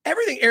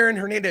 everything Aaron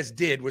Hernandez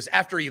did was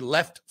after he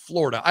left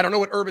Florida. I don't know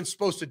what Urban's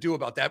supposed to do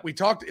about that.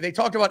 They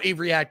talked about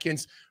Avery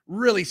Atkins.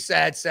 Really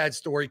sad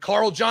story.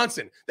 Carl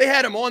Johnson, they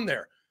had him on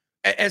there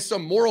as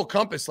some moral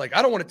compass. Like,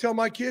 I don't want to tell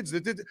my kids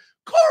that.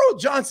 Carl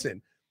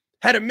Johnson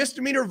had a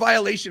misdemeanor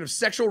violation of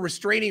sexual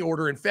restraining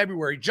order in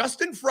February.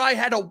 Justin Fry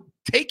had to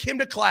take him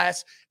to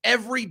class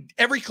every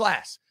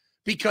class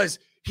because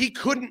he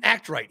couldn't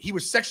act right. He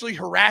was sexually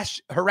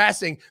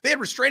harassing. They had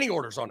restraining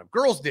orders on him.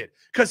 Girls did,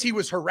 because he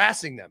was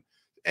harassing them.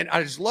 And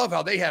I just love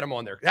how they had him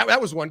on there. That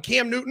was one.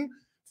 Cam Newton,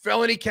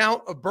 felony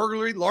count of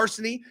burglary,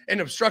 larceny, and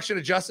obstruction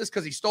of justice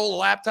because he stole a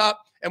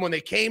laptop. And when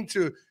they came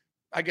to,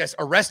 I guess,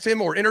 arrest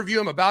him or interview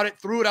him about it,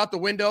 threw it out the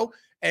window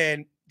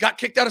and got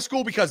kicked out of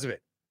school because of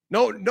it.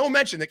 No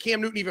mention that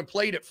Cam Newton even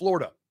played at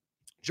Florida.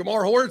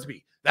 Jamar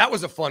Hornsby, that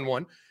was a fun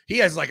one. He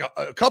has like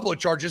a couple of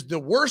charges. The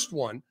worst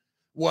one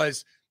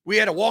was we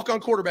had a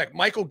walk-on quarterback,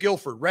 Michael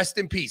Guilford, rest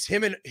in peace.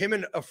 Him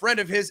and a friend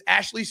of his,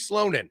 Ashley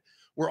Sloanen,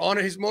 were on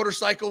his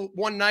motorcycle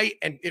one night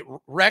and it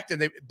wrecked and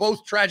they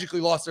both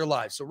tragically lost their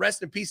lives. So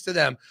rest in peace to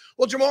them.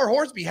 Well, Jamar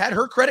Hornsby had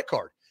her credit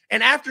card.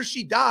 And after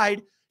she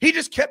died, he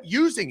just kept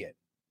using it.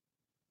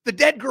 The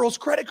dead girl's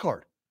credit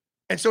card.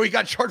 And so he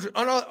got charged with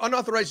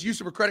unauthorized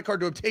use of a credit card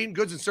to obtain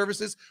goods and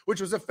services,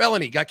 which was a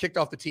felony, got kicked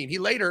off the team. He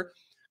later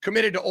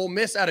committed to Ole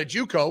Miss out of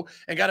JUCO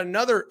and got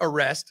another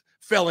arrest,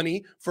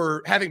 felony,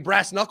 for having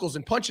brass knuckles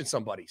and punching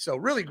somebody. So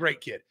really great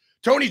kid.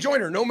 Tony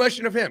Joyner, no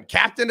mention of him.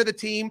 Captain of the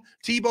team,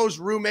 Tebow's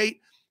roommate.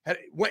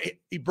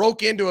 He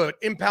broke into an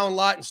impound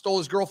lot and stole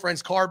his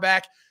girlfriend's car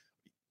back.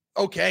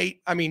 Okay,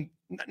 I mean,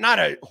 not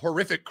a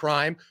horrific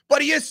crime,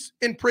 but he is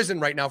in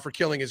prison right now for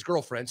killing his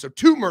girlfriend. So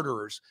 2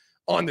 murderers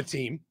on the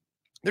team.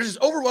 There's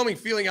this overwhelming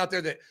feeling out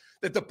there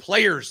that the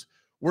players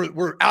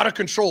were out of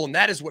control, and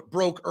that is what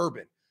broke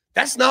Urban.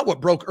 That's not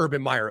what broke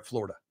Urban Meyer at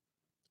Florida.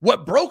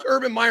 What broke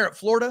Urban Meyer at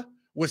Florida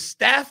was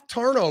staff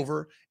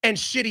turnover and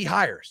shitty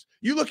hires.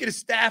 You look at his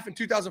staff in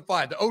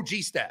 2005, the OG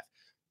staff.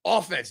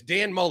 Offense,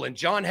 Dan Mullen,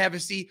 John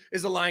Hevesy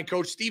is the line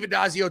coach, Steve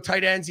Adazio,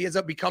 tight ends. He ends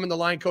up becoming the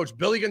line coach.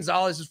 Billy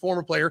Gonzalez, his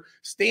former player,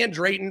 Stan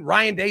Drayton,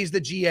 Ryan Day's the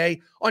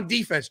GA. On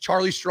defense,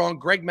 Charlie Strong,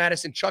 Greg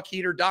Madison, Chuck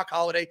Heater, Doc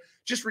Holliday.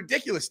 Just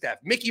ridiculous staff.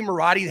 Mickey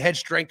Marotti, the head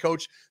strength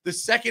coach. The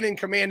second in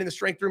command in the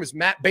strength room is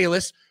Matt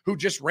Bayless, who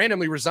just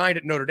randomly resigned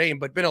at Notre Dame,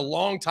 but been a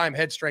long-time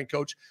head strength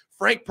coach.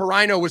 Frank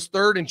Perino was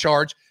third in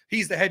charge.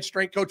 He's the head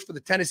strength coach for the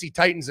Tennessee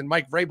Titans, and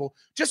Mike Vrabel.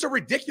 Just a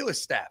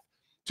ridiculous staff.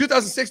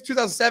 2006,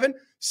 2007,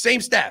 same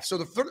staff. So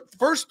the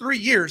first 3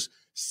 years,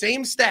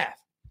 same staff.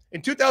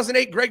 In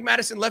 2008, Greg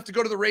Madison left to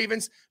go to the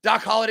Ravens.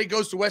 Doc Holliday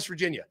goes to West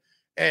Virginia.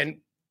 And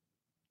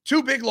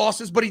 2 big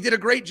losses, but he did a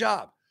great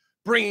job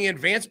bringing in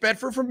Vance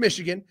Bedford from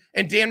Michigan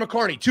and Dan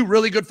McCarney, 2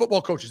 really good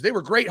football coaches. They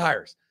were great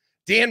hires.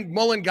 Dan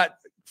Mullen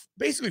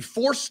basically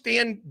forced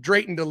Stan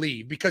Drayton to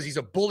leave because he's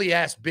a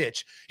bully-ass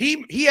bitch.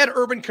 He had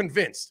Urban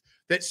convinced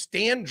that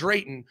Stan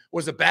Drayton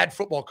was a bad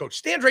football coach.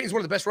 Stan Drayton is one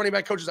of the best running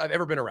back coaches I've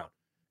ever been around.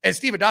 And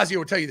Steve Adazio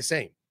would tell you the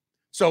same.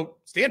 So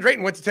Stan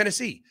Drayton went to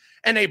Tennessee,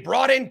 and they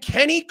brought in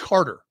Kenny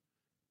Carter,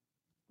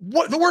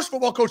 the worst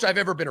football coach I've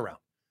ever been around.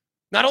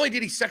 Not only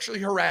did he sexually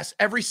harass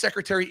every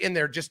secretary in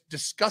there just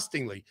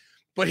disgustingly,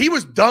 but he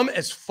was dumb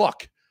as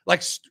fuck,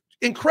 like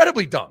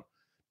incredibly dumb.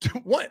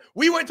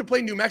 We went to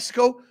play New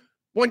Mexico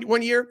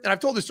one year, and I've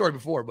told this story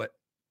before, but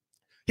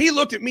he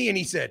looked at me and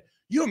he said,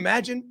 you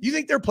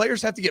think their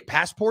players have to get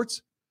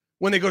passports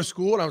when they go to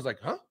school? And I was like,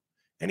 huh?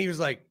 And he was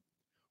like,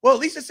 well,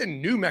 at least it's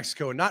in New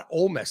Mexico and not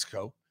Old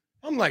Mexico.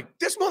 I'm like,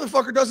 this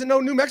motherfucker doesn't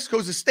know New Mexico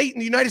is a state in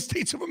the United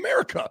States of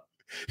America.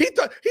 He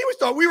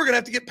thought we were going to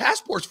have to get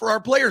passports for our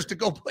players to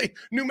go play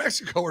New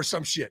Mexico or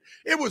some shit.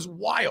 It was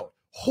wild.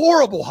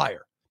 Horrible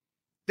hire.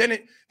 Then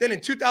in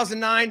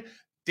 2009,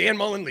 Dan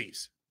Mullen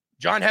leaves.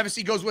 John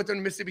Hevesy goes with him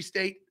to Mississippi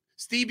State.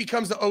 Steve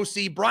becomes the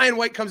OC. Brian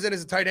White comes in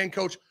as a tight end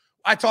coach.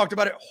 I talked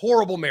about it.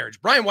 Horrible marriage.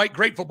 Brian White,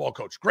 great football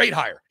coach. Great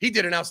hire. He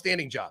did an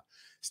outstanding job.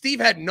 Steve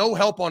had no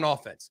help on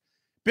offense.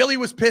 Billy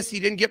was pissed he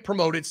didn't get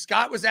promoted.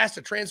 Scott was asked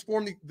to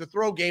transform the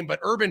throw game, but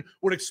Urban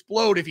would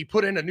explode if he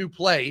put in a new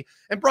play.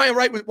 And Brian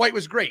White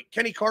was great.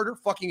 Kenny Carter,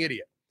 fucking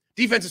idiot.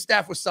 Defensive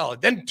staff was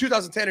solid. Then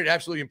 2010, it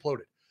absolutely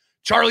imploded.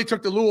 Charlie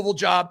took the Louisville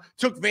job,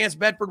 took Vance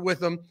Bedford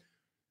with him.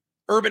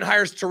 Urban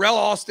hires Terrell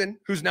Austin,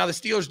 who's now the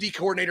Steelers D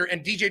coordinator,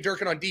 and DJ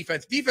Durkin on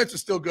defense. Defense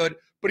was still good,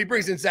 but he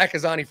brings in Zach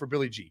Kazani for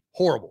Billy G.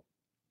 Horrible.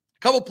 A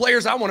couple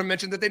players I want to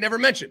mention that they never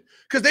mentioned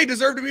because they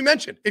deserve to be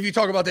mentioned if you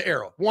talk about the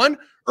era. One,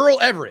 Earl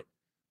Everett.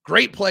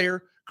 Great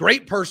player,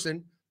 great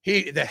person.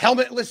 The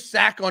helmetless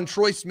sack on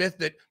Troy Smith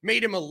that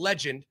made him a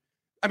legend.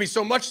 I mean,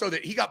 so much so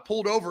that he got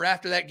pulled over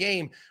after that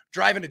game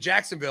driving to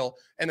Jacksonville,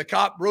 and the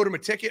cop wrote him a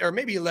ticket, or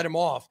maybe he let him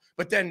off.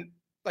 But then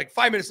like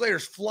 5 minutes later,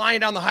 is flying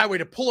down the highway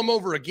to pull him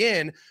over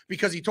again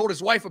because he told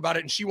his wife about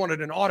it and she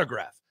wanted an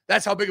autograph.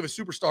 That's how big of a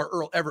superstar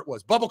Earl Everett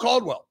was. Bubba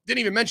Caldwell, didn't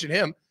even mention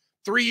him.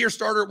 3-year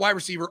starter at wide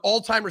receiver,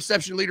 all-time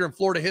reception leader in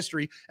Florida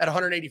history at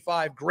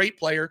 185. Great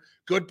player,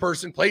 good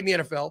person, played in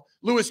the NFL.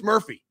 Lewis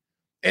Murphy.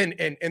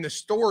 And the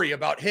story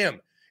about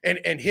him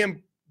and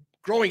him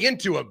growing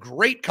into a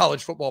great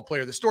college football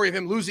player, the story of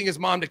him losing his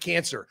mom to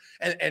cancer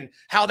and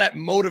how that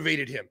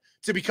motivated him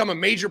to become a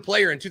major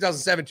player in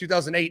 2007,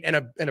 2008,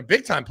 and a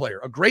big-time player,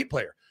 a great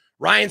player.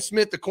 Ryan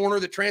Smith, the corner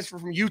that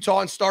transferred from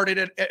Utah and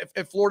started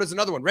at Florida, is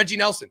another one. Reggie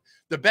Nelson,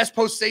 the best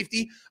post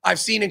safety I've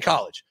seen in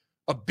college,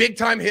 a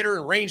big-time hitter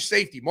and range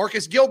safety.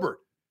 Marcus Gilbert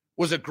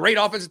was a great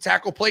offensive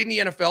tackle, played in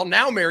the NFL,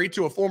 now married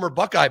to a former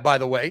Buckeye, by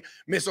the way,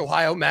 Miss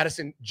Ohio,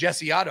 Madison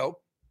Jessiato.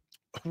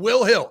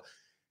 Will Hill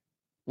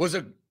was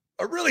a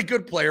really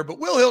good player, but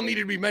Will Hill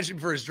needed to be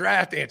mentioned for his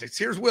draft antics.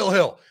 Here's Will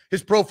Hill,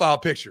 his profile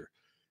picture.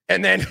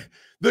 And then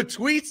the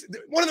tweets,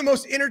 one of the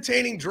most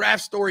entertaining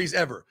draft stories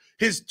ever.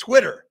 His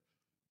Twitter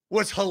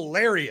was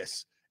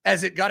hilarious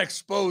as it got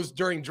exposed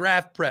during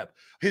draft prep.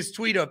 His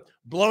tweet of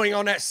blowing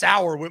on that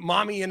sour with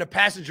mommy and a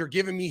passenger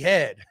giving me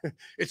head.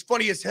 It's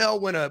funny as hell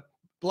when a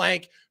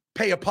blank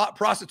pay a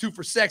prostitute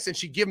for sex and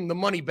she give him the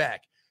money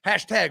back.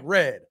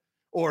 #red.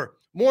 Or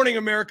morning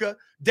America,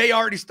 day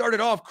already started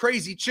off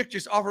crazy. Chick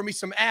just offered me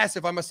some ass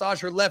if I massage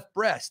her left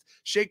breast.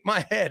 Shake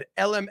my head.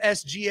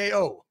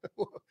 LMSGAO.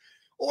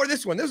 Or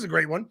this one. This is a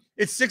great one.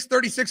 It's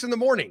 6:36 in the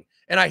morning,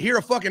 and I hear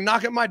a fucking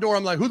knock at my door.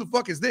 I'm like, who the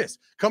fuck is this?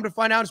 Come to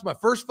find out it's my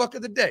first fuck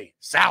of the day.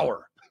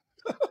 Sour.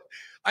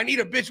 I need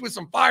a bitch with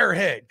some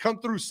firehead. Come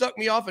through, suck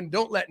me off, and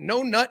don't let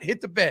no nut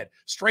hit the bed.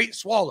 Straight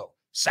swallow.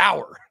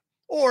 Sour.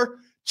 Or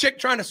chick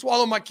trying to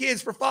swallow my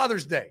kids for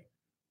Father's Day.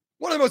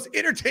 One of the most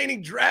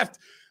entertaining draft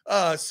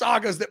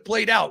sagas that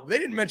played out. They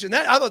didn't mention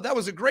that. I thought that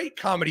was a great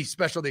comedy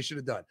special they should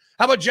have done.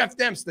 How about Jeff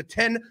Demps, the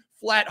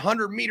 10-flat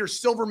 100-meter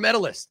silver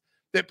medalist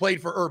that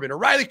played for Urban? Or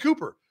Riley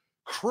Cooper,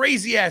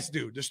 crazy-ass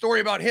dude. The story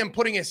about him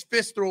putting his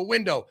fist through a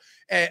window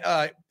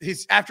at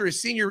his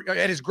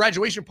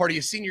graduation party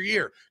his senior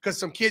year because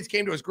some kids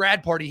came to his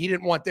grad party he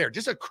didn't want there.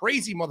 Just a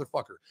crazy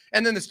motherfucker.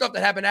 And then the stuff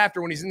that happened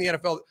after when he's in the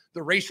NFL,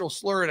 the racial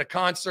slur at a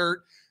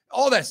concert,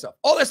 all that stuff.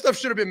 All that stuff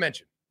should have been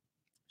mentioned.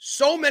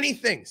 So many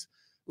things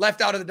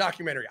left out of the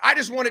documentary. I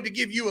just wanted to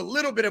give you a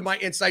little bit of my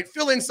insight,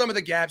 fill in some of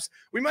the gaps.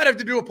 We might have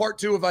to do a part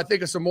 2 if I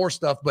think of some more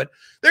stuff, but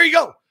there you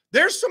go.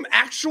 There's some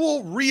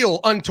actual real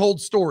untold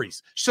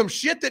stories, some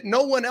shit that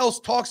no one else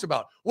talks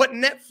about, what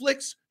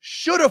Netflix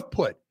should have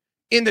put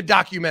in the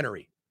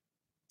documentary.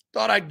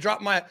 Thought I'd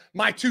drop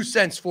my 2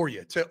 cents for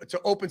you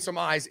to open some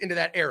eyes into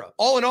that era.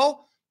 All in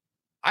all,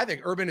 I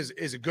think Urban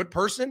is a good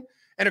person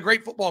and a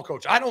great football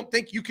coach. I don't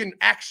think you can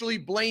actually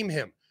blame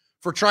him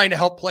for trying to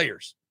help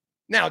players.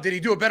 Now, did he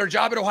do a better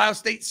job at Ohio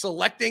State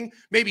selecting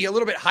maybe a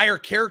little bit higher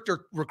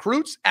character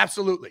recruits?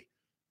 Absolutely.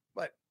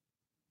 But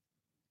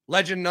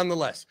legend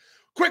nonetheless.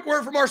 Quick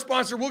word from our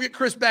sponsor. We'll get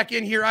Chris back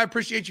in here. I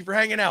appreciate you for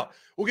hanging out.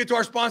 We'll get to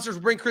our sponsors.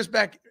 We'll bring Chris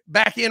back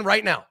in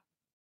right now.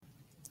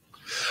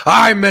 All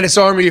right, Menace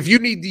Army, if you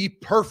need the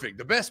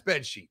best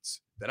bed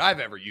sheets that I've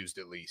ever used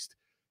at least,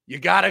 you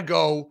got to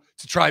go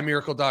to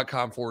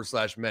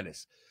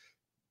trymiracle.com/menace.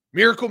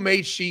 Miracle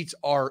Made sheets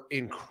are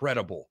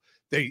incredible.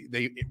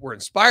 They were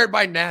inspired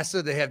by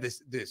NASA. They have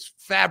this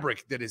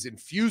fabric that is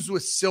infused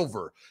with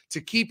silver to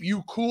keep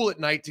you cool at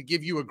night, to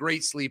give you a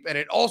great sleep. And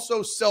it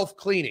also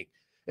self-cleaning.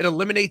 It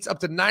eliminates up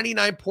to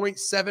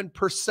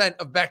 99.7%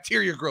 of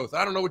bacteria growth.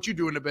 I don't know what you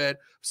do in the bed.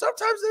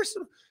 Sometimes there's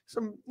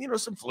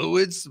some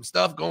fluids, some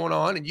stuff going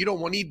on, and you don't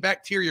want to need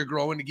bacteria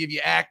growing to give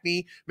you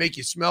acne, make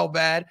you smell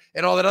bad,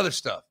 and all that other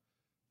stuff.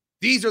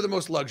 These are the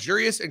most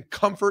luxurious and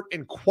comfort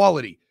and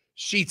quality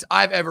sheets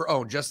I've ever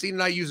owned. Justine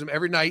and I use them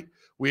every night.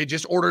 We had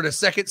just ordered a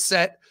second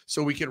set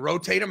so we can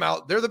rotate them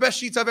out. They're the best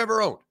sheets I've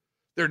ever owned.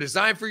 They're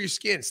designed for your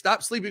skin.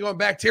 Stop sleeping on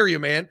bacteria,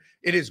 man.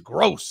 It is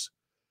gross.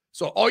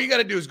 So all you got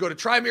to do is go to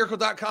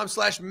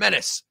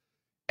trymiracle.com/menace.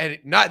 And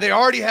they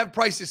already have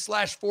prices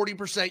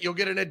 /40%. You'll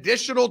get an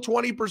additional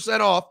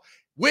 20% off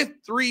with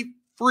 3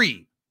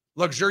 free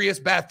luxurious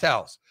bath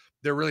towels.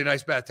 They're really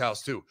nice bath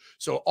towels too.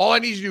 So all I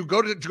need you to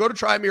do, go to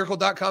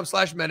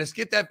trymiracle.com/menace.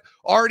 Get that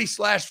already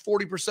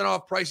 /40%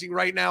 off pricing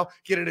right now.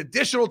 Get an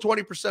additional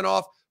 20%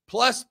 off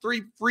plus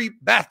 3 free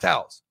bath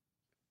towels.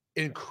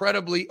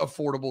 Incredibly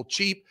affordable,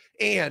 cheap,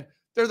 and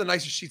they're the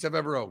nicest sheets I've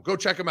ever owned. Go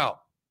check them out.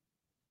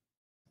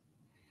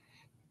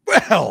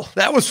 Well,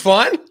 that was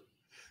fun.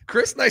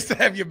 Chris, nice to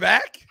have you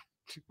back.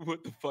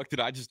 What the fuck did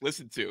I just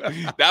listen to?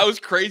 That was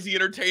crazy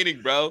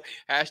entertaining, bro.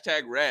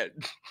 #red.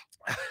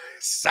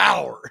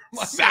 Sour.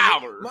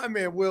 My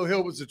man Will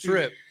Hill was a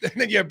trip. And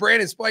then you have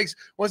Brandon Spikes,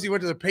 once he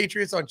went to the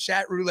Patriots on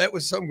chat roulette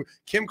with some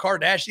Kim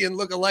Kardashian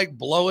lookalike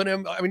blowing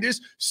him. I mean,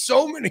 there's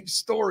so many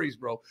stories,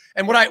 bro.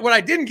 And what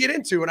I didn't get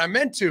into, and I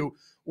meant to,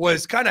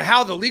 was kind of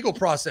how the legal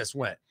process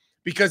went.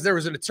 Because there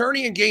was an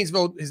attorney in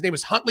Gainesville. His name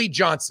was Huntley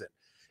Johnson.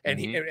 And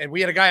and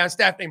we had a guy on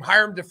staff named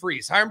Hiram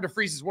DeFries. Hiram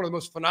DeFries is one of the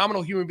most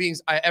phenomenal human beings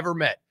I ever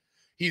met.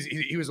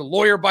 He was a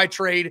lawyer by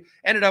trade,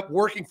 ended up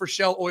working for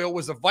Shell Oil,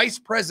 was the vice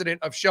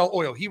president of Shell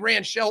Oil. He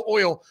ran Shell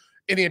Oil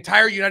in the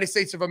entire United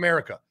States of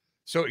America.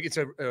 So it's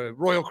a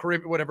Royal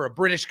Caribbean, whatever, a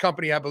British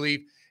company, I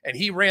believe. And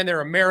he ran their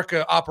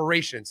America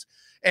operations.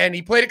 And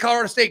he played at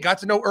Colorado State, got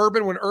to know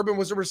Urban when Urban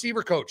was a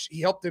receiver coach.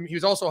 He helped him. He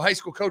was also a high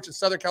school coach in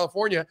Southern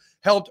California,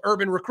 helped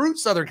Urban recruit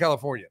Southern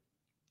California.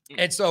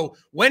 And so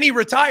when he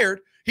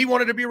retired, he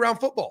wanted to be around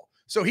football.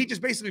 So he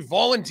just basically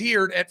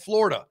volunteered at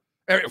Florida.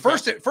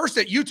 First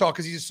at Utah,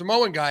 because he's a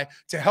Samoan guy,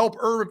 to help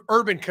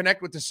Urban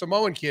connect with the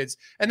Samoan kids,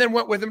 and then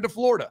went with him to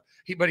Florida.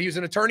 But he was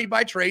an attorney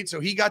by trade, so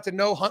he got to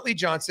know Huntley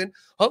Johnson.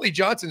 Huntley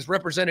Johnson's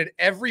represented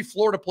every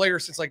Florida player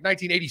since like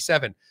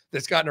 1987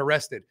 that's gotten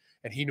arrested.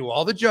 And he knew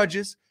all the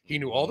judges. He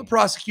knew all the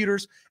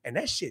prosecutors. And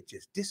that shit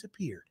just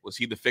disappeared. Was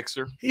he the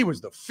fixer? He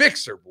was the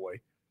fixer, boy.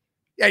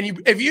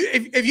 And if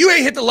you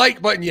ain't hit the like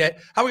button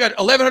yet, how we got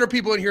 1,100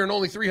 people in here and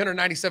only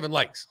 397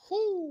 likes.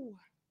 Whoo.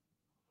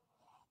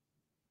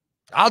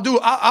 I'll do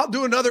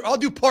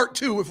part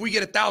 2 if we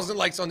get 1,000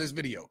 likes on this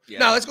video. Yeah.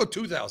 Now let's go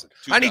 2,000.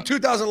 I need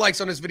 2,000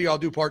 likes on this video. I'll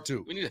do part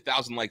 2. We need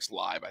 1,000 likes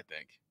live, I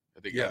think. I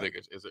think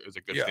it's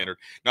a good standard.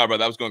 No, bro,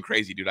 that was going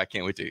crazy, dude. I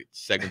can't wait to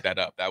segment that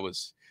up. That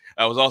was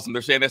awesome.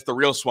 They're saying that's the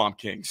real Swamp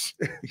Kings.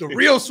 The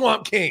real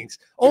Swamp Kings.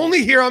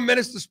 Only here on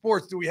Menace to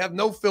Sports do we have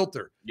no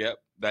filter. Yep,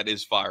 that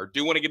is fire.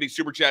 Do want to get these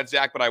super chats,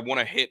 Zach, but I want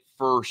to hit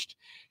first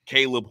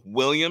Caleb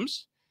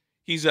Williams.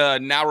 He's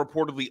now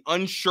reportedly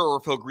unsure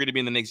if he'll agree to be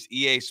in the next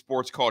EA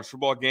Sports college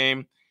football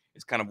game.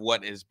 It's kind of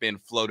what has been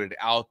floated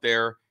out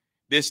there.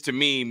 This, to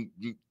me,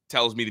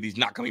 tells me that he's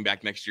not coming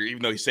back next year,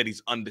 even though he said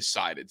he's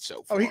undecided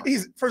so far.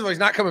 He's first of all, he's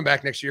not coming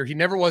back next year. He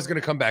never was going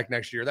to come back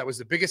next year. That was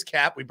the biggest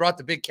cap. We brought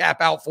the big cap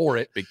out for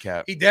it. Big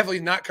cap. He definitely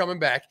not coming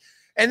back.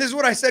 And this is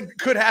what I said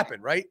could happen,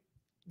 right?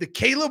 The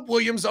Caleb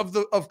Williams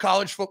of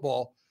college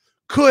football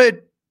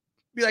could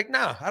be like,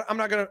 nah, I'm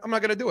not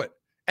gonna do it.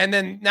 And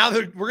then now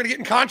we're going to get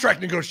in contract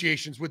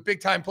negotiations with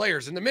big-time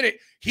players. And the minute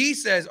he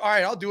says, all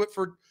right, I'll do it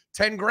for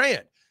 10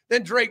 grand,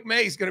 then Drake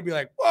May is going to be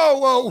like, whoa,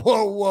 whoa,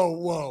 whoa, whoa,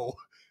 whoa.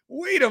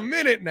 Wait a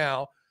minute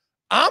now.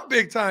 I'm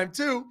big-time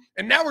too.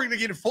 And now we're going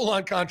to get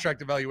full-on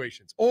contract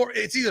evaluations. Or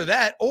it's either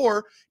that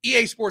or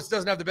EA Sports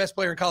doesn't have the best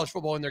player in college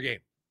football in their game.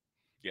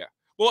 Yeah.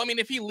 Well, I mean,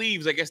 if he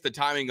leaves, I guess the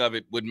timing of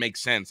it would make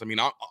sense. I mean,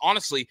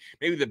 honestly,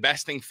 maybe the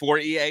best thing for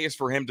EA is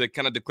for him to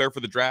kind of declare for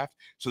the draft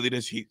so that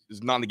he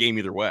is not in the game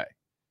either way.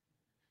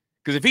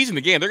 Because if he's in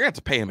the game, they're going to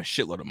have to pay him a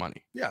shitload of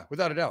money. Yeah,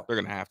 without a doubt. They're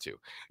going to have to.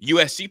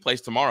 USC plays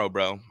tomorrow,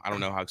 bro. I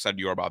don't know how excited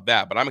you are about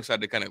that, but I'm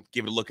excited to kind of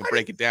give it a look and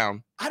break it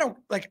down.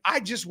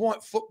 I just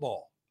want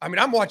football. I mean,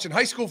 I'm watching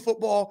high school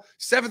football,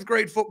 7th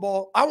grade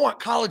football. I want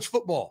college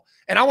football.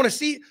 And I want to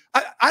see –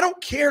 I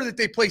don't care that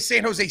they play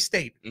San Jose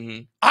State.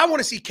 Mm-hmm. I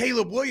want to see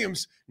Caleb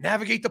Williams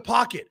navigate the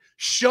pocket,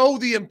 show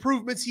the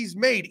improvements he's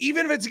made,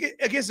 even if it's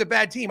against a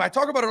bad team. I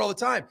talk about it all the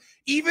time.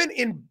 Even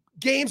in –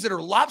 games that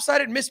are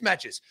lopsided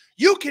mismatches,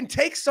 you can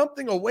take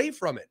something away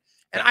from it.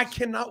 And I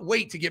cannot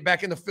wait to get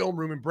back in the film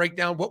room and break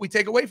down what we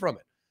take away from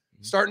it.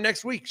 Starting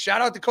next week.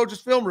 Shout out to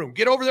Coach's Film Room.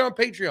 Get over there on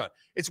Patreon.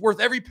 It's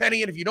worth every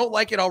penny. And if you don't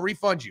like it, I'll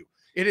refund you.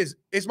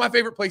 It's my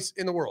favorite place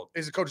in the world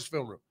is the Coach's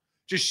Film Room.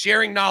 just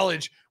sharing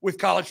knowledge with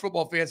college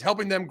football fans,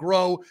 helping them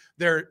grow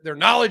their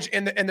knowledge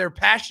and their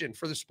passion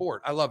for the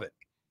sport. I love it.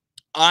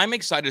 I'm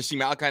excited to see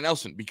Malachi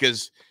Nelson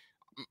because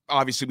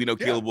obviously we know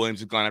Caleb Williams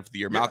has gone after the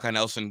year. Malachi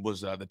Nelson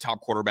was the top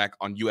quarterback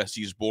on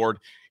USC's board.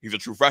 He's a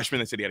true freshman.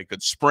 They said he had a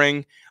good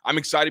spring. I'm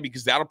excited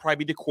because that'll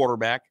probably be the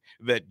quarterback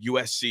that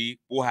USC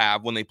will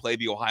have when they play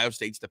the Ohio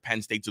States, the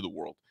Penn States of the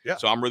world. Yeah.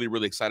 So I'm really,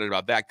 really excited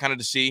about that, kind of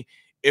to see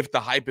if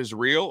the hype is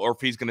real or if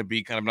he's going to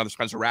be kind of another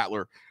Spencer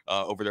Rattler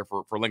over there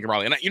for Lincoln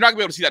Riley. And you're not going to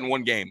be able to see that in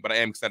one game, but I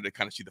am excited to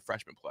kind of see the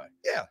freshman play.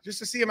 Yeah, just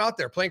to see him out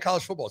there playing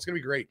college football. It's going to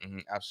be great.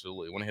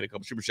 Absolutely. I want to hit a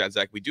couple super chats,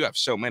 Zach. We do have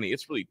so many.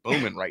 It's really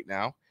booming right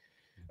now.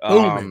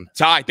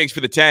 Ty, thanks for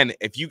the 10.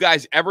 If you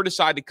guys ever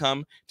decide to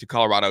come to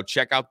Colorado,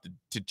 check out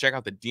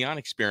the Dion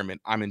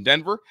Experiment. I'm in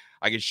Denver.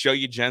 I can show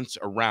you gents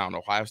around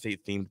Ohio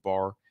State themed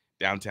bar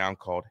downtown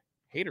called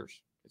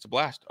Haters. It's a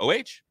blast.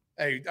 OH.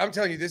 Hey, I'm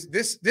telling you,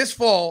 this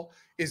fall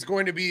is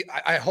going to be,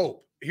 I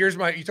hope. You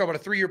talk about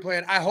a 3-year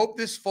plan. I hope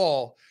this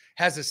fall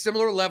has a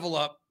similar level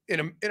up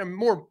in a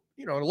more,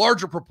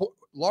 larger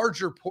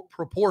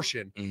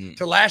proportion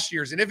to last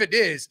year's. And if it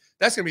is,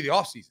 that's going to be the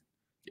offseason.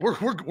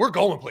 We're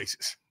going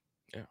places.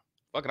 Yeah.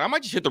 Fuck it. I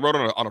might just hit the road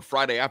on a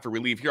Friday after we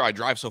leave here. I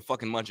drive so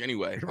fucking much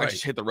anyway. Right. I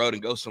just hit the road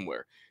and go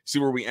somewhere. See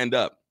where we end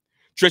up.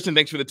 Tristan,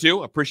 thanks for the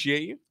 2.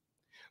 Appreciate you.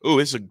 Oh,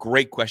 this is a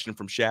great question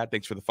from Shad.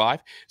 Thanks for the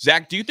 5.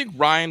 Zach, do you think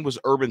Ryan was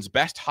Urban's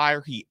best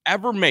hire he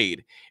ever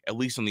made, at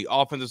least on the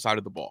offensive side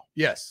of the ball?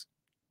 Yes.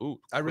 Ooh,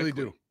 I really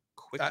do.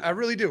 I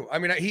really do. I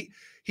mean,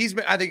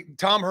 I think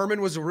Tom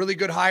Herman was a really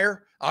good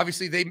hire.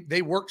 Obviously,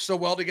 they worked so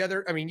well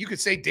together. I mean, you could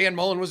say Dan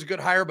Mullen was a good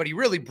hire, but he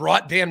really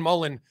brought Dan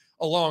Mullen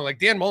along. Like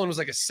Dan Mullen was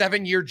like a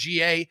 7-year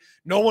GA.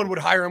 No one would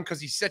hire him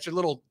because he's such a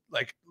little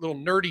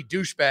nerdy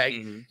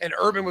douchebag. And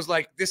Urban was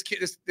like, this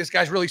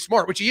guy's really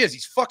smart, which he is.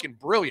 He's fucking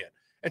brilliant.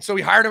 And so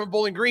he hired him at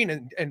Bowling Green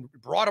and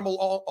brought him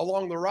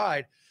along the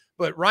ride.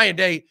 But Ryan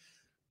Day,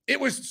 it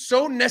was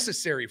so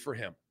necessary for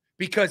him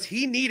because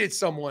he needed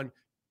someone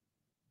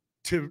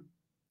to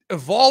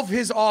evolve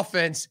his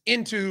offense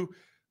into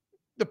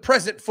the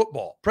present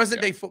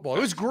day football. It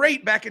was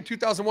great back in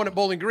 2001 at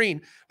Bowling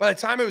Green. By the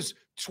time it was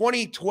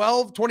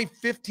 2012,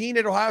 2015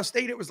 at Ohio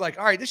State, it was like,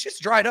 all right, this shit's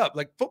dried up.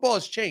 Like football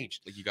has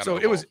changed. So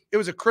it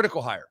was a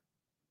critical hire.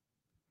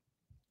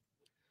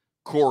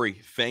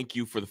 Corey, thank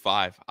you for the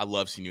 5. I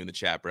love seeing you in the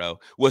chat, bro.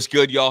 What's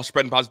good, y'all?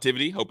 Spreading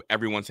positivity. Hope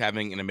everyone's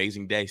having an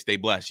amazing day. Stay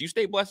blessed. You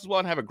stay blessed as well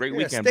and have a great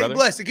weekend, brother. Stay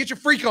blessed and get your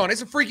freak on.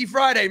 It's a Freaky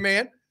Friday,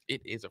 man.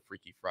 It is a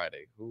Freaky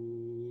Friday.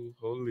 Ooh,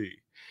 holy.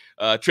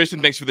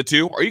 Tristan, thanks for the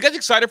 2. Are you guys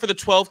excited for the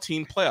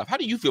 12-team playoff? How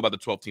do you feel about the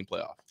 12-team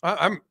playoff?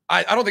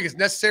 I don't think it's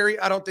necessary.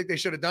 I don't think they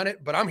should have done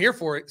it, but I'm here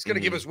for it. It's going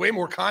to give us way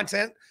more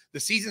content.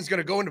 The season's going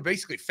to go into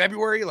basically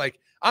February. Like,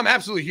 I'm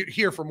absolutely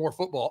here for more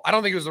football. I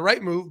don't think it was the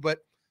right move, but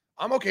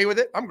I'm okay with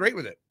it. I'm great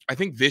with it. I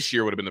think this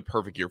year would have been the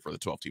perfect year for the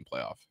 12-team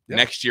playoff. Yeah.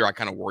 Next year, I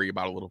kind of worry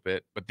about a little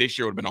bit, but this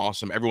year would have been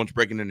awesome. Everyone's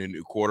breaking in a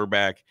new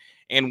quarterback.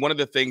 And one of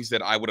the things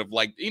that I would have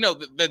liked,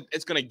 that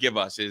it's going to give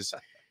us is,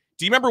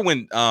 do you remember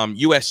when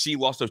USC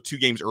lost those 2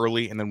 games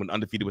early and then went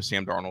undefeated with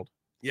Sam Darnold?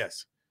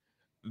 Yes.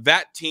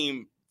 That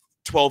team,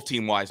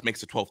 12-team-wise,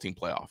 makes the 12-team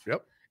playoff.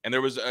 Yep. And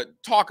there was a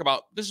talk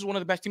about this is one of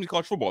the best teams in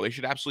college football. They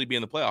should absolutely be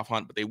in the playoff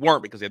hunt, but they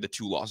weren't because they had the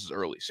 2 losses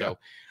early. So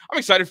I'm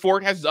excited for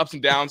it. It has its ups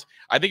and downs.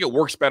 I think it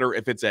works better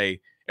if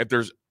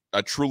there's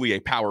truly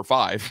a Power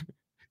 5,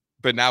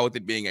 but now with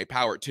it being a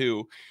Power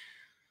 2.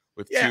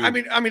 I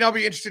mean, I'll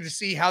be interested to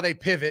see how they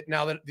pivot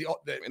now that the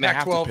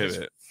Pac-12 is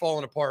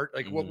falling apart.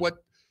 Like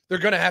what they're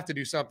going to have to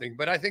do something,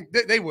 but I think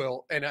they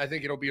will, and I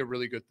think it'll be a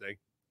really good thing.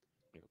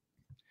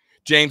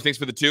 James, thanks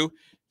for the 2.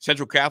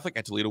 Central Catholic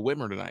at Toledo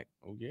Whitmer tonight.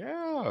 Oh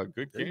yeah,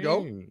 good game. There you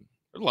go. There's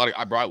a lot of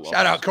I love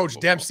shout out Coach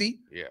Dempsey.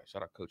 Yeah,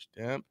 shout out Coach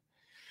Demp.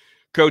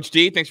 Coach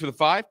D, thanks for the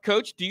 5.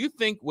 Coach, do you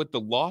think with the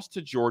loss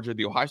to Georgia,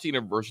 the Ohio State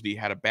University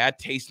had a bad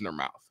taste in their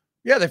mouth?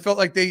 Yeah, they felt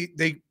like they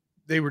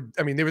were.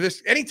 I mean, they were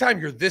this.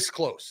 Anytime you're this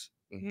close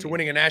to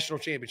winning a national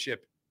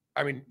championship,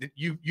 I mean,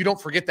 you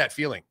don't forget that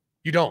feeling.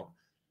 You don't.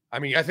 I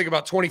mean, I think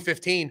about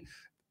 2015.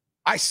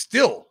 I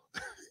still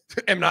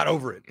am not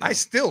over it. I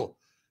still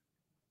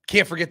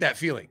can't forget that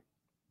feeling.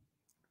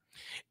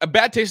 A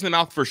bad taste in the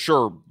mouth for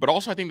sure, but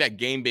also I think that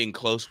game being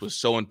close was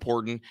so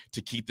important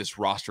to keep this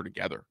roster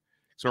together.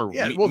 So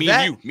me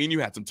and you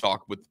had some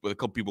talk with a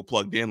couple people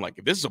plugged in. Like,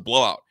 if this is a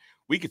blowout,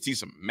 we could see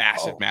some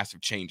massive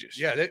changes.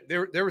 Yeah,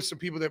 there were some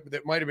people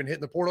that might have been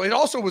hitting the portal. It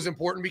also was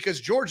important because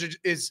Georgia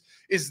is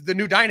the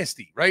new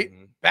dynasty, right?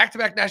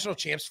 Back-to-back national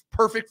champs,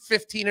 perfect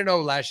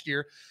 15-0 last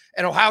year,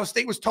 and Ohio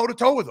State was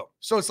toe-to-toe with them.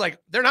 So it's like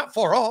they're not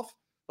far off.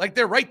 Like,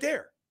 they're right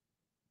there.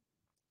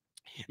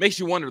 It makes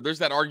you wonder. There's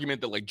that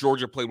argument that like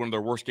Georgia played one of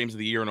their worst games of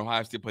the year and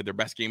Ohio State played their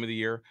best game of the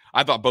year.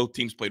 I thought both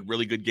teams played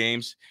really good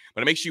games,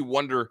 but it makes you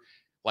wonder,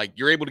 like,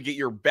 you're able to get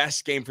your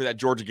best game for that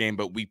Georgia game,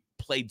 but we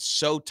played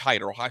so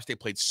tight, or Ohio State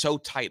played so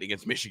tight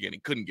against Michigan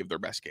and couldn't give their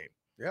best game.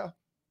 Yeah.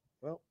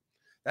 Well,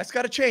 that's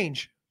got to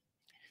change.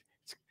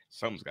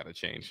 Something's got to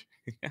change.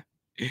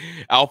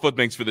 Alpha,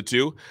 thanks for the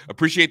 2.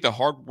 Appreciate the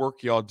hard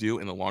work y'all do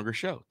in the longer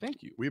show.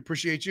 Thank you. We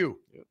appreciate you.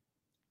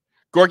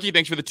 Gorky,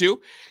 thanks for the 2.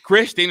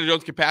 Chris, Daniel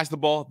Jones can pass the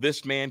ball.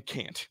 This man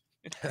can't.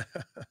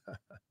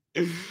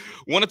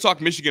 Want to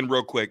talk Michigan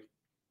real quick.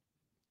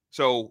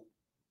 So,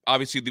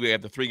 obviously, we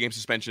have the 3-game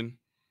suspension,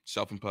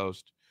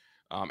 self-imposed,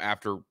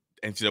 after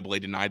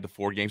NCAA denied the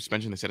 4-game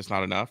suspension. They said it's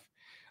not enough.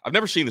 I've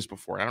never seen this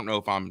before. I don't know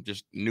if I'm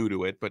just new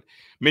to it, but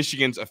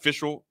Michigan's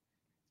official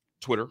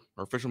Twitter,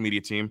 or official media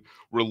team,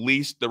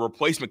 released the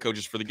replacement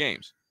coaches for the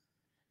games.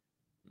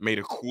 Made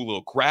a cool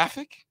little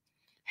graphic,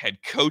 head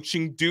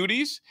coaching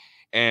duties,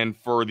 and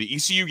for the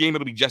ECU game,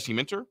 it'll be Jesse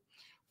Minter.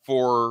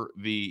 For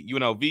the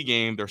UNLV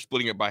game, they're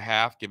splitting it by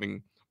half,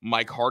 giving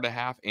Mike Hart a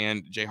half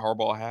and Jay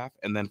Harbaugh a half.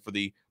 And then for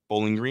the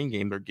Bowling Green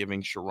game, they're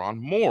giving Sharon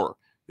Moore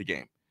the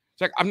game.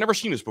 It's like, I've never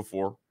seen this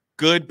before.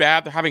 Good,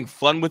 bad, they're having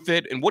fun with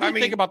it. And what do you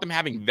think about them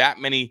having that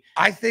many?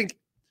 I think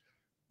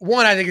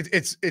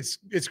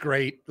it's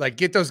great. Like,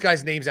 get those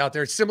guys' names out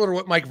there. It's similar to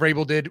what Mike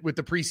Vrabel did with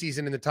the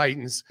preseason in the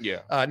Titans.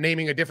 Yeah.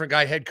 Naming a different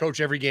guy head coach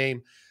every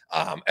game.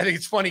 I think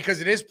it's funny because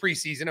it is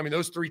preseason. I mean,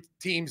 those 3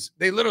 teams,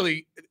 they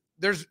literally,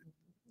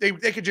 they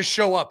could just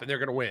show up and they're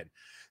going to win.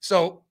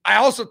 So I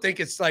also think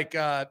it's like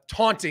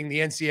taunting the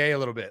NCAA a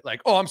little bit. Like,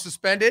 oh, I'm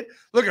suspended.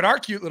 Look at our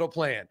cute little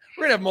plan.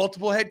 We're going to have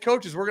multiple head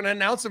coaches. We're going to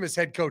announce them as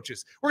head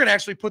coaches. We're going to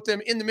actually put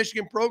them in the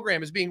Michigan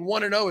program as being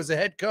 1-0 as a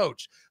head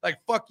coach. Like,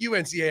 fuck you,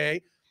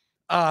 NCAA.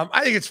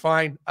 I think it's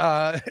fine.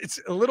 It's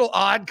a little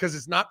odd because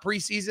it's not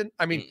preseason.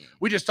 I mean,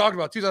 we just talked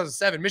about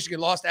 2007. Michigan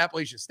lost to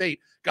Appalachian State.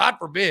 God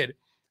forbid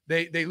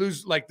they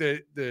lose like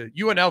the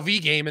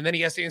UNLV game, and then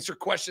he has to answer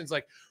questions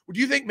like, well, do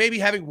you think maybe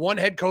having one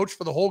head coach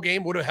for the whole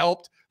game would have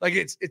helped? Like,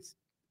 it's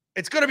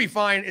going to be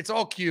fine. It's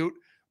all cute,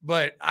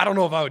 but I don't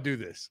know if I would do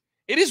this.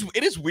 It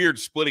is weird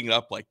splitting it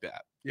up like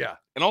that. Yeah.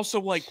 And also,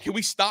 like, can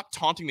we stop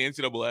taunting the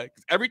NCAA?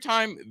 Because every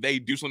time they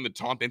do something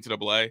to taunt the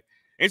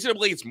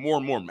NCAA gets more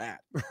and more mad.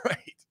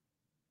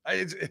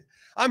 Right.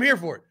 I'm here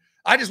for it.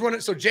 I just want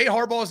to. So Jay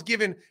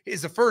Harbaugh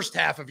is the first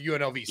half of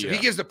UNLV. So he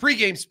gives the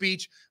pregame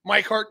speech.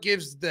 Mike Hart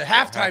gives the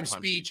halftime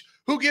speech.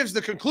 Who gives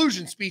the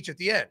conclusion speech at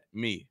the end?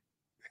 Me.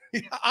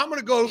 I'm going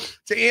to go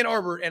to Ann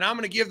Arbor and I'm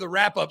going to give the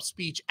wrap-up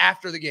speech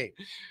after the game.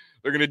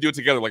 They're going to do it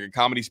together like a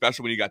comedy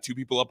special when you got 2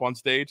 people up on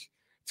stage.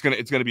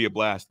 It's gonna be a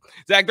blast.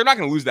 Zach, they're not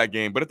going to lose that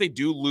game, but if they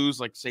do lose,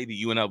 like, say,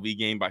 the UNLV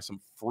game by some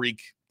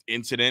freak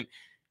incident,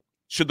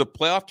 should the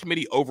playoff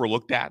committee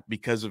overlook that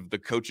because of the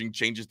coaching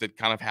changes that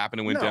kind of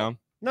happened and went down?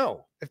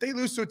 No. If they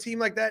lose to a team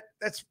like that,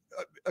 that's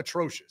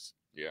atrocious.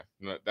 Yeah,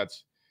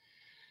 that's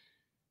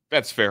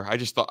fair. I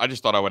just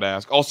thought I would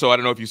ask. Also, I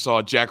don't know if you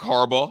saw Jack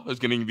Harbaugh is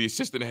getting the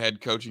assistant head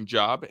coaching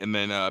job, and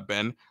then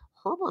Ben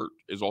Herbert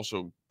is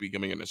also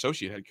becoming an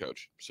associate head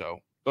coach. So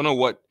don't know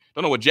what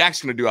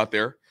Jack's going to do out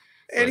there.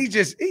 And he's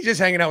just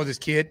hanging out with his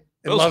kid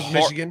and loves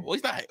Michigan. Well,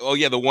 he's not. Oh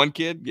yeah, the one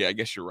kid. Yeah, I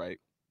guess you're right.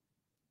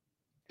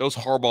 Those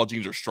Harbaugh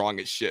genes are strong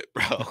as shit,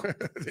 bro.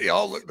 They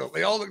all look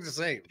the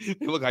same.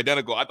 They look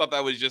identical. I thought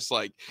that was just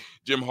like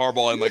Jim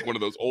Harbaugh in like one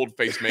of those old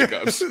face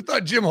makeups. I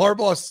thought Jim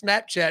Harbaugh's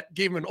Snapchat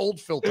gave him an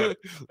old filter.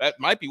 That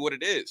might be what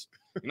it is.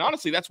 And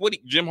honestly, that's what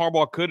Jim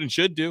Harbaugh could and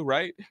should do,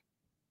 right?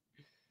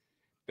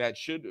 That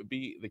should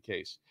be the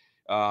case.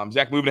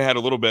 Zach, moving ahead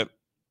a little bit.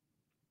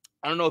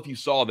 I don't know if you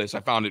saw this.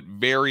 I found it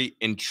very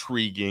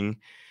intriguing.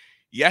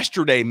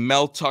 Yesterday,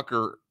 Mel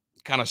Tucker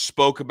kind of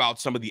spoke about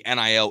some of the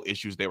NIL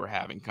issues they were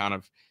having, kind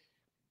of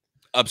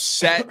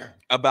upset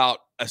about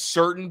a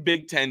certain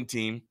Big Ten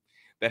team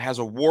that has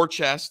a war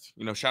chest.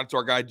 You know, shout out to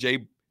our guy,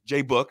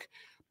 Jay Book,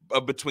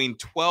 of between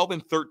 $12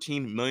 and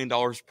 $13 million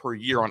per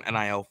year on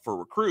NIL for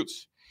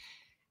recruits.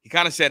 He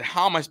kind of said,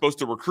 how am I supposed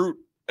to recruit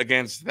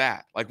against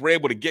that? Like, we're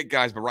able to get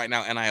guys, but right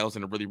now NIL is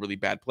in a really, really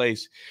bad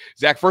place.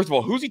 Zach, first of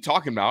all, who's he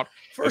talking about?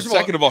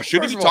 Second of all,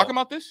 should he be talking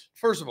about this?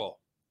 First of all,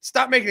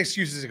 stop making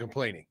excuses and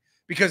complaining,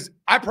 because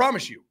I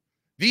promise you,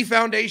 the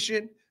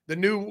foundation, the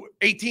new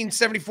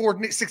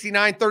 1874,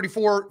 69,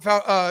 34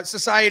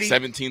 society.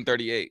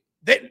 1738.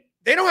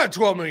 They don't have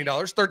 $12 million,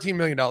 $13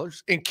 million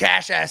in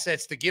cash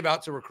assets to give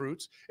out to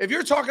recruits. If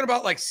you're talking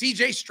about like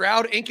CJ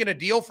Stroud inking a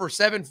deal for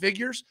 7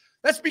 figures,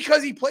 that's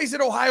because he plays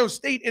at Ohio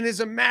State and is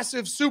a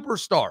massive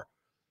superstar.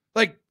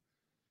 Like,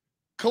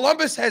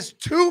 Columbus has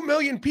 2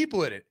 million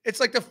people in it.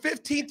 It's like the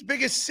 15th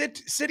biggest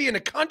city in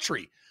the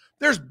country.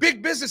 There's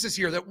big businesses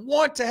here that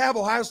want to have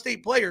Ohio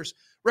State players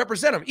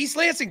represent them. East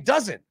Lansing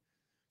doesn't.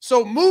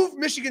 So move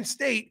Michigan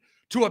State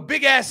to a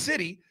big-ass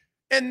city,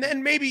 and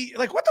then maybe,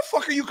 like, what the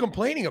fuck are you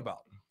complaining about?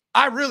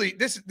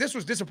 This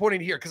was disappointing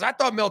to hear, because I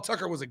thought Mel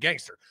Tucker was a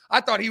gangster.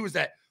 I thought he was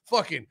that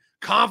fucking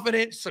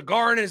confident,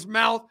 cigar in his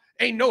mouth.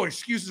 Ain't no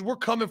excuses. We're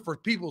coming for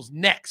people's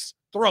necks,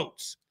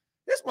 throats.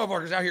 This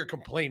motherfucker's out here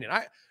complaining.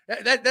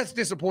 That's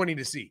disappointing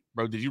to see.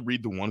 Bro, did you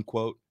read the one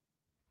quote?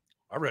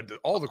 I read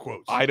all the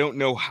quotes. I don't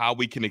know how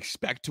we can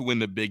expect to win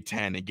the Big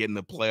Ten and get in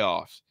the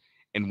playoffs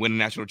and win a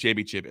national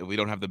championship if we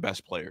don't have the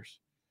best players.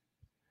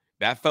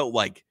 That felt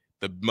like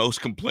the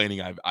most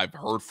complaining I've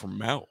heard from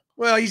Mel.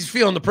 Well, he's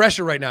feeling the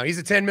pressure right now. He's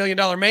a $10 million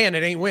man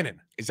that ain't winning.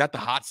 Is that the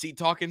hot seat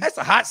talking? That's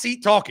the hot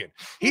seat talking.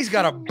 He's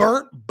got a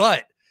burnt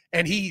butt,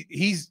 and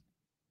he's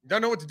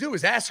don't know what to do.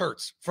 His ass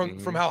hurts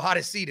from how hot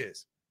his seat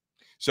is.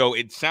 So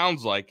it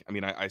sounds like, I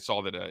mean, I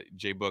saw that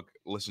Jay Book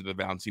listened to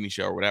the Valancini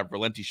show or whatever,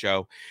 Valenti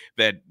show,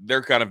 that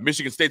they're kind of,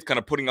 Michigan State's kind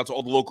of putting out to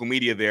all the local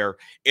media there.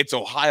 It's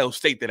Ohio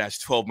State that has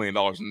 $12 million,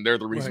 and they're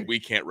the reason we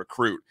can't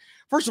recruit.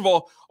 First of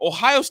all,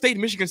 Ohio State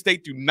and Michigan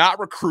State do not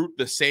recruit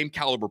the same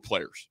caliber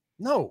players.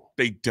 No.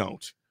 They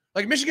don't.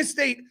 Like, Michigan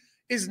State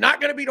is not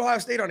going to beat Ohio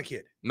State on a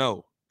kid.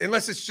 No.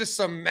 Unless it's just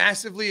some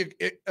massively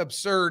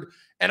absurd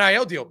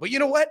NIL deal. But you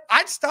know what?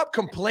 I'd stop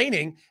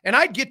complaining, and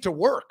I'd get to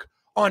work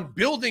on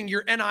building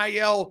your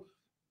NIL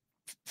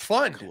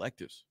fund.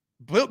 Collectives.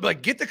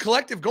 Get the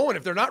collective going.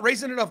 If they're not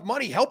raising enough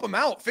money, help them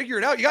out. Figure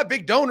it out. You got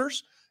big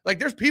donors. Like,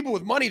 there's people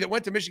with money that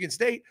went to Michigan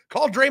State.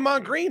 Call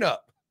Draymond Green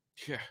up.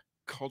 Yeah,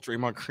 call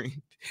Draymond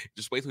Green.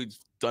 Just wait till he's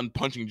done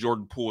punching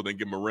Jordan Poole, then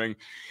give him a ring.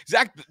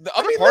 Zach, the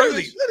other part of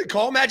this.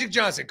 Call Magic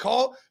Johnson.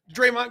 Call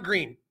Draymond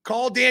Green.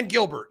 Call Dan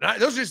Gilbert. Now,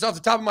 those are just off the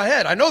top of my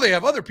head. I know they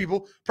have other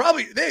people.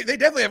 Probably they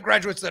definitely have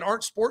graduates that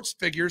aren't sports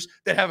figures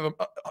that have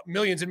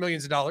millions and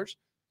millions of dollars.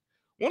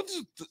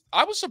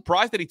 I was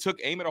surprised that he took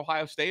aim at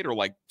Ohio State, or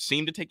like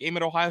seemed to take aim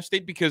at Ohio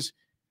State, because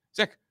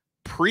Zach,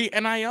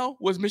 pre-NIL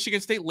was Michigan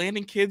State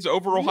landing kids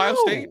over Ohio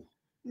State?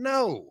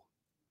 No.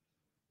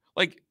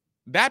 Like,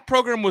 that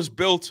program was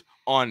built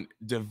on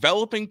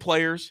developing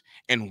players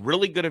and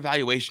really good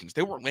evaluations.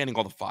 They weren't landing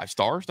all the 5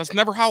 stars. That's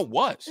never how it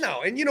was.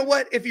 No, and you know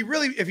what? If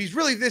he's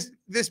really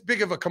this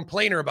big of a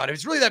complainer about it, if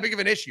it's really that big of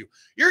an issue,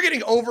 you're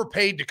getting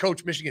overpaid to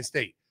coach Michigan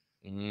State.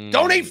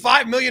 Donate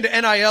 $5 million to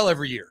NIL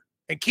every year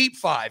and keep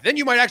 5. Then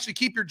you might actually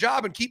keep your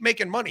job and keep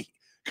making money,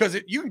 because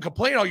you can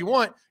complain all you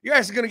want. You're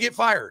actually going to get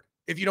fired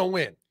if you don't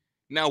win.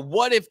 Now,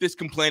 what if this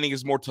complaining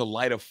is more to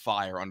light a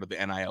fire under the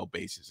NIL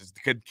basis?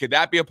 Could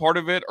that be a part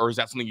of it, or is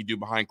that something you do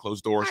behind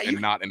closed doors and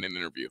not in an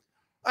interview?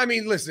 I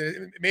mean,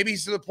 listen, maybe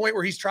he's to the point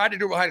where he's tried to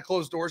do it behind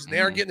closed doors and they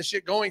aren't getting the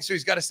shit going, so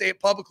he's got to say it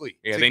publicly.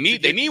 Yeah, they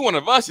need one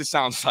of us, it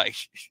sounds like.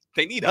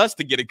 They need us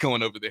to get it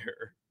going over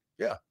there.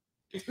 Yeah,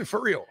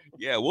 for real.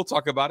 Yeah, we'll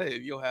talk about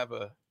it. You'll have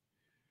a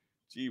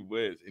gee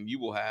whiz, and you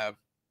will have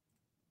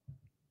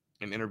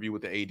an interview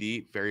with the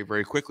AD very,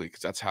 very quickly,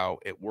 because that's how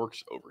it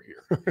works over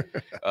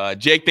here.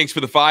 Jake, thanks for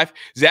the 5.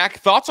 Zach,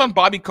 thoughts on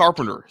Bobby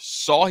Carpenter?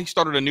 Saw he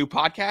started a new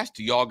podcast.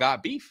 Do y'all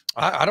got beef?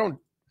 I don't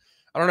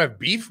have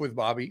beef with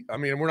Bobby. I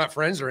mean, we're not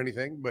friends or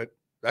anything, but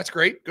that's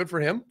great. Good for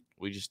him.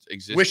 We just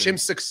exist. Wish him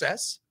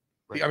success.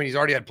 Right. I mean, he's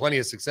already had plenty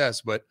of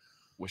success, but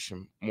wish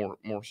him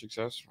more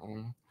success.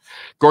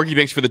 Gorky,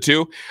 thanks for the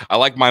 2. I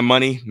like my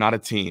money, not a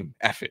team.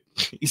 F it.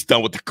 He's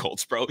done with the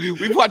Colts, bro.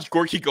 We've watched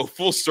Gorky go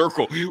full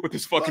circle with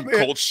this fucking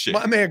Colts shit.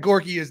 My man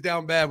Gorky is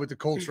down bad with the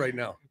Colts right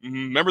now.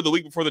 Remember the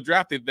week before the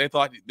draft, they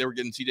thought they were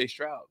getting CJ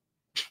Stroud.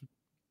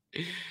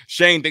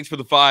 Shane, thanks for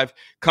the 5.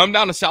 Come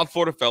down to South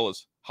Florida,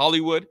 fellas.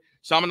 Hollywood,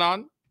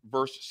 Samanon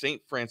versus St.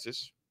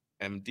 Francis,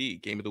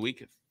 MD. Game of the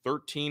week.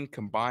 13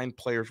 combined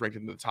players ranked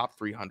in the top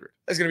 300.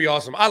 That's going to be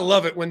awesome. I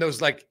love it when those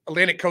like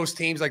Atlantic Coast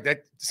teams like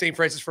that, St.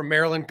 Francis from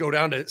Maryland, go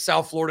down to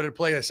South Florida to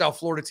play a South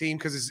Florida team,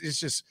 because it's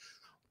just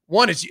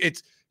one.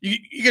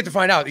 You get to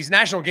find out these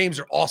national games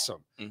are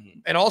awesome,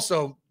 and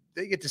also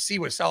they get to see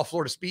what South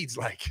Florida speed's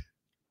like.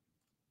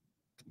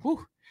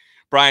 Whew.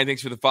 Brian,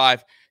 thanks for the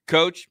 5.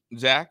 Coach,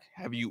 Zach,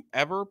 have you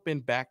ever been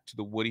back to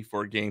the Woody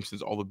for a game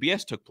since all the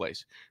BS took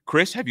place?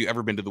 Chris, have you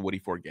ever been to the Woody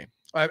for a game?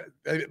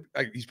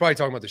 He's probably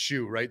talking about the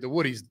shoe, right? The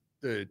Woody's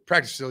the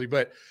practice facility,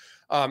 but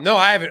no,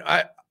 I haven't.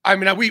 I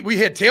mean, we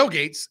had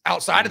tailgates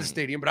outside of the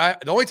stadium,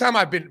 but the only time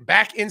I've been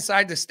back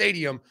inside the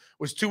stadium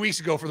was 2 weeks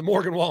ago for the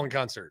Morgan Wallen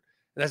concert.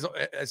 And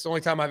that's the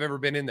only time I've ever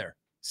been in there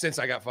since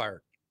I got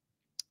fired.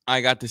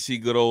 I got to see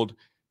good old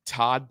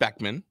Todd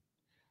Beckman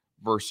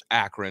versus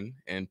Akron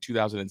in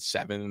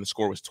 2007, and the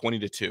score was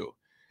 20-2,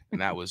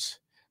 and that was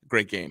a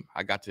great game.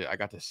 I got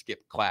to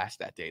skip class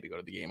that day to go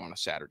to the game on a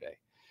Saturday.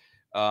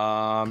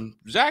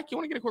 Zach, you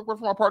want to get a quick word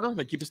from our partner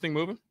and keep this thing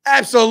moving?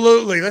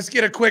 Absolutely. Let's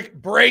get a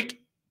quick break.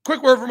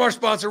 Quick word from our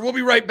sponsor. We'll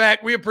be right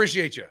back. We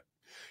appreciate you.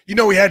 You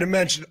know, we had to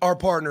mention our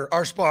partner,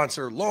 our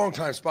sponsor,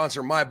 longtime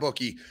sponsor,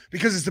 MyBookie,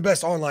 because it's the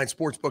best online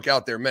sports book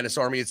out there, Menace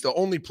Army. It's the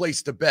only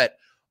place to bet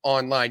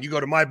online. You go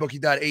to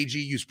mybookie.ag,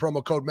 use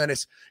promo code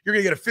Menace. You're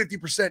going to get a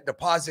 50%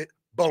 deposit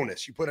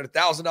bonus. You put in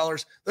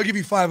 $1,000, they'll give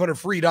you $500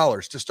 free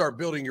to start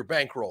building your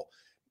bankroll.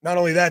 Not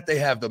only that, they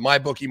have the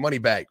MyBookie money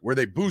bag where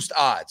they boost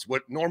odds.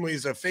 What normally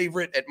is a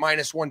favorite at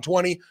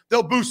 -120,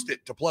 they'll boost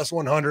it to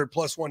 +100,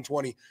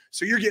 +120.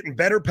 So you're getting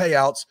better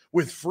payouts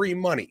with free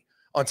money.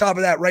 On top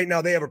of that, right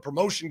now they have a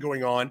promotion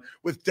going on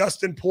with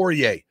Dustin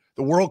Poirier,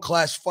 the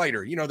world-class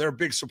fighter. You know, they're a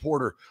big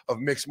supporter of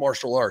mixed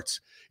martial arts.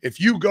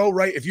 If you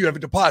have a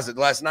deposit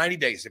the last 90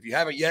 days, if you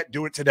haven't yet,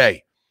 do it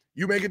today.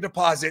 You make a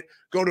deposit,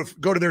 go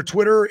to their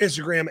Twitter or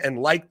Instagram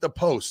and like the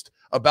post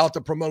about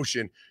the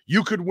promotion.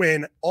 You could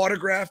win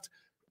autographed,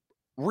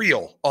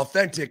 real,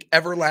 authentic,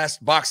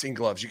 Everlast boxing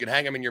gloves. You can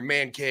hang them in your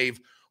man cave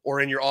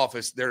or in your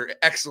office. They're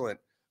excellent.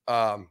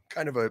 Kind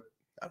of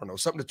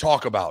something to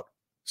talk about.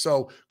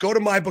 So go to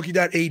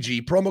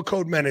mybookie.ag, promo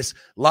code Menace,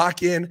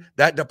 lock in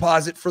that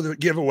deposit for the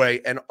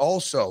giveaway, and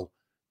also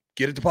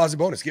get a deposit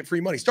bonus, get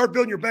free money. Start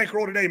building your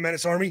bankroll today,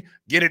 Menace Army.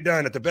 Get it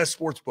done at the best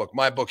sports book,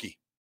 MyBookie.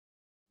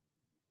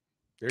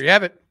 There you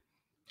have it.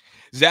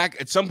 Zach,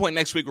 at some point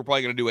next week, we're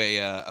probably going to do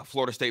a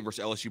Florida State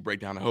versus LSU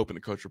breakdown, I hope, in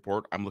the Coach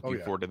Report. I'm looking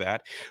forward to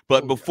that.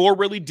 But before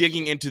really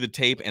digging into the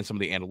tape and some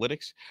of the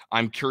analytics,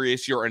 I'm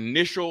curious your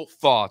initial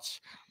thoughts,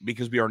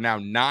 because we are now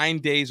 9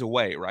 days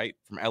away, right,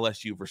 from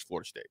LSU versus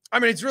Florida State. I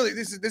mean, it's really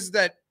this is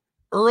that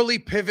early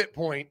pivot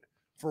point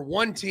for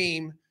one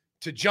team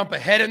to jump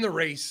ahead in the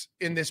race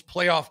in this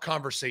playoff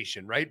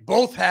conversation, right?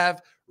 Both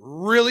have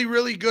really,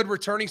 really good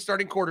returning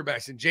starting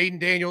quarterbacks in Jaden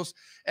Daniels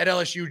at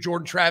LSU,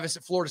 Jordan Travis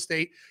at Florida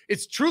State.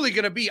 It's truly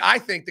going to be, I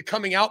think, the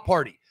coming out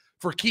party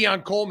for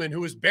Keon Coleman,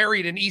 who is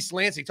buried in East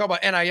Lansing. Talk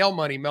about NIL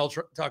money, Mel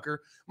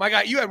Tucker. My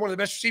guy, you had one of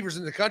the best receivers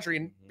in the country,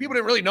 and people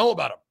didn't really know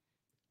about him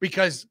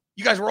because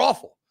you guys were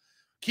awful.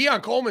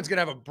 Keon Coleman's going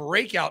to have a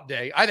breakout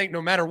day, I think,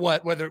 no matter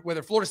what,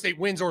 whether Florida State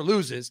wins or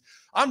loses.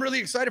 I'm really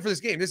excited for this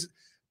game. This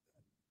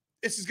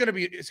is going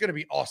to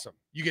be awesome.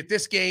 You get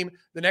this game.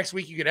 The next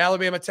week you get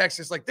Alabama,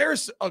 Texas. Like,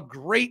 there's a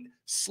great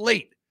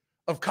slate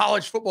of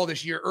college football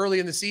this year early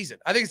in the season.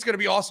 I think it's going to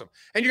be awesome.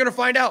 And you're going to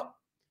find out,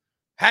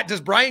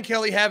 does Brian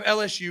Kelly have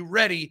LSU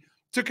ready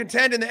to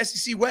contend in the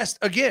SEC West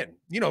again?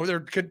 You know,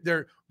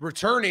 they're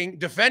returning,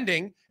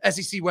 defending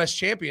SEC West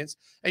champions.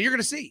 And you're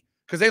going to see,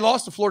 because they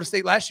lost to Florida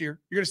State last year.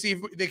 You're going to see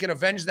if they can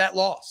avenge that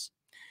loss.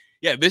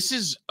 Yeah, this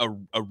is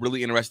a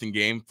really interesting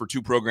game for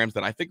two programs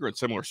that I think are in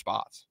similar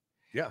spots.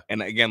 Yeah.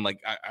 And again, like,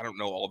 I don't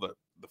know all the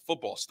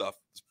football stuff,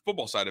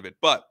 football side of it,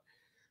 but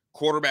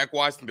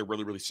quarterback-wise, I think they're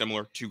really, really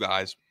similar. Two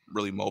guys,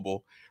 really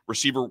mobile.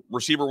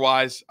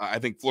 Receiver-wise, I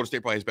think Florida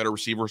State probably has better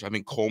receivers. I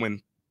think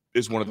Coleman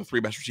is one of the three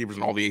best receivers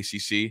in all the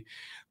ACC.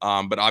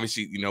 But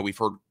obviously, you know, we've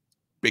heard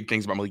big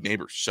things about Malik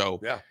Neighbors.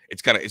 So yeah,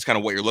 it's kind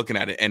of what you're looking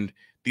at it. And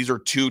these are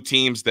two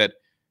teams that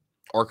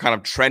are kind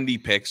of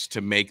trendy picks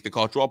to make the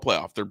college football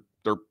playoff.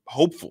 They're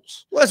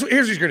hopefuls. Well,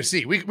 here's what you're going to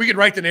see. We can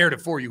write the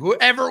narrative for you.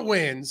 Whoever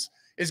wins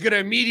is going to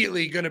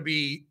immediately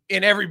be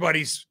in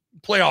everybody's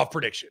playoff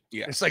prediction.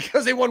 Yeah. It's like,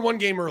 because they won one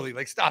game early.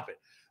 Like, stop it.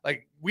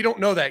 Like, we don't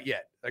know that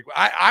yet. Like,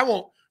 I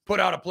won't put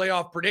out a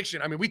playoff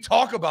prediction. I mean, we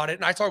talk about it,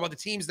 and I talk about the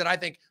teams that I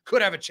think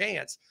could have a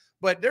chance,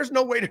 but there's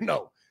no way to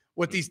know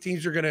what these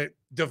teams are going to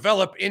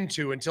develop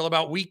into until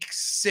about week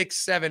 6,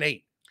 7,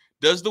 8.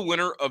 Does the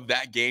winner of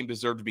that game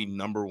deserve to be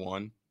number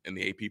one in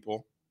the AP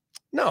poll?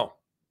 No.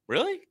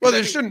 Really? Well,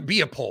 there shouldn't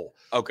be a poll.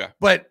 Okay.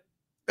 But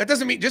that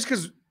doesn't mean just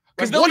because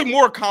they'll be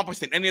more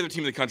accomplished than any other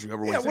team in the country.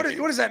 Yeah, what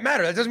does that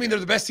matter? That doesn't mean they're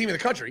the best team in the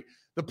country.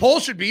 The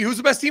poll should be who's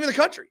the best team in the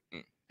country.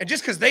 And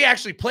just because they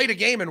actually played a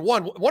game and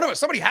won,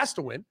 somebody has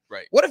to win.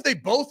 Right. What if they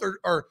both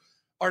are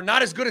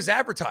not as good as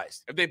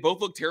advertised? If they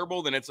both look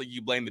terrible, then it's like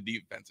you blame the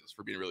defenses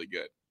for being really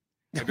good.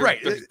 Like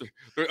right.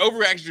 Their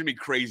overreaction should be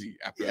crazy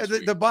after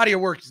the body of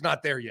work is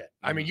not there yet.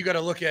 I mean, you got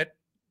to look at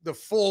the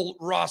full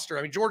roster.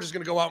 I mean, Georgia's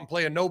going to go out and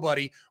play a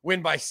nobody,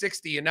 win by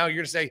 60, and now you're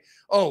going to say,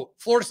 oh,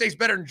 Florida State's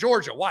better than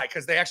Georgia. Why?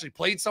 Because they actually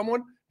played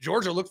someone?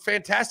 Georgia looked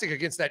fantastic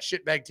against that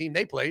shitbag team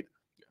they played.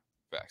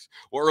 Yeah, facts.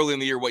 Well, early in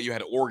the year, you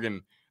had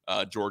Oregon,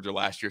 Georgia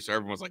last year, so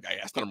everyone's like, hey,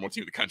 that's the number one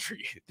team in the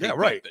country. Yeah,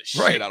 right. The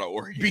shit out of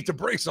Oregon. Beat the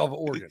brakes off of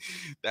Oregon.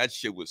 That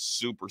shit was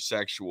super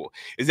sexual.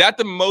 Is that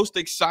the most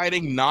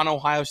exciting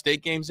non-Ohio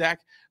State game,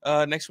 Zach,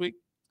 next week?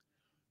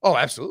 Oh,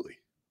 absolutely.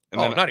 And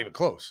then, not even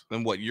close.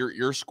 Then what?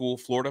 Your school,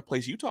 Florida,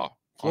 plays Utah.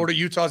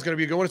 Utah is going to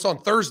be a good one. It's on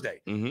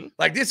Thursday. Mm-hmm.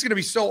 Like, this is going to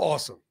be so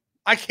awesome.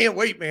 I can't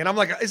wait, man.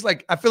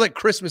 I feel like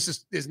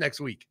Christmas is next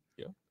week.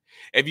 Yeah.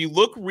 If you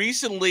look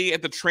recently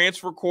at the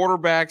transfer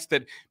quarterbacks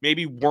that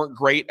maybe weren't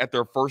great at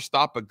their first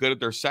stop, but good at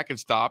their second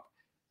stop,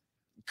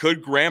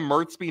 could Graham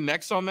Mertz be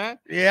next on that?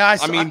 Yeah,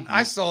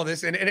 I saw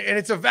this, and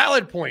it's a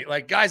valid point.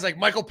 Like, guys like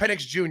Michael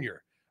Penix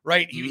Jr.,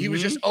 right? He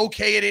was just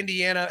okay at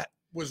Indiana,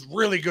 was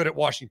really good at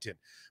Washington.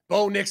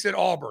 Bo Nix at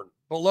Auburn,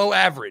 below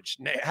average,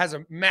 has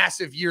a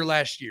massive year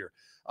last year.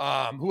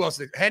 Who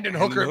else? Hendon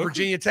Hooker at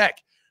Virginia Tech,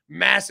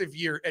 massive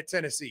year at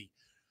Tennessee.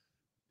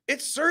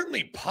 It's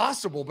certainly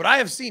possible, but I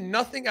have seen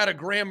nothing out of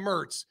Graham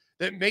Mertz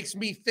that makes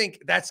me think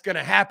that's going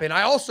to happen.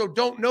 I also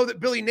don't know that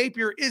Billy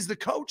Napier is the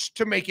coach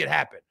to make it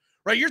happen,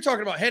 right? You're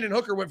talking about Hendon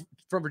Hooker went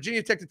from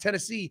Virginia Tech to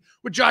Tennessee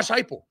with Josh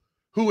Heupel,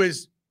 who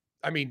is,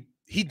 I mean,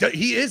 he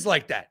is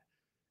like that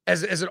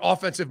as an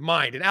offensive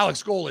mind. And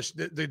Alex Golesh,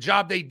 the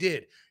job they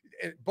did.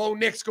 And Bo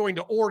Nix going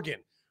to Oregon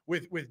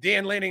with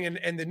Dan Lanning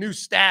and the new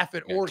staff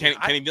at Oregon.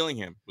 Kenny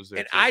Dillingham was there.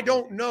 And I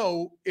don't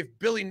know if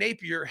Billy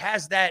Napier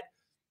has that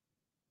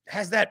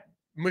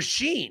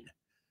machine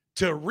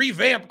to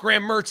revamp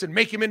Graham Mertz and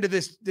make him into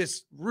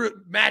this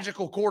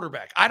magical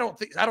quarterback. I don't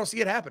see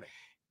it happening.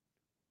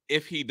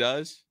 If he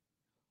does,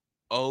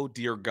 oh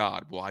dear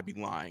God, will I be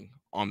lying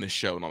on this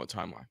show and on the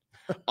timeline?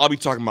 I'll be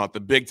talking about the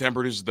Big Ten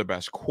produces the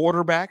best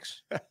quarterbacks,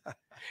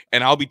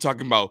 and I'll be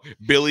talking about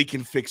Billy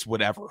can fix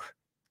whatever.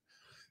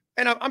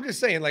 And I'm just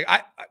saying, like,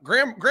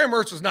 Graham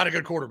Mertz was not a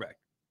good quarterback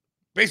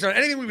based on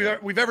anything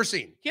we've ever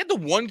seen. He had the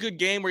one good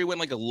game where he went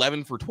like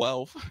 11 for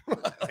 12.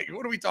 Like,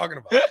 what are we talking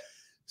about?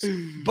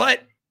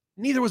 But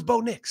neither was Bo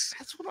Nix.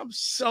 That's what I'm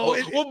so.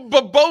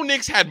 But Bo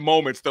Nix had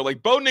moments though.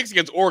 Like Bo Nix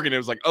against Oregon, it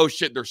was like, oh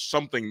shit, there's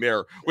something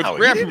there. With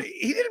Graham,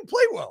 he didn't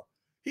play well.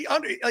 He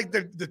like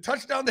the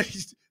touchdown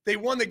that they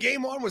won the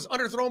game on was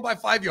underthrown by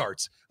 5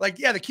 yards. Like,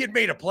 yeah, the kid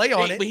made a play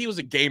on it. But he was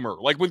a gamer.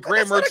 Like with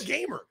Graham Mertz. That's not a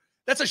gamer.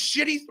 That's a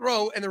shitty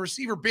throw, and the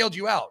receiver bailed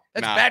you out.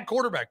 That's bad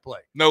quarterback play.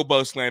 No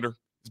Bo slander.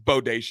 It's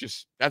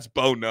bodacious. That's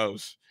Bo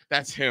knows.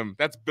 That's him.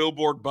 That's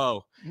Billboard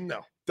Bo.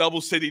 No.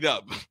 Double citied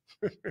up.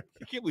 You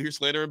can't believe you're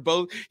slandering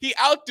Bo. He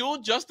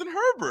outdueled Justin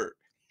Herbert.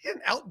 He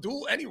didn't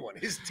outduel anyone.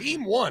 His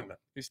team won.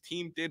 His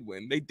team did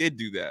win. They did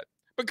do that.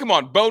 But come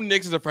on, Bo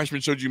Nix as a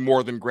freshman showed you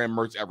more than Graham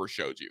Mertz ever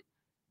showed you.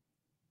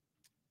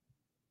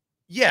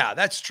 Yeah,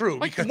 that's true.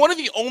 Like one of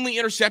the only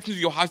interceptions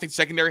the Ohio State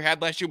secondary had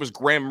last year was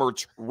Graham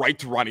Mertz right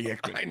to Ronnie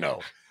Hickman. I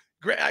know.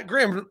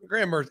 Graham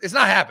Mertz, it's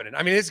not happening.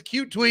 I mean, it's a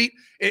cute tweet.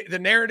 The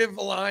narrative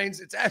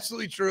aligns. It's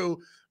absolutely true.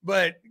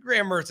 But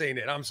Graham Mertz ain't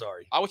it. I'm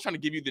sorry. I was trying to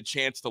give you the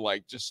chance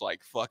to just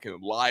fucking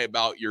lie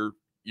about your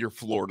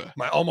Florida.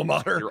 My alma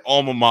mater. Your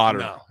alma mater.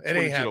 No, it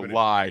ain't happening. To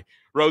lie.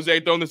 Rose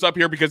throwing this up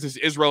here because this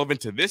is relevant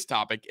to this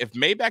topic. If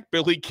Maybach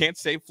Billy can't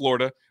save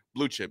Florida,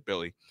 blue chip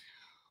Billy,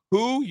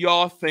 who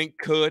y'all think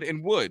could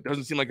and would?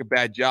 Doesn't seem like a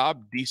bad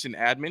job. Decent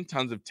admin,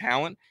 tons of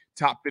talent,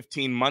 top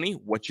 15 money.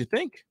 What you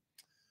think?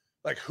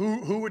 Like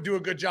who would do a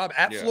good job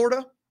at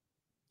Florida?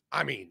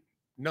 I mean,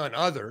 none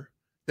other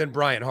than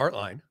Brian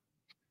Hartline.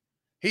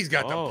 He's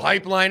got the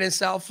pipeline in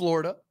South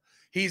Florida.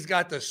 He's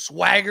got the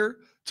swagger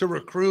to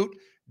recruit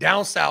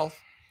down south.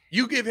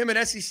 You give him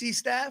an SEC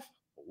staff,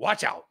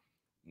 watch out.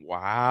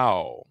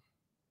 Wow.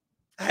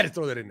 I had to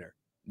throw that in there.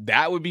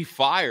 That would be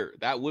fire.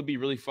 That would be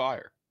really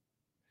fire.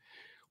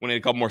 We need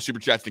a couple more super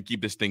chats to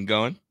keep this thing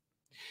going.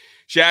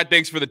 Chad,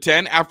 thanks for the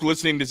 10. After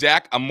listening to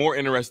Zach, I'm more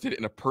interested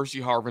in a Percy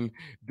Harvin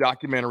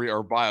documentary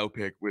or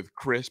biopic with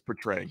Chris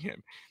portraying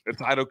him. The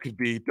title could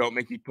be "Don't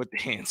Make Me Put the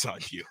Hands on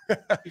You."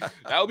 That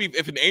would be,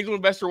 if an angel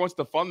investor wants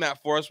to fund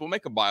that for us, we'll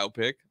make a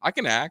biopic. I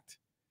can act.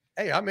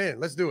 Hey, I'm in.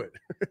 Let's do it.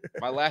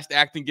 My last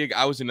acting gig,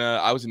 I was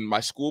in my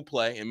school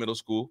play in middle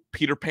school.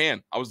 Peter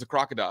Pan. I was the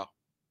crocodile.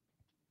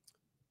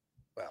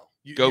 Well,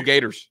 go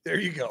Gators. There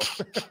you go.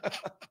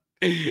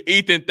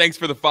 Ethan, thanks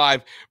for the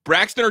 5.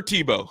 Braxton or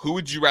Tebow, who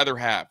would you rather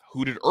have?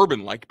 Who did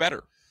Urban like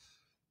better?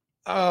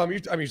 You're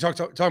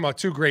talking about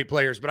two great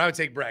players, but I would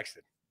take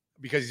Braxton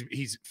because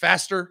he's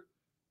faster,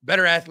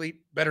 better athlete,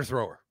 better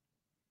thrower.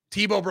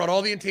 Tebow brought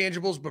all the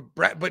intangibles,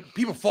 but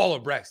people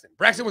followed Braxton.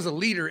 Braxton was a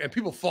leader, and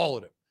people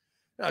followed him.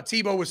 Now,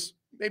 Tebow was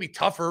maybe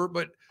tougher,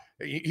 but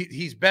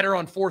he's better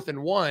on 4th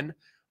and 1.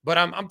 But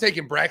I'm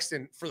taking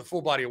Braxton for the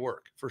full body of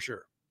work for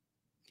sure.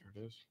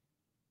 There it is.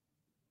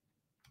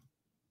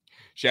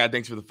 Shad,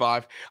 thanks for the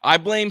 5. I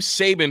blame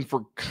Saban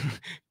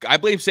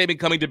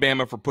coming to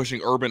Bama for pushing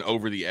Urban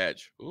over the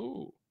edge.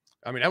 Ooh.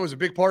 I mean, that was a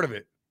big part of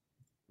it.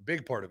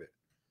 Big part of it.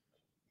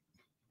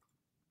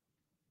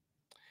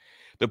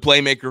 The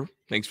Playmaker,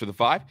 thanks for the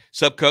 5.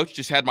 Sub coach,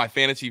 just had my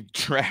fantasy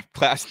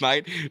draft last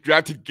night.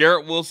 Drafted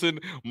Garrett Wilson,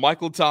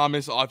 Michael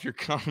Thomas off your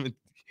commentary.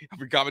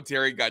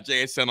 Got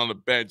JSN on the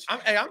bench.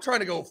 I'm trying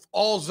to go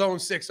all zone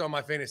 6 on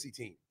my fantasy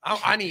team.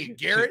 I need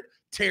Garrett,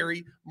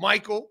 Terry,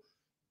 Michael.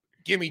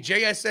 Give me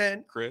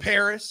JSN, Chris.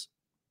 Paris,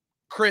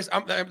 Chris.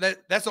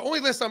 That's the only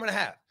list I'm going to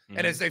have. Mm-hmm.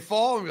 And as they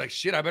fall, I'm like,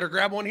 shit, I better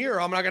grab one here.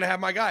 Or I'm not going to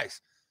have my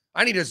guys.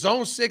 I need a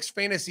zone 6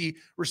 fantasy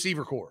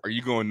receiver core. Are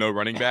you going no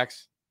running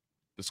backs?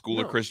 The school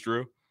of Chris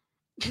Drew?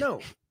 No.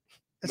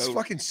 That's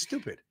fucking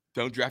stupid.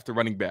 Don't draft a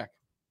running back.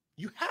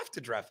 You have to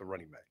draft a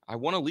running back. I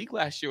won a league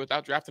last year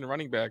without drafting a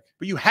running back.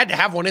 But you had to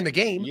have one in the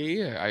game.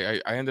 Yeah.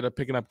 I ended up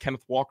picking up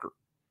Kenneth Walker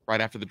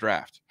right after the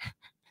draft.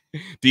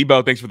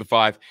 Debo, thanks for the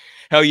 5.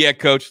 Hell yeah,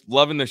 coach.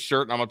 Loving the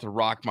shirt. I'm about to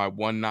rock my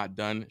One Not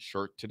Done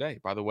shirt today.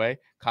 By the way,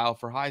 Kyle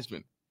for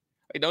Heisman.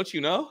 Hey, don't you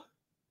know?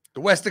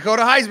 The West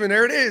Dakota Heisman.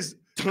 There it is.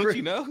 Don't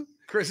you know?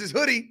 Chris's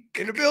hoodie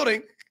in the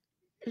building.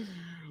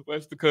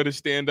 West Dakota,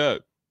 stand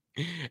up.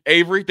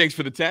 Avery, thanks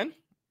for the 10.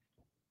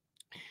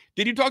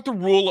 Did you talk to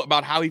Rule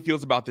about how he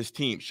feels about this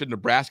team? Should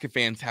Nebraska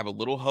fans have a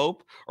little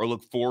hope or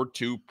look forward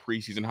to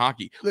preseason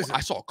hockey? Listen, I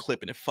saw a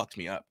clip and it fucked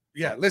me up.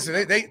 Yeah,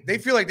 listen, they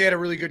feel like they had a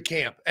really good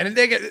camp, and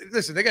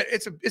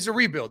it's a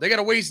rebuild. They got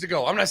a ways to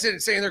go. I'm not saying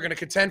they're going to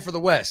contend for the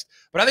West,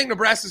 but I think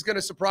Nebraska's going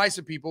to surprise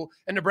some people,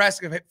 and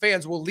Nebraska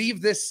fans will leave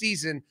this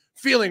season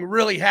feeling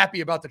really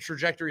happy about the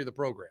trajectory of the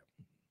program.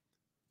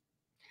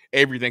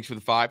 Avery, thanks for the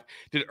 5.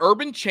 Did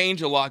Urban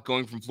change a lot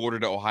going from Florida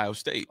to Ohio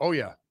State? Oh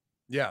yeah,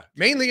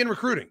 mainly in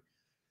recruiting,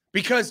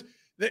 because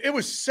it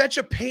was such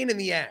a pain in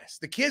the ass.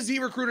 The kids he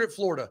recruited at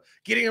Florida,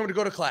 getting them to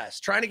go to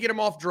class, trying to get them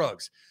off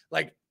drugs,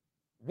 like.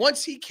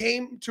 Once he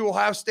came to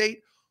Ohio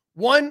State,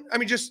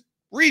 just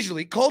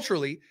regionally,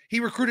 culturally, he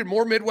recruited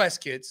more Midwest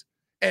kids.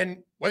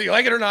 And whether you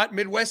like it or not,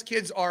 Midwest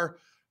kids are,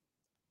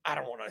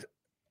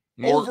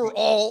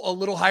 overall a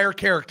little higher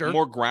character.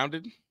 More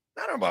grounded?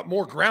 I don't know about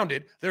more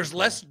grounded. There's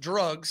less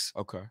drugs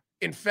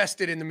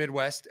infested in the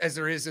Midwest as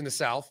there is in the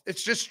South.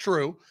 It's just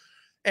true.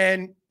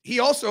 And he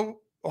also,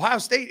 Ohio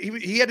State,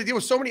 he had to deal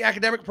with so many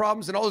academic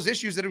problems and all those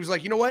issues that he was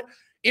like, you know what?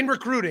 In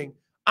recruiting,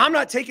 I'm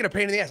not taking a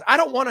pain in the ass. I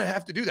don't want to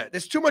have to do that.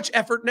 There's too much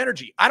effort and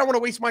energy. I don't want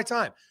to waste my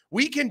time.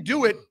 We can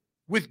do it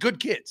with good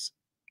kids.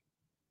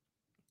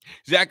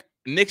 Zach,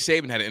 Nick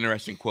Saban had an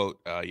interesting quote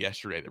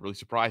yesterday that really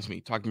surprised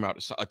me, talking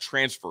about a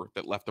transfer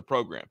that left the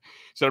program.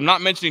 So I'm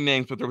not mentioning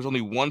names, but there was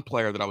only one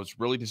player that I was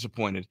really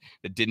disappointed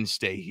that didn't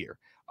stay here.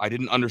 I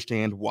didn't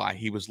understand why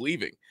he was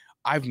leaving.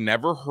 I've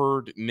never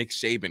heard Nick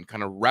Saban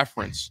kind of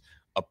reference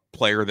a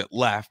player that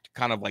left,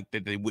 kind of like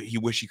that he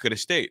wish he could have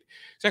stayed.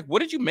 Zach, what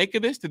did you make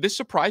of this? Did this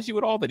surprise you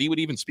at all that he would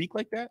even speak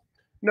like that?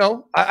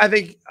 No, I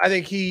think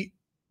he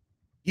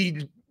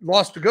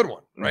lost a good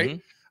one, right? Mm-hmm.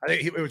 I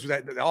think it was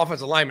the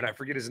offensive lineman. I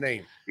forget his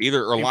name.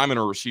 Either a lineman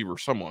or receiver,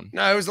 someone.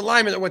 No, it was the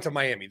lineman that went to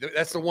Miami.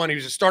 That's the one. He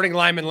was a starting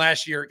lineman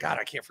last year. God,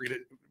 I can't forget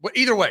it. But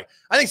either way,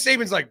 I think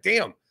Saban's like,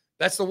 damn,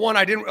 that's the one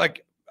I didn't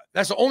like.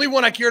 That's the only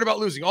one I cared about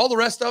losing. All the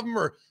rest of them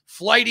are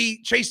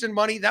flighty, chasing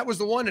money. That was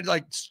the one that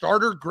like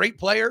starter, great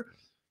player.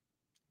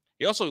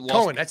 He also lost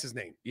Cohen. That's his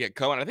name. Yeah,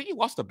 Cohen. I think he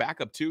lost the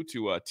backup too to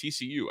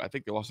TCU. I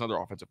think they lost another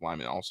offensive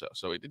lineman also.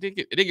 So it did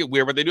get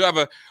weird, but they do have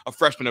a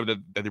freshman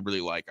that they really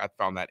like. I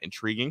found that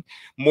intriguing.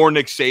 More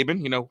Nick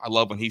Saban. You know, I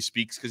love when he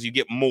speaks because you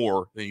get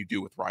more than you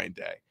do with Ryan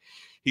Day.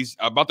 He's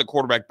about the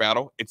quarterback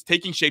battle. It's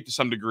taking shape to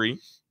some degree.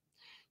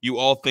 You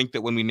all think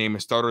that when we name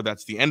a starter,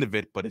 that's the end of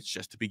it, but it's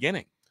just the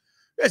beginning.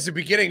 It's the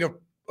beginning of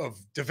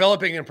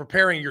developing and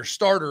preparing your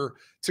starter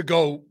to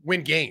go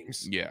win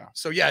games. Yeah.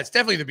 So, yeah, it's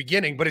definitely the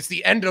beginning, but it's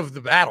the end of the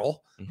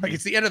battle. Mm-hmm. Like,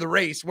 it's the end of the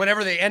race.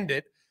 Whenever they end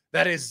it,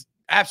 that is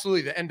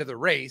absolutely the end of the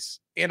race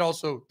and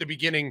also the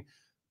beginning.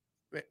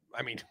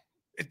 I mean,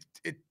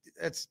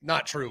 it's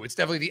not true. It's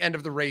definitely the end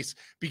of the race,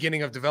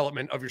 beginning of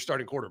development of your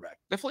starting quarterback.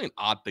 Definitely an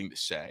odd thing to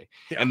say.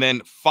 Yeah. And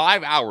then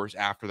 5 hours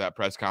after that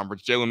press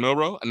conference, Jalen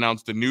Milroe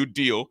announced a new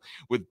deal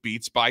with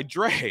Beats by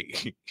Dre.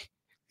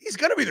 He's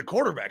going to be the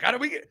quarterback. How do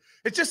we get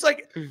 – it's just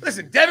like,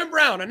 listen, Devin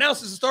Brown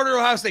announces the starter at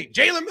Ohio State.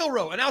 Jalen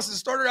Milroe announces the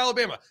starter at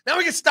Alabama. Now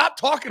we can stop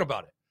talking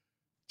about it.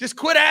 Just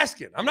quit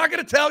asking. I'm not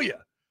going to tell you.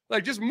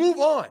 Like, just move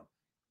on.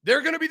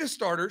 They're going to be the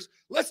starters.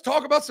 Let's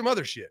talk about some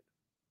other shit.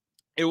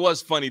 It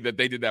was funny that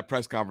they did that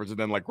press conference and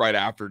then like right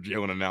after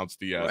Jalen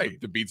announced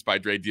the Beats by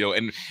Dre deal.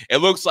 And it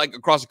looks like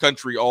across the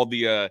country, all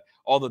the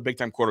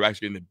big-time quarterbacks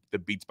are getting the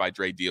Beats by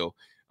Dre deal.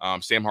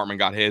 Sam Hartman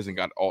got his and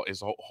got all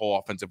his whole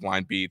offensive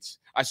line beats.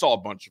 I saw a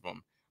bunch of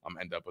them.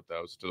 End up with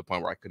those to the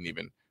point where I couldn't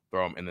even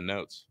throw them in the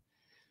notes.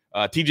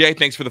 TJ,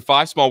 thanks for the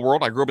 5. Small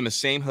world. I grew up in the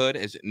same hood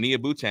as Nia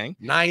Boateng.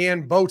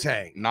 Nyan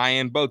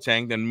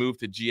Boateng, then moved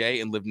to GA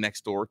and lived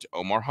next door to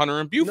Omar Hunter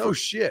and Buford. No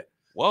shit.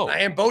 Whoa.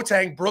 Nyan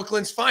Boateng,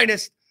 Brooklyn's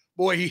finest.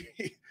 Boy,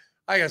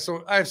 I have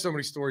so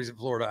many stories in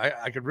Florida.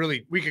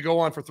 We could go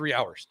on for 3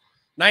 hours.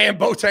 Nyan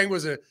Boateng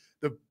was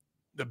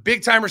the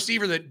big time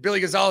receiver that Billy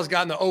Gonzalez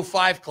got in the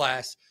 05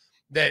 class.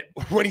 That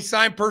when he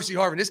signed Percy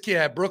Harvin, this kid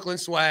had Brooklyn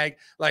swag.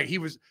 Like he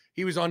was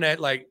on that,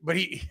 like, but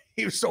he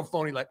was so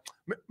phony. Like,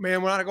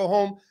 man, when I go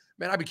home,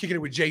 man, I'd be kicking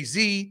it with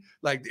Jay-Z.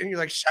 Like, and you're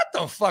like, shut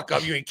the fuck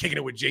up. You ain't kicking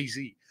it with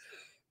Jay-Z.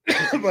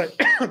 But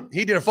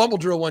he did a fumble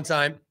drill one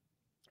time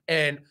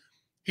and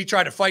he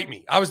tried to fight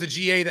me. I was the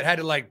GA that had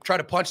to like try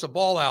to punch the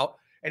ball out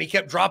and he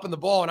kept dropping the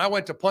ball and I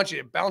went to punch it.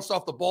 It bounced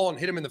off the ball and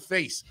hit him in the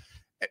face.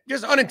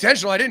 Just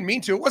unintentional. I didn't mean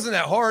to. It wasn't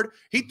that hard.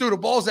 He threw the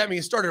balls at me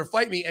and started to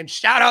fight me. And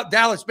shout out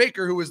Dallas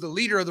Baker, who was the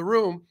leader of the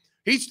room.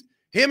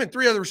 Him and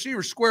 3 other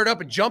receivers squared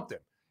up and jumped him.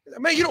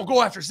 Man, you don't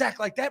go after Zach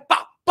like that.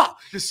 Bop, bop.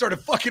 Just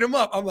started fucking him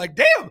up. I'm like,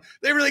 damn,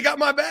 they really got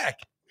my back.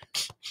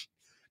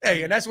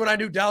 Hey, and that's when I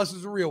knew Dallas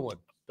was a real one.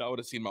 I would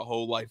have seen my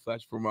whole life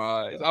flash before my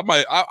eyes. I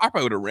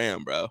probably would have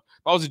ran, bro. If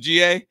I was a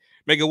GA,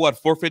 making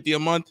what, $450 a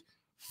month?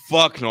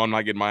 Fuck no, I'm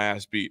not getting my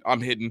ass beat.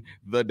 I'm hitting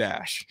the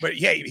dash. But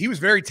yeah, he was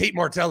very Tate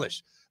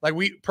Martell-ish. Like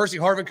Percy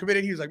Harvin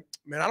committed. He was like,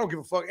 man, I don't give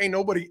a fuck. Ain't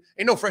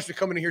no freshman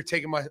coming in here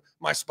taking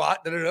my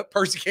spot. Da-da-da.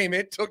 Percy came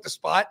in, took the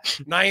spot.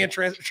 Nyan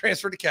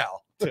transferred to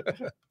Cal.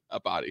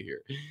 Up out of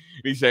here.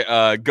 He say,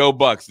 go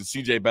Bucks. And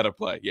CJ better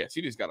play. Yeah,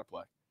 CJ's got to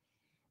play.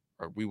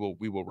 Or we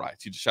will ride.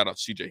 Shout out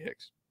CJ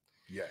Hicks.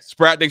 Yes.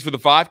 Sprat, thanks for the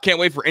 5. Can't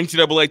wait for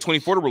NCAA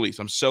 24 to release.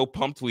 I'm so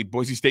pumped to lead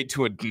Boise State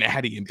to a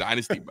natty in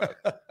Dynasty mode.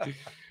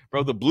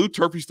 Bro, the blue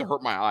turf used to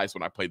hurt my eyes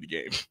when I played the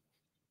game.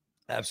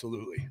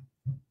 Absolutely.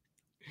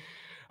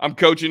 I'm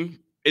coaching.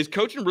 Is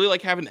coaching really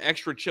like having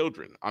extra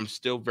children? I'm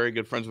still very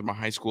good friends with my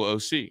high school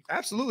OC.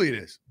 Absolutely it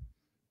is.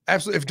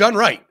 Absolutely. If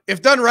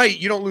done right,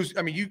 you don't lose.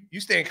 I mean, you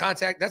stay in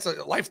contact. That's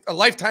a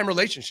lifetime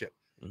relationship.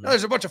 Mm-hmm. Now,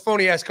 there's a bunch of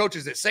phony ass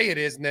coaches that say it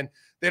is, and then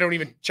they don't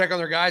even check on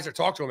their guys or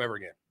talk to them ever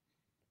again.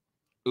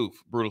 Oof,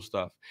 brutal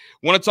stuff.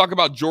 Want to talk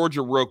about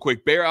Georgia real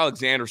quick. Bear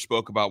Alexander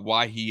spoke about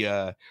why he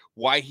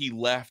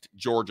left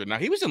Georgia. Now,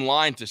 he was in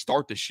line to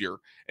start this year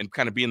and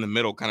kind of be in the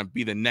middle, kind of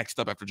be the next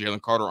up after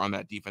Jalen Carter on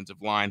that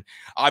defensive line.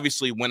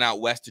 Obviously, went out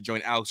west to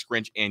join Alex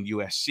Grinch and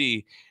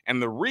USC. And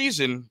the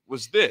reason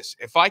was this: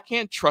 if I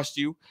can't trust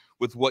you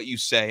with what you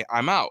say,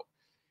 I'm out.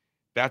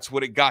 That's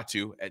what it got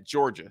to at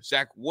Georgia.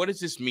 Zach, what does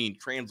this mean?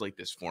 Translate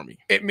this for me.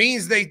 It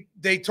means they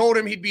told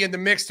him he'd be in the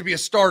mix to be a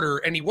starter,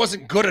 and he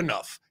wasn't good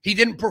enough. He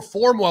didn't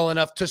perform well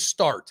enough to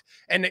start,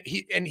 and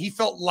he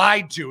felt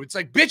lied to. It's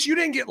like, bitch, you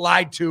didn't get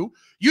lied to.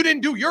 You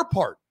didn't do your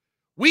part.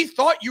 We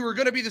thought you were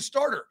going to be the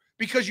starter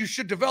because you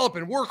should develop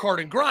and work hard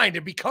and grind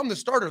and become the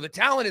starter. The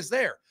talent is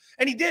there,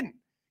 and he didn't.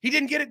 He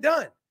didn't get it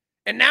done.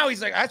 And now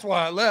he's like, that's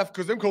why I left,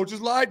 because them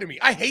coaches lied to me.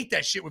 I hate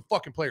that shit with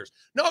fucking players.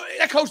 No,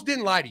 that coach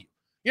didn't lie to you.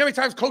 You know how many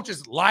times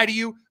coaches lie to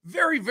you?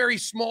 Very, very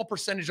small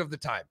percentage of the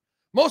time.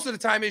 Most of the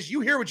time is you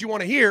hear what you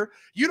want to hear.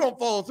 You don't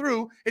follow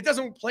through. It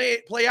doesn't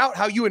play out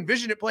how you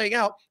envision it playing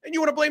out. And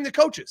you want to blame the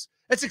coaches.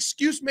 That's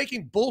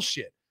excuse-making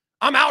bullshit.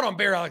 I'm out on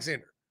Bear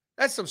Alexander.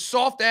 That's some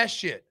soft-ass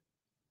shit.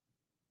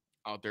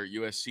 Out there at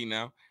USC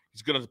now.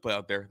 He's going to play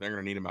out there. They're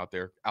going to need him out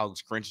there.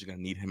 Alex Grinch is going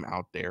to need him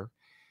out there.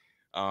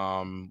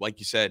 Like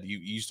you said, you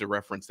used to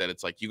reference that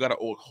it's like you got to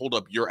hold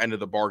up your end of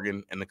the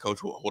bargain and the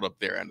coach will hold up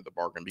their end of the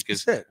bargain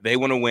because they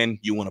want to win,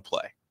 you want to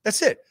play.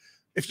 That's it.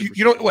 If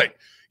you don't wait,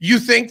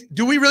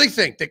 do we really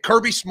think that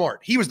Kirby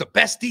Smart, he was the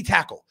best D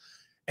tackle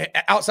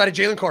outside of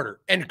Jalen Carter,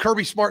 and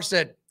Kirby Smart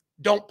said,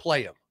 don't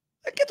play him?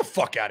 Get the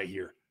fuck out of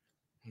here.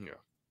 Yeah.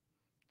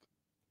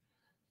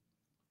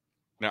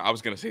 Now, I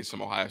was going to say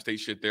some Ohio State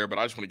shit there, but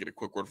I just want to get a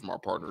quick word from our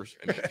partners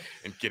and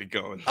get it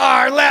going.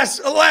 Our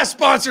last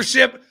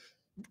sponsorship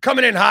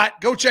coming in hot.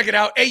 Go check it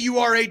out.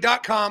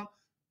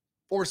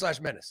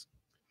 AURA.com/menace.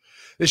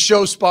 This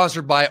show's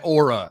sponsored by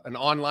Aura, an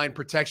online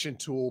protection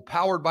tool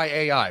powered by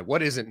AI.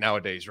 What isn't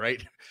nowadays,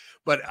 right?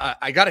 But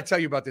I got to tell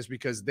you about this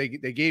because they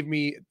gave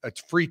me a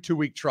free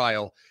 2-week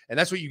trial, and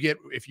that's what you get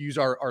if you use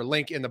our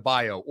link in the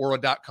bio,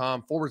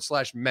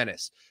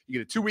 aura.com/menace. You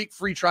get a 2-week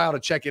free trial to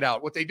check it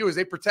out. What they do is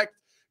they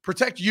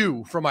protect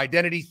you from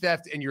identity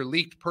theft and your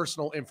leaked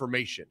personal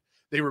information.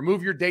 They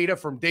remove your data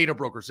from data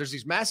brokers. There's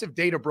these massive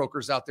data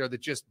brokers out there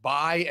that just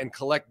buy and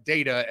collect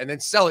data and then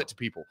sell it to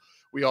people.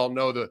 We all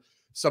know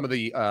some of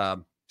the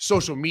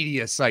social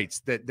media sites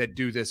that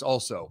do this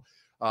also.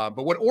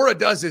 But what Aura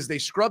does is they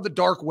scrub the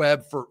dark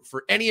web for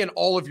any and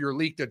all of your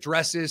leaked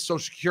addresses, social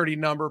security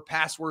number,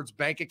 passwords,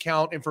 bank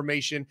account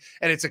information.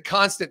 And it's a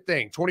constant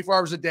thing. 24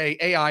 hours a day,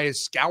 AI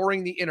is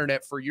scouring the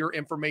internet for your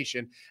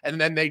information,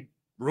 and then they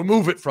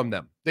remove it from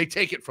them. They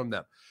take it from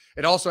them.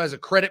 It also has a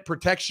credit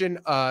protection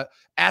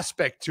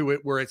aspect to it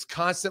where it's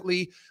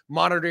constantly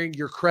monitoring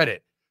your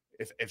credit.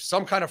 If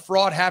some kind of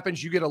fraud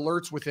happens, you get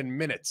alerts within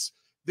minutes.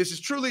 This is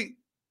truly,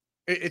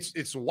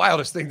 it's the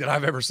wildest thing that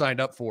I've ever signed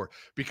up for,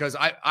 because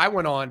I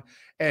went on,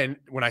 and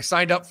when I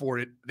signed up for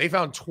it, they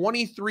found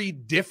 23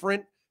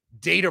 different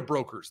data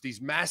brokers,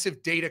 these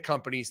massive data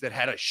companies that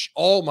had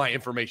all my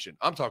information.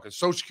 I'm talking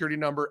social security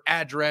number,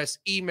 address,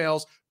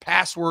 emails,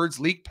 passwords,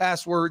 leaked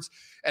passwords,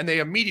 and they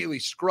immediately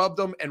scrubbed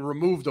them and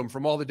removed them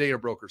from all the data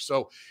brokers.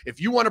 So if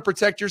you want to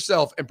protect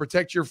yourself and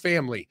protect your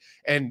family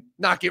and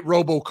not get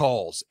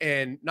robocalls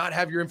and not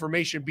have your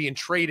information being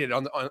traded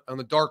on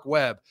the dark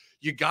web,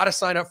 you got to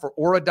sign up for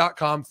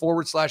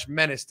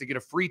aura.com/menace to get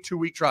a free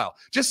 2-week trial.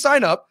 Just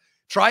sign up,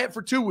 try it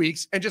for 2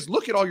 weeks, and just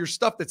look at all your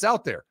stuff that's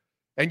out there,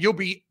 and you'll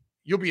be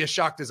as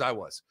shocked as I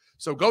was.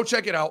 So go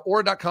check it out,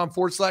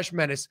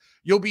 aura.com/menace.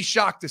 You'll be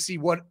shocked to see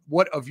what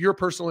of your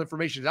personal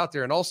information is out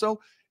there. And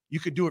also, you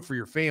could do it for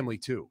your family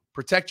too.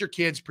 Protect your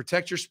kids,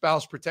 protect your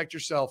spouse, protect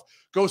yourself.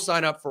 Go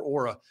sign up for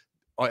Aura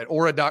at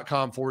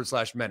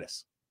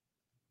aura.com/menace.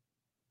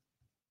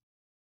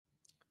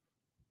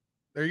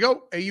 There you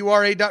go,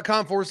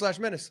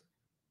 aura.com/menace.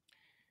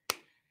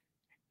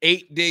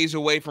 8 days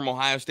away from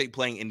Ohio State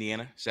playing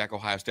Indiana. Zach,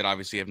 Ohio State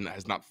obviously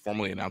has not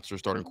formally announced their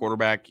starting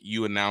quarterback.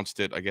 You announced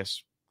it, I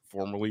guess,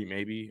 formally,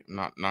 maybe.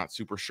 Not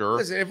super sure.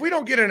 Listen, if we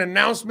don't get an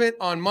announcement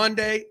on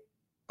Monday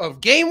of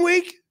game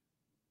week,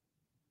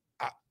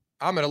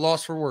 I'm at a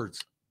loss for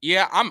words.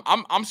 Yeah,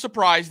 I'm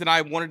surprised, and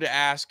I wanted to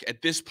ask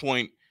at this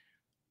point,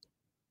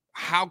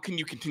 how can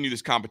you continue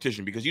this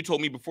competition? Because you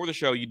told me before the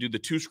show you do the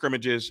 2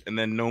 scrimmages and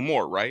then no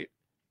more, right?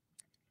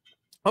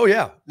 Oh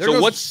yeah.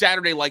 So what's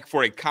Saturday like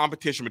for a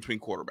competition between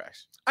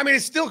quarterbacks? I mean,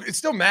 it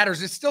still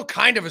matters. It's still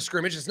kind of a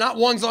scrimmage. It's not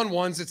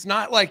ones-on-ones. It's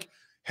not like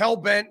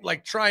hell-bent,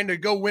 like trying to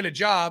go win a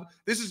job.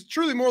 This is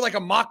truly more like a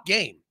mock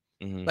game.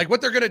 Mm-hmm. Like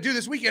what they're going to do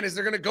this weekend is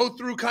they're going to go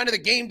through kind of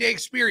the game day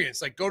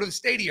experience, like go to the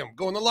stadium,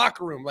 go in the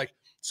locker room, like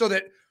so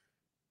that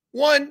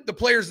one, the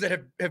players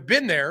that have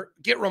been there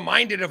get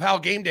reminded of how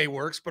game day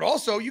works, but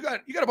also you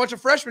got a bunch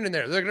of freshmen in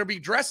there. They're going to be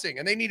dressing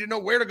and they need to know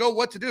where to go,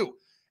 what to do,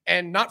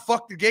 and not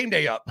fuck the game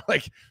day up.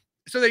 Like,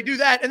 so they do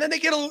that, and then they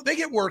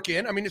get work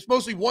in. I mean, it's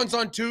mostly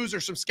 1s-on-2s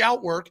or some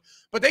scout work,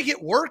 but they get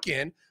work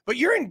in. But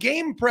you're in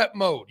game prep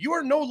mode. You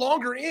are no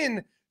longer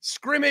in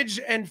scrimmage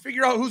and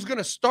figure out who's going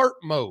to start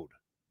mode.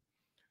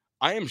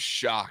 I am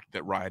shocked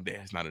that Ryan Day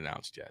has not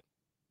announced yet.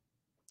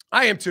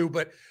 I am too,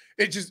 but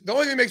it just, the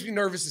only thing that makes me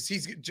nervous is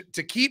he's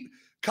to keep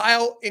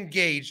Kyle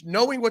engaged,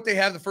 knowing what they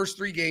have the first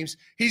 3 games.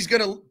 He's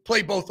going to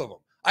play both of them.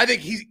 I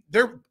think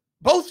they're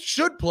both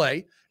should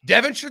play.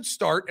 Devin should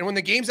start, and when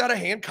the game's out of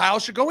hand, Kyle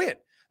should go in.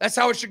 That's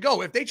how it should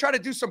go. If they try to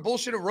do some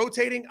bullshit of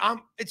rotating,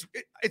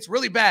 it's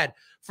really bad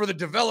for the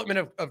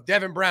development of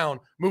Devin Brown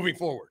moving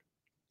forward.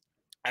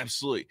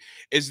 Absolutely.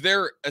 Is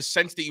there a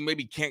sense that you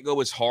maybe can't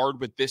go as hard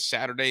with this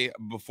Saturday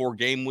before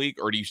game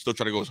week, or do you still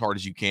try to go as hard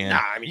as you can?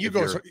 Nah, I mean, you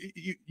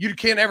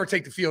can't ever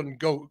take the field and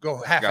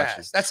go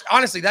half-ass.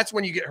 That's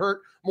when you get hurt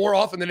more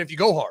often than if you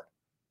go hard.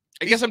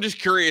 I guess I'm just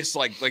curious,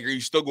 like, are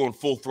you still going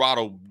full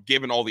throttle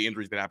given all the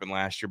injuries that happened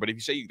last year? But if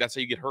you say that's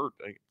how you get hurt,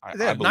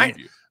 I believe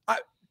you.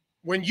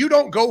 When you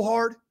don't go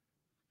hard,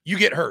 you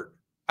get hurt.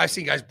 I've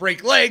seen guys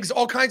break legs,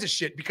 all kinds of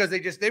shit because they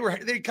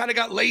kind of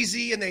got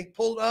lazy and they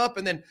pulled up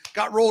and then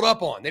got rolled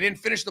up on. They didn't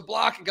finish the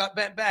block and got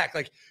bent back.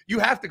 Like, you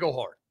have to go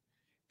hard.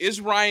 Is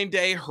Ryan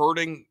Day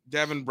hurting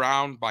Devin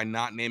Brown by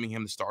not naming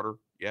him the starter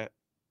yet?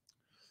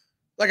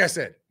 Like I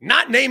said,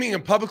 not naming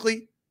him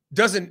publicly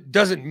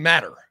doesn't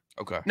matter.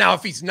 Okay. Now,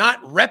 if he's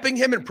not repping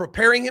him and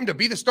preparing him to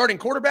be the starting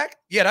quarterback,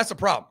 yeah, that's a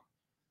problem.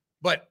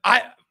 But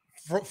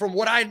from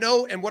what I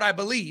know and what I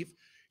believe,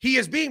 he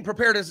is being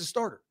prepared as a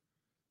starter.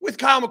 With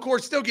Kyle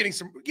McCord still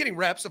getting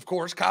reps, of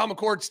course. Kyle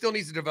McCord still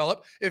needs to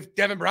develop. If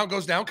Devin Brown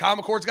goes down, Kyle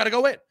McCord's got to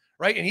go in,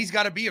 right? And he's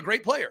got to be a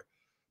great player.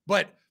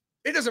 But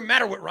it doesn't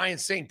matter what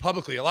Ryan's saying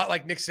publicly, a lot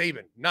like Nick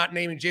Saban, not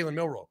naming Jalen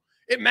Milroe.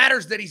 It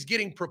matters that he's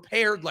getting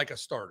prepared like a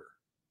starter.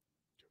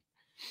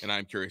 And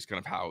I'm curious kind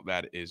of how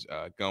that is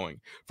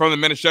going. From the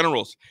Menace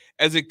Generals,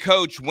 as a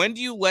coach, when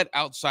do you let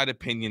outside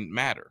opinion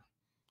matter?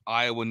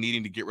 Iowa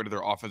needing to get rid of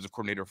their offensive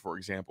coordinator, for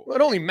example. Well,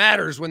 it only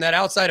matters when that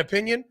outside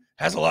opinion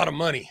has a lot of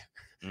money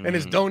and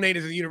is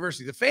donated to the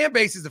university. The fan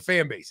base is the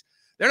fan base.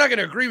 They're not going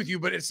to agree with you,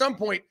 but at some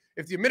point,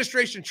 if the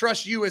administration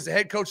trusts you as the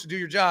head coach to do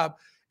your job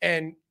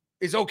and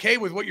is okay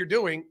with what you're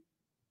doing,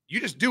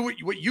 you just do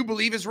what you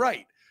believe is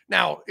right.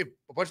 Now, if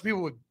a bunch of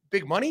people with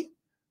big money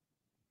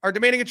are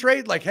demanding a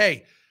trade, like,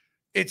 hey,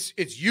 it's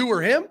you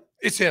or him,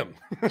 it's him.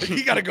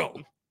 He got to go.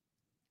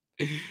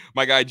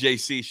 My guy,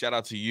 JC, shout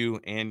out to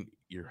you and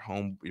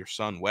your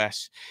son,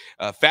 Wes.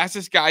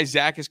 Fastest guy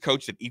Zach has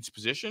coached at each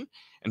position,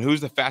 and who's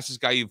the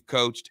fastest guy you've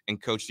coached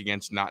and coached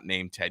against not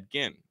named Ted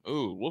Ginn?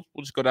 Ooh, we'll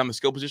just go down the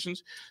skill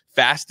positions.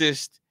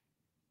 Fastest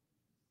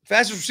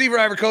receiver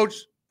I ever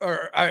coached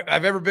or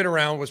I've ever been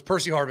around was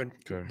Percy Harvin,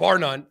 bar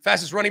none.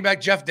 Fastest running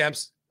back, Jeff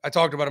Demps. I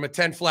talked about him, a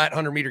 10 flat,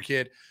 100-meter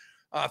kid.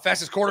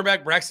 Fastest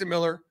quarterback, Braxton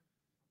Miller.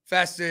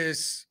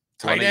 Fastest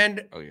tight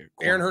end,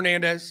 Aaron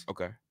Hernandez.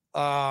 Okay.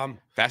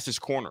 Fastest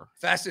corner.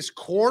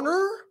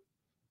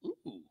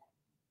 Ooh.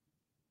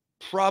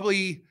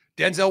 Probably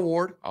Denzel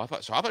Ward. I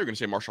thought you were going to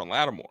say Marshawn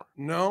Lattimore.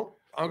 No,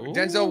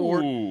 Denzel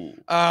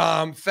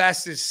Ward.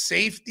 Fastest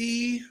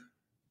safety.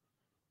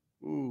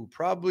 Ooh,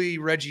 probably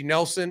Reggie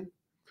Nelson.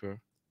 Okay.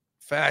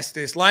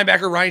 Fastest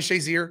linebacker, Ryan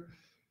Shazier.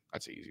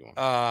 That's an easy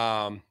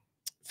one.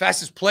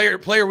 Fastest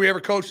player we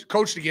ever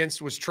coached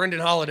against was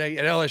Trendon Holiday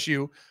at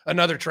LSU,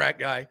 another track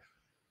guy.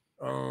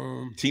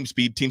 Team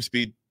speed.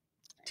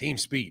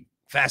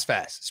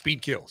 Fast.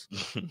 Speed kills.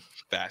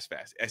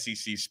 fast.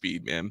 SEC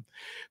speed, man.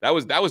 That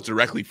was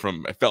directly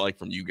from, I felt like,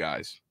 from you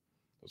guys.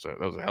 That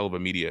was a hell of a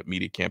media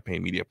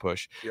campaign, media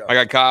push. Yeah. I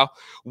got Kyle.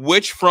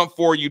 Which front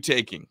four are you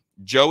taking?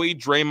 Joey,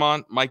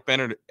 Draymond, Mike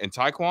Bennett, and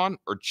Tyquan,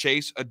 or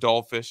Chase,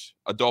 Adolphus,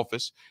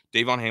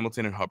 Davon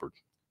Hamilton, and Hubbard?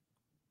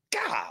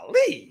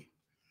 Golly.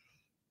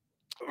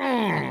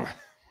 Man,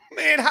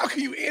 how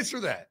can you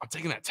answer that? I'm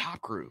taking that top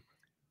group.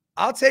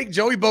 I'll take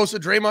Joey Bosa,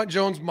 Draymond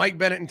Jones, Mike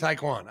Bennett, and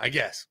Tyquan, I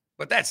guess.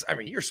 But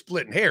you're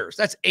splitting hairs.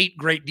 That's 8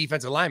 great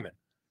defensive linemen.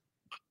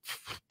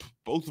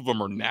 Both of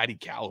them are natty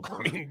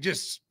caliber.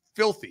 Just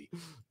filthy.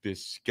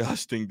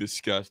 Disgusting.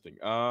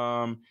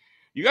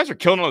 You guys are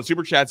killing on the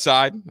Super Chat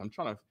side. I'm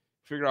trying to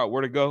figure out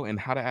where to go and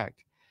how to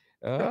act.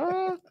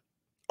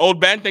 Old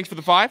Ben, thanks for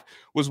the 5.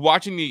 Was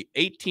watching the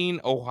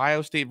 18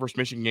 Ohio State versus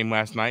Michigan game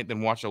last night,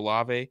 then watched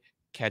Olave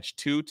catch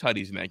 2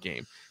 tutties in that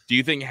game. Do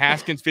you think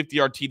Haskins'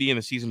 50-yard TD in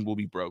the season will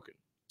be broken?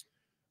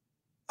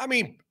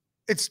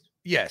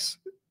 Yes.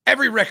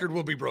 Every record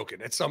will be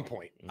broken at some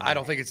point. I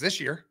don't think it's this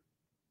year.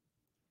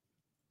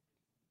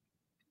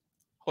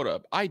 Hold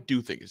up. I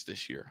do think it's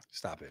this year.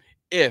 Stop it.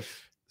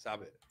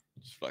 Stop it.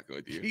 Just fucking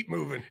with you. Keep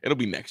moving. It'll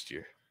be next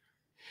year.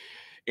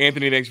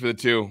 Anthony, thanks for the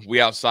 2. We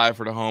outside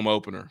for the home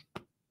opener.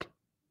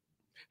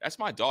 That's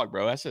my dog,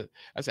 bro. That's an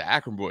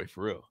Akron boy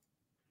for real.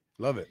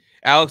 Love it.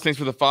 Alex, thanks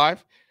for the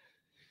 5.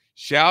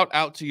 Shout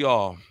out to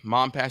y'all.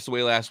 Mom passed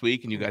away last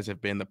week, and you guys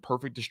have been the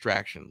perfect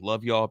distraction.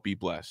 Love y'all. Be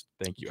blessed.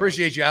 Thank you.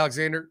 Appreciate Alex. you,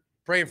 Alexander.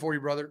 Praying for you,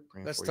 brother.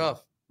 That's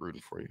tough.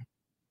 Rooting for you.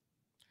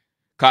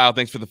 Kyle,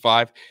 thanks for the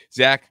 5.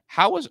 Zach,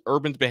 how was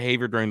Urban's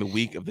behavior during the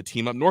week of the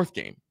Team Up North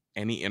game?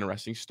 Any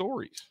interesting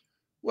stories?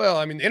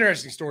 Well, the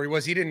interesting story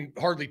was he didn't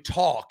hardly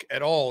talk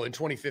at all in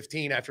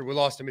 2015 after we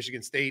lost to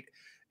Michigan State.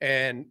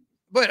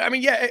 But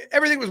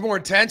everything was more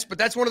intense, but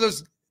that's one of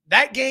those,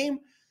 that game,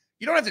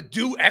 you don't have to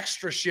do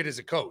extra shit as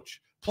a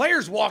coach.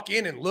 Players walk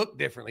in and look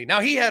differently. Now,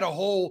 he had a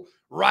whole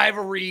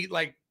rivalry,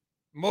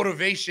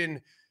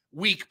 motivation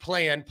week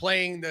plan,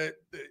 playing the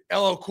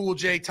LL Cool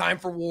J Time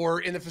for War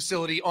in the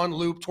facility on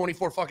loop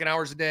 24 fucking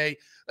hours a day,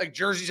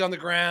 jerseys on the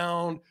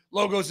ground,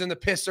 logos in the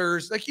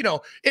pissers.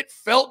 It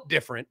felt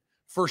different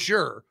for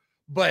sure,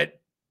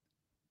 but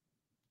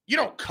you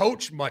don't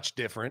coach much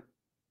different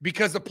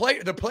because the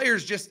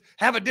players just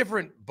have a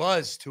different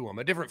buzz to them,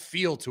 a different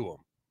feel to them.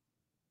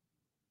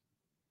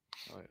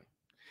 Oh, yeah.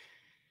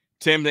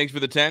 Tim, thanks for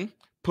the 10.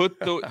 Put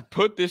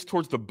this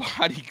towards the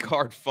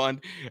bodyguard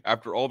fund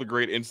after all the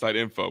great inside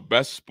info.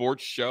 Best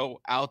sports show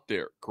out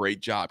there. Great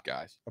job,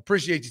 guys.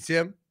 Appreciate you,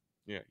 Tim.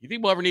 Yeah. You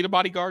think we'll ever need a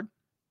bodyguard?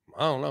 I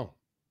don't know.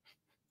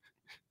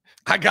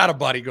 I got a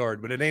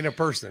bodyguard, but it ain't a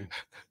person.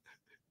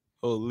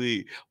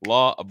 Holy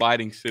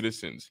law-abiding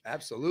citizens.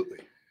 Absolutely.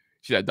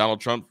 See that Donald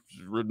Trump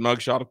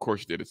mugshot? Of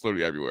course you did. It's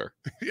literally everywhere.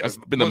 Yeah, That's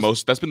been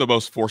the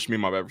most forced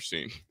meme I've ever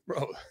seen.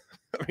 Bro,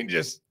 I mean,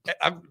 it's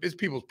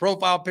people's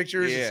profile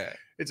pictures. Yeah.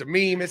 It's a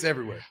meme. It's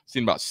everywhere. I've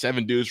seen about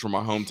 7 dudes from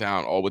my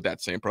hometown, all with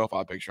that same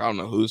profile picture. I don't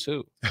know who's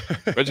who.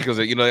 Especially because,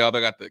 they all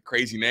got the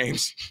crazy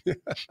names.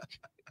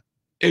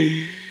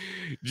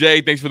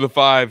 Jay, thanks for the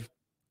 5.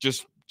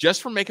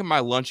 Just for making my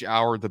lunch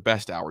hour the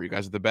best hour. You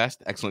guys are the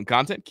best. Excellent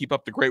content. Keep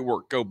up the great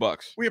work. Go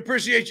Bucks. We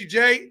appreciate you,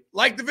 Jay.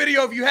 Like the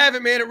video if you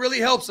haven't, man. It really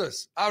helps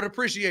us. I would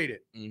appreciate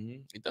it.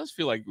 Mm-hmm. It does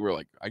feel like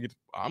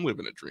I'm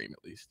living a dream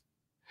at least.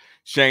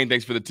 Shane,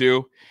 thanks for the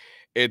 2.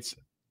 It's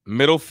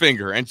middle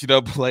finger.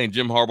 NCAA and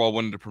Jim Harbaugh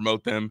wanted to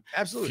promote them.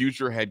 Absolutely.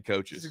 Future head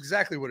coaches. That's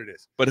exactly what it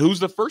is. But who's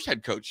the first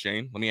head coach,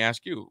 Shane? Let me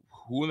ask you.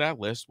 Who in that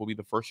list will be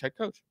the first head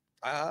coach?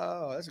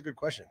 Oh, that's a good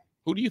question.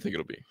 Who do you think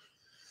it'll be?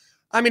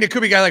 I mean, it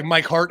could be a guy like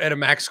Mike Hart at a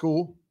MAC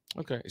school.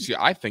 Okay. See,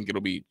 I think it'll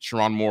be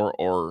Sharon Moore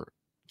or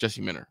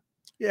Jesse Minter.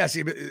 Yeah,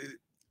 see, but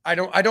I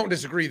don't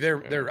disagree.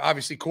 They're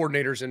obviously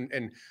coordinators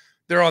and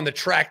they're on the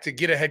track to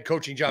get a head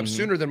coaching job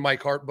sooner than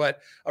Mike Hart.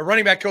 But a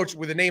running back coach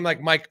with a name like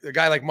a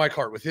guy like Mike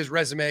Hart, with his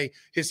resume,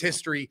 his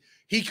history,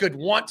 he could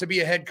want to be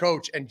a head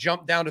coach and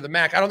jump down to the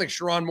MAC. I don't think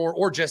Sharon Moore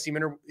or Jesse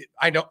Minter,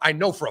 I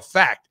know for a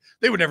fact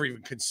they would never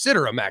even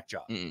consider a MAC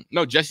job.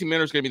 No, Jesse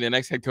Minter is going to be the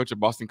next head coach at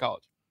Boston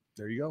College.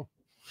 There you go.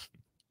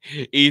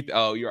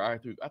 I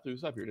threw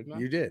this up here, didn't I?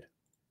 You did.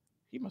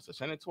 He must have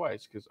sent it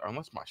twice, because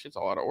unless my shit's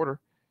all out of order.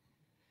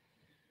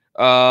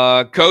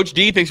 Coach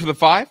D, thanks for the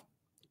 5.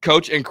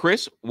 Coach and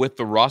Chris, with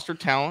the roster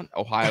talent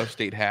Ohio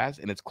State has,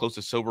 and it's close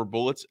to silver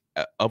bullets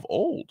of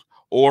old,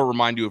 or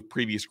remind you of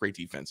previous great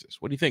defenses.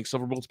 What do you think?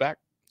 Silver bullets back?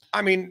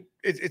 I mean,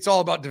 it's all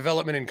about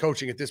development and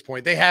coaching at this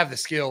point. They have the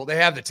skill, they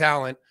have the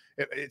talent.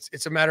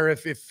 It's a matter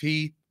if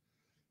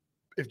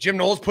Jim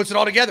Knowles puts it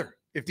all together,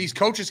 if these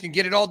coaches can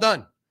get it all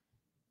done.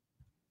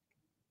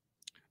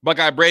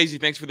 Buckeye Brazy,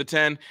 thanks for the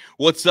 10.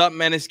 What's up,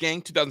 Menace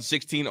Gang?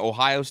 2016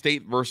 Ohio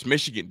State versus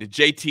Michigan. Did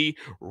JT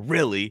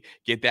really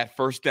get that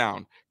first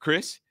down?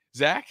 Chris,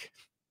 Zach?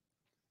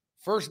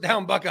 First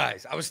down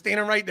Buckeyes. I was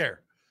standing right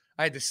there.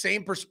 I had the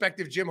same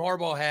perspective Jim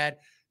Harbaugh had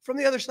from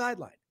the other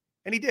sideline.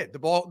 And he did.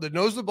 The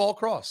nose of the ball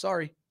crossed.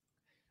 Sorry.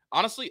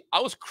 Honestly, I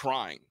was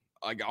crying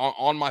like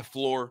on my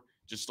floor,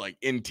 just like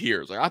in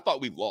tears. Like I thought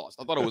we lost.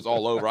 I thought it was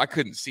all over. I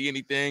couldn't see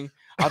anything.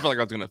 I felt like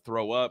I was going to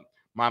throw up.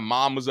 My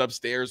mom was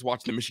upstairs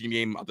watching the Michigan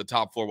game at the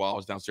top floor while I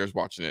was downstairs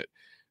watching it.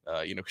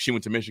 She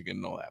went to Michigan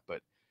and all that,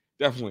 but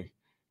definitely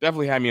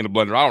had me in a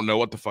blender. I don't know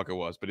what the fuck it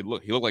was, but he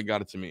looked like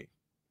got it to me.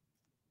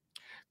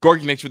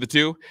 Gorky, thanks for the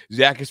 2.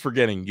 Zach is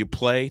forgetting you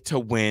play to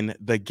win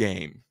the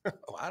game.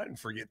 Oh, I didn't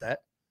forget that.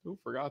 Who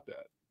forgot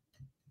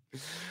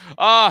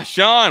that?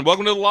 Sean,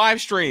 welcome to the live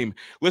stream.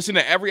 Listen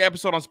to every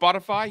episode on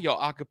Spotify. Y'all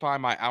occupy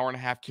my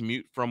hour-and-a-half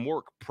commute from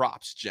work.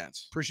 Props,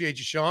 gents. Appreciate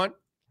you, Sean.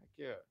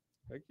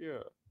 Heck yeah.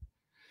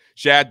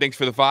 Shad, thanks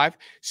for the 5.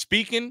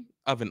 Speaking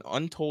of an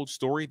untold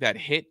story, that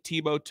hit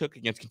Tebow took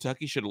against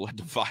Kentucky should have led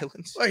to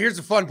violence. Well, here's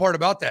the fun part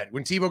about that.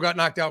 When Tebow got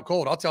knocked out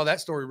cold, I'll tell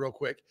that story real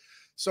quick.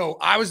 So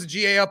I was the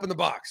GA up in the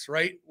box,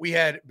 right? We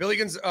had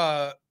Billigans.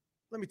 Let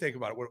me think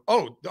about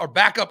it. Our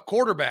backup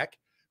quarterback,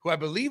 who I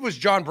believe was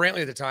John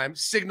Brantley at the time,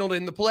 signaled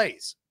in the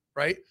plays,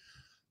 right?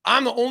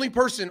 I'm the only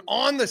person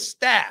on the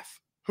staff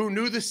who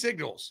knew the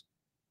signals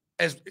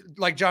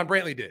like John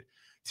Brantley did.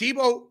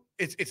 Tebow,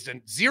 it's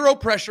a zero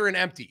pressure and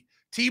empty.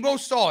 Tebow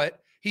saw it.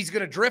 He's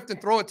going to drift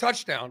and throw a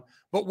touchdown.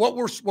 But what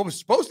was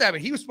supposed to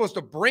happen, he was supposed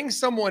to bring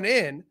someone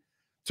in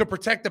to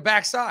protect the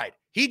backside.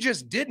 He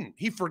just didn't.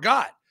 He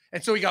forgot.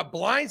 And so he got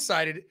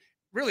blindsided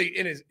really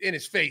in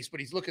his face, but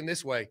he's looking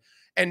this way,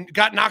 and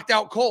got knocked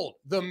out cold.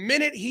 The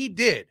minute he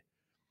did,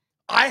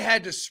 I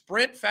had to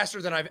sprint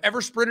faster than I've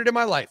ever sprinted in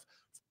my life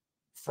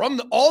from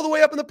all the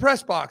way up in the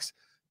press box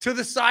to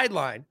the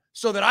sideline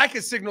so that I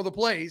could signal the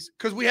plays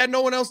because we had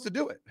no one else to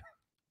do it.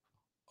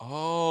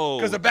 Oh,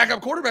 because the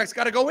backup quarterback's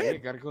got to go in.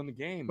 Got to go in the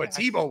game. But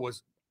Tebow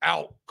was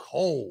out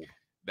cold.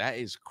 That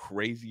is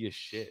crazy as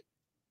shit.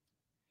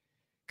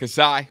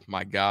 Kasai,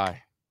 my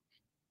guy,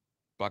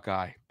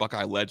 Buckeye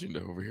legend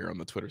over here on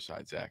the Twitter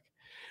side. Zach,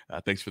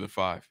 thanks for the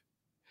 5.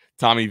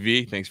 Tommy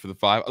V, thanks for the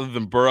 5. Other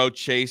than Burrow,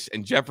 Chase,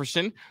 and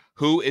Jefferson,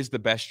 who is the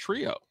best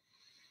trio?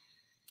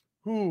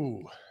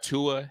 Who?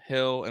 Tua,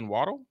 Hill, and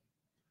Waddle.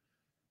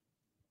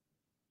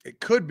 It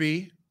could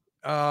be.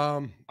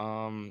 Aaron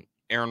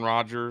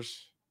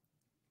Rodgers,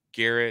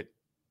 Garrett,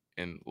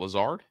 and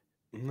Lazard?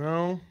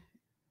 No.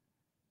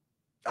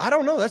 I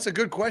don't know. That's a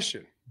good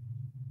question.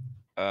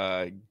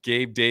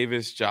 Gabe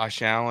Davis,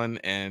 Josh Allen,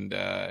 and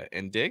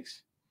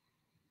Diggs?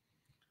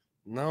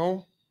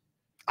 No.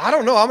 I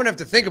don't know. I'm going to have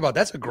to think about it.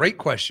 That's a great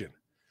question.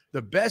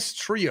 The best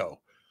trio.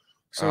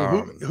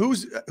 So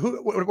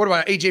what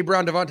about A.J.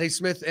 Brown, Devontae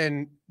Smith,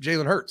 and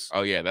Jalen Hurts?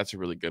 Oh, yeah, that's a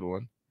really good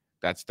one.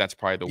 That's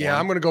probably the one. Yeah,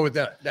 I'm going to go with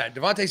that.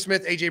 Devontae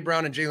Smith, A.J.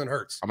 Brown, and Jalen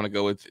Hurts. I'm going to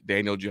go with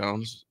Daniel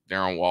Jones,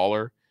 Darren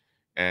Waller,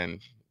 and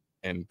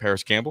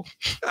Paris Campbell.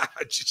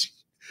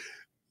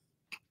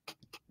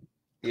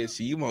 Yeah,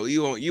 see, you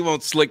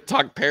won't slick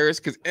talk Paris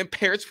because in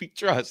Paris we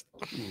trust.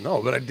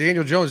 No, but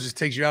Daniel Jones just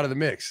takes you out of the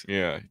mix.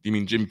 Yeah. You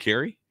mean Jim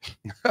Carrey?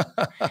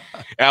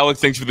 Alex,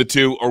 thanks for the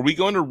 2. Are we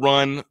going to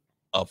run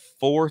a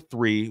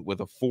 4-3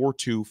 with a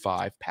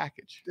 4-2-5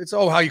 package? It's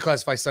how you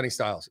classify Sonny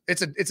Styles.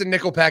 It's a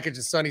nickel package,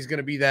 and Sonny's going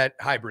to be that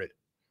hybrid.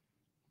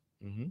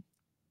 Mm-hmm.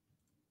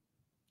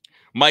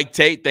 Mike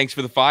Tate, thanks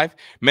for the 5.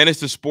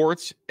 Menace to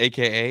Sports,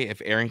 a.k.a. If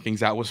Airing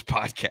Things Out was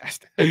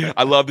podcast.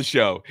 I love the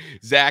show.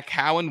 Zach,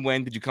 how and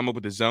when did you come up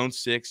with the Zone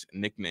 6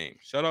 nickname?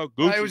 Shout out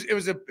Gucci.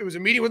 It was a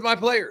meeting with my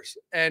players,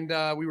 and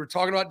we were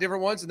talking about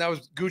different ones, and that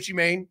was Gucci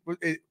Mane.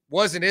 It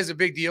was and is a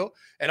big deal,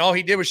 and all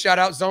he did was shout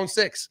out Zone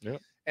 6.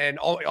 Yep. And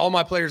all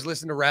my players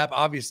listen to rap,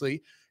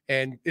 obviously,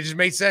 and it just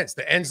made sense.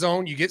 The end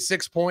zone, you get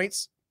 6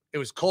 points. It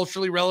was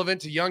culturally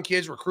relevant to young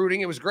kids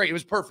recruiting. It was great. It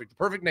was perfect. The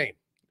perfect name.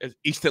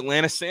 East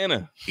Atlanta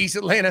Santa. East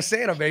Atlanta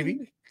Santa,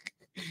 baby.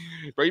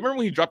 Bro, you remember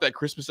when he dropped that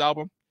Christmas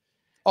album?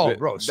 Oh,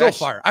 bro, so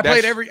fire. I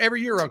played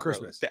every year on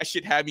Christmas. That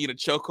shit had me in a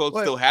chokehold,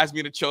 still has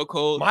me in a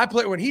chokehold.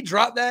 When he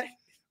dropped that,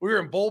 we were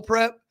in bowl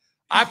prep.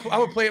 I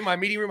would play in my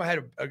meeting room. I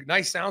had a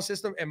nice sound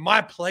system, and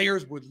my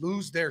players would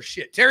lose their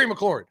shit. Terry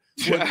McLaurin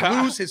would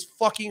lose his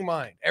fucking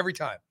mind every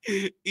time.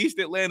 East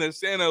Atlanta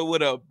Santa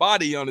with a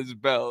body on his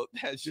belt.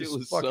 That shit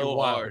was so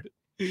hard.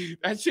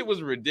 That shit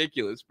was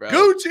ridiculous, bro.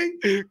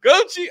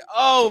 Gucci.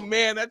 Oh,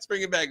 man, that's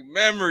bringing back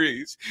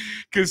memories.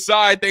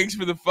 Kasai, thanks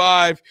for the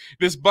 5.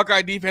 This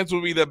Buckeye defense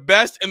will be the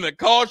best in the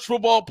college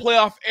football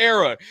playoff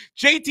era.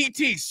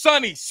 JTT,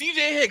 Sonny,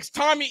 CJ Hicks,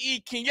 Tommy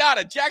E,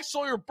 Kenyatta, Jack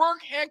Sawyer,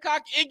 Burke,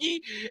 Hancock, Iggy,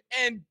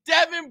 and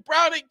Devin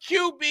Brown at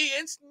QB.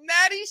 It's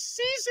natty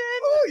season.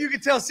 Oh, you can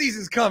tell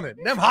season's coming.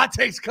 Them hot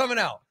takes coming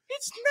out.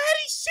 It's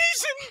natty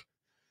season.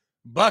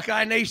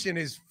 Buckeye Nation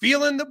is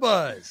feeling the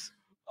buzz.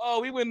 Oh,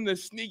 we win the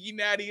sneaky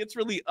natty. It's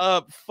really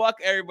up. Fuck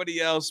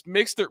everybody else.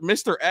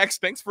 Mr. X,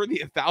 thanks for the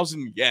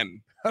 1,000 yen.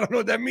 I don't know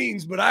what that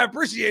means, but I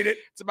appreciate it.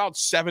 It's about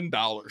 $7.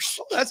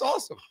 Oh, that's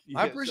awesome.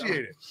 I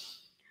appreciate it.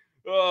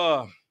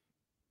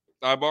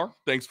 Ibar,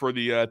 thanks for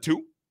the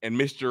 2. And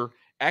Mr.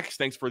 X,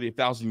 thanks for the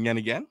 1,000 yen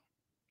again.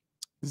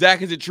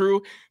 Zach, is it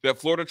true that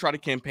Florida tried to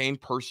campaign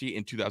Percy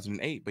in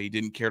 2008, but he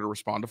didn't care to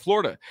respond to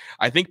Florida?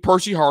 I think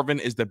Percy Harvin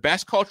is the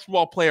best college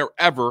football player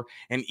ever,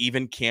 and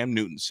even Cam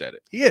Newton said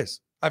it. He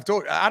is. I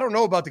don't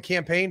know about the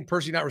campaign,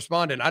 Percy not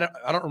responding. I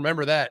don't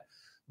remember that,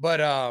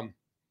 but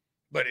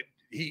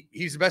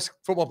he's the best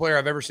football player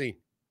I've ever seen.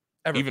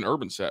 Ever. Even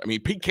Urban said. I mean,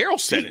 Pete Carroll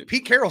said it.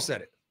 Pete Carroll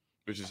said it,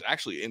 which is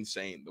actually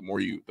insane. The more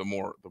you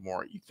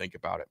think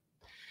about it.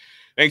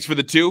 Thanks for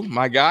the 2,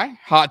 my guy.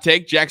 Hot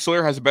take: Jack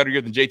Sawyer has a better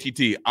year than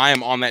JTT. I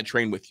am on that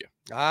train with you.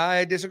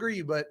 I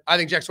disagree, but I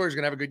think Jack Sawyer's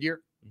gonna have a good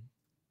year.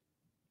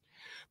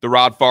 The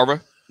Rod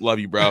Farva, love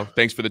you, bro.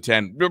 Thanks for the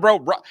 10,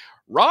 bro.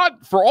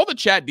 Rod, for all the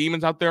chat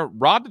demons out there,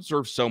 Rod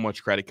deserves so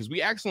much credit because we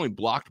accidentally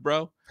blocked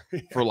bro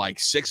for like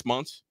 6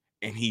 months,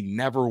 and he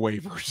never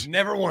wavers.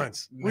 Never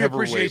once. We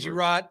appreciate you,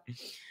 Rod.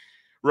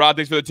 Rod,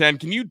 thanks for the 10.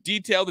 Can you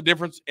detail the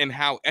difference in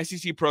how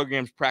SEC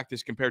programs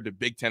practice compared to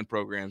Big Ten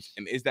programs?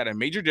 And is that a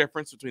major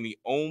difference between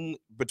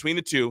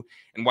the two,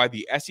 and why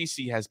the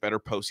SEC has better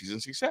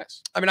postseason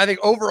success? I mean, I think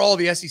overall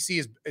the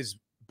SEC is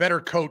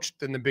better coached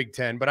than the Big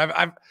Ten, but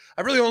I've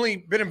really only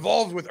been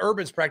involved with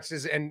Urban's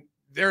practices, and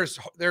they're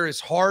as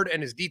hard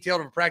and as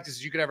detailed of a practice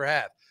as you could ever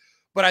have.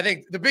 But I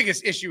think the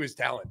biggest issue is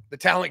talent. The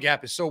talent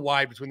gap is so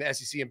wide between the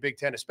SEC and Big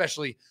Ten,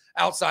 especially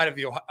outside of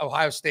the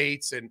Ohio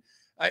States. And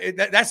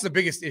that's the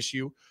biggest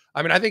issue.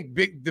 I mean, I think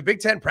the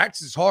Big Ten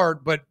practice is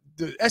hard, but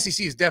the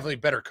SEC is definitely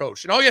better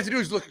coached. And all you have to do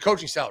is look at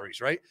coaching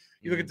salaries, right?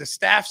 You look at the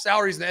staff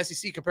salaries in the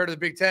SEC compared to the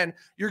Big Ten,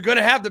 you're going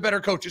to have the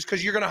better coaches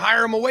because you're going to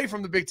hire them away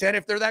from the Big Ten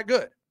if they're that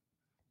good.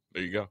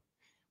 There you go.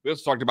 We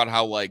also talked about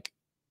how like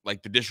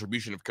the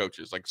distribution of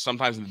coaches. Like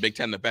sometimes in the Big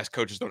Ten, the best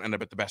coaches don't end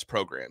up at the best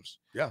programs.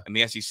 Yeah. In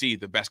the SEC,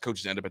 the best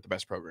coaches end up at the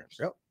best programs.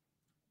 Yep.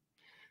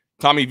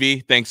 Tommy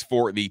V, thanks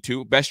for the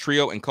 2. Best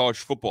trio in college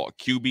football,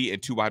 QB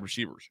and 2 wide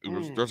receivers.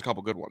 There's a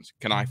couple good ones.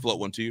 Can I float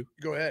one to you?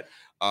 Go ahead.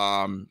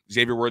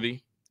 Xavier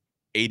Worthy,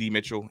 A.D.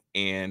 Mitchell,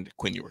 and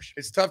Quinn Ewers.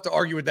 It's tough to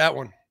argue with that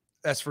one.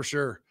 That's for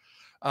sure.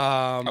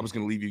 I was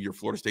going to leave you your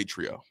Florida State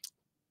trio.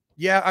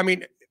 Yeah, I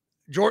mean,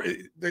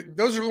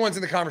 those are the ones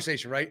in the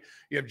conversation, right?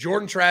 You have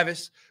Jordan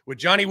Travis with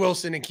Johnny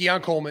Wilson and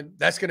Keon Coleman.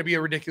 That's going to be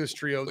a ridiculous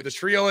trio. The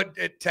trio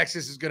at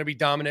Texas is going to be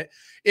dominant.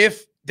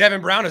 If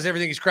Devin Brown is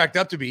everything he's cracked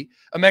up to be,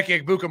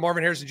 Emeka Egbuka,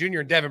 Marvin Harrison Jr.,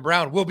 and Devin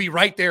Brown will be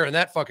right there in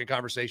that fucking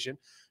conversation.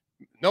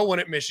 No one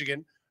at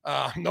Michigan.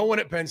 No one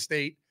at Penn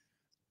State.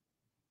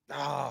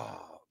 I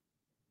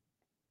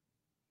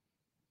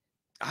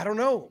don't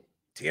know.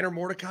 Tanner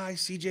Mordecai,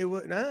 CJ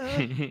Wood.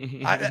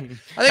 I think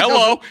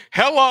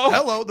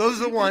hello. Those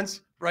are the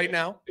ones right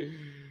now.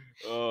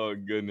 Oh,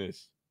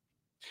 goodness.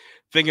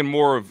 Thinking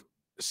more of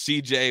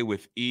CJ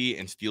with E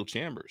and Steel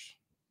Chambers.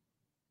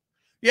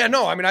 Yeah,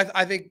 no, I mean,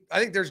 I think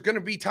there's going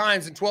to be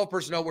times in 12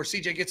 personnel where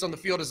CJ gets on the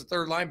field as a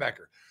third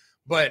linebacker,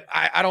 but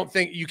I don't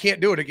think you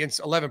can't do it against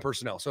 11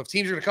 personnel. So if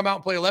teams are going to come out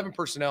and play 11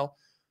 personnel,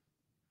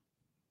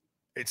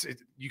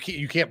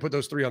 you can't put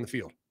those 3 on the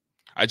field.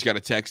 I just got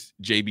a text,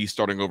 JB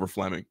starting over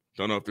Fleming.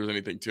 Don't know if there's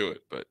anything to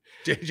it, but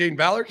Jaden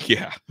Ballard?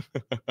 Yeah.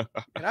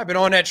 And I've been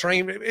on that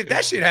train. If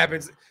that shit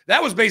happens,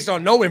 that was based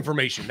on no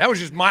information. That was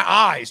just my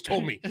eyes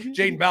told me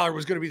Jaden Ballard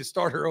was going to be the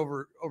starter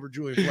over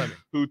Julian Fleming.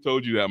 Who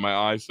told you that? My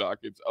eye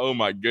sockets. Oh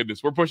my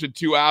goodness. We're pushing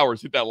 2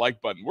 hours. Hit that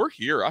like button. We're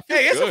here. I feel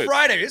Hey, it's good. a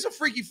Friday. It's a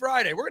freaky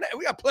Friday.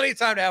 We got plenty of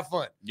time to have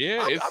fun.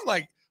 Yeah.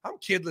 I'm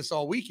kidless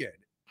all weekend.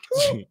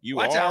 You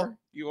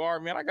are,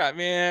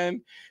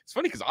 man. It's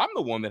funny because I'm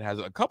the one that has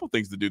a couple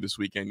things to do this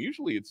weekend.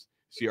 Usually it's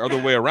the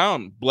other way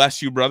around.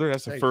 Bless you, brother.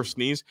 That's the first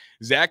sneeze.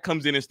 Zach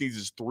comes in and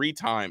sneezes 3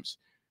 times,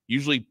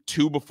 usually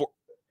 2 before.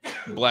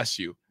 Bless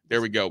you.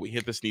 There we go. We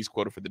hit the sneeze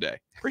quota for the day.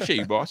 Appreciate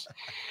you, boss.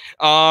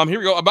 Here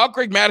we go. About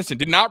Greg Madison.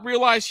 Did not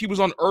realize he was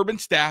on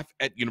Urban's staff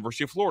at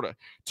University of Florida.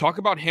 Talk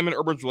about him and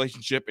Urban's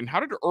relationship, and how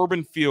did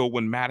Urban feel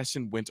when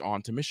Madison went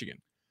on to Michigan?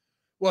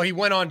 Well, he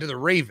went on to the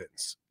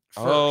Ravens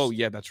first. Oh,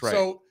 yeah, that's right.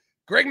 So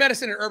Greg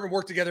Madison and Urban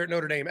worked together at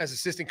Notre Dame as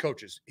assistant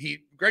coaches.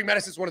 Greg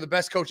Madison is one of the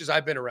best coaches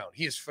I've been around.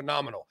 He is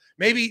phenomenal.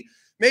 Maybe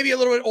a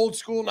little bit old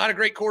school, not a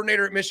great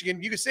coordinator at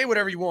Michigan. You can say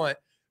whatever you want,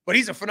 but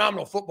he's a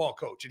phenomenal football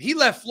coach. And he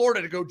left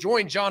Florida to go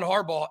join John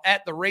Harbaugh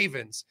at the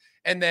Ravens.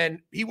 And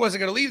then he wasn't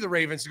going to leave the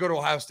Ravens to go to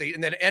Ohio State,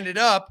 and then ended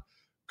up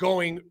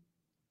going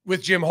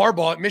with Jim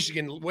Harbaugh at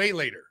Michigan way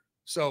later.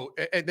 So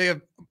they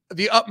have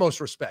the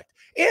utmost respect.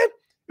 And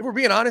if we're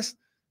being honest,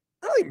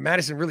 I don't think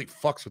Madison really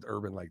fucks with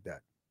Urban like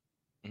that.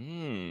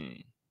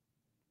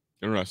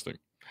 Interesting.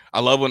 I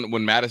love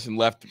when Madison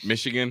left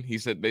Michigan. He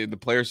said the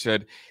player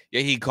said,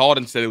 yeah, he called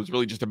and said it was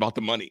really just about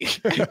the money.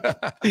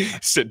 He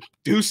said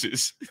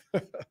deuces.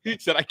 He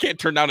said, I can't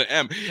turn down an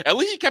M. At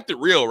least he kept it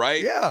real,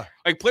 right? Yeah.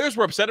 Like players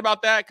were upset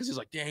about that because he's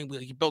like, dang,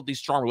 he built these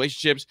strong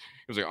relationships.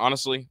 He was like,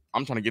 honestly,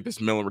 I'm trying to get this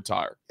mill and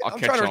retire. I'm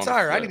trying to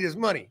retire. I need his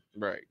money.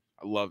 Right.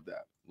 I love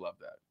that. Love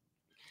that.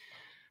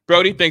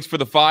 Brody, thanks for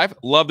the 5.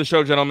 Love the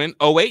show, gentlemen.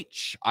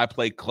 OH, I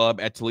play club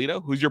at Toledo.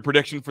 Who's your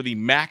prediction for the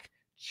MAC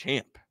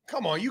champ?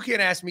 Come on, you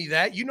can't ask me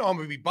that. You know I'm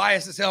going to be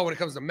biased as hell when it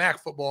comes to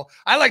MAC football.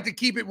 I like to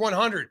keep it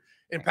 100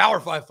 in Power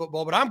 5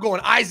 football, but I'm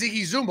going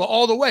Ziggy Zumba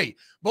all the way.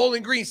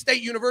 Bowling Green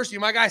State University,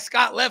 my guy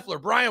Scott Leffler,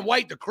 Brian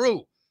White, the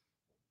crew.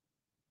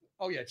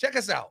 Oh, yeah, check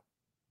us out.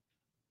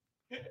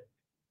 Look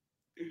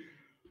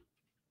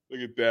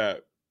at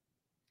that.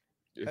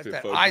 That's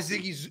that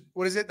Ziggy,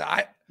 what is it?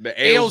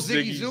 The Ale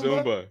Ziggy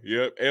Zumba.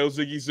 Yep, Ale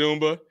Ziggy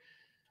Zumba.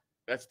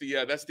 That's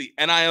the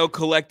NIL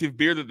collective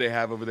beer that they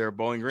have over there at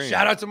Bowling Green.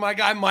 Shout out to my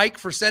guy Mike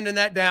for sending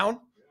that down.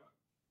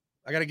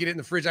 I got to get it in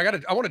the fridge. I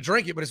want to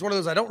drink it, but it's one of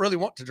those I don't really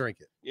want to drink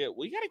it. Yeah,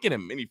 we got to get a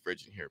mini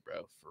fridge in here,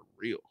 bro, for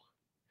real.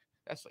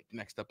 That's like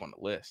next up on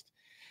the list.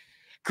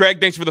 Craig,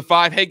 thanks for the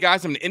 5. Hey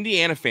guys, I'm an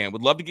Indiana fan.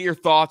 Would love to get your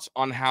thoughts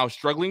on how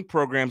struggling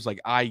programs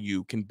like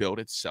IU can build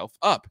itself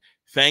up.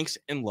 Thanks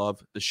and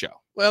love the show.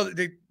 Well,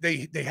 they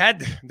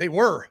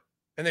were,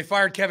 and they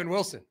fired Kevin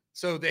Wilson.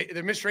 So the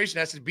administration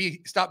has to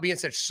stop being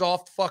such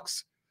soft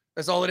fucks.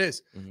 That's all it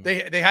is. Mm-hmm.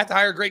 They had to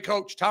hire a great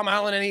coach. Tom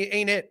Allen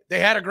ain't it. They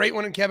had a great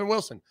one in Kevin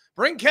Wilson.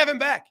 Bring Kevin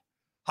back.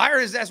 Hire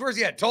his ass. Where's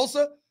he at?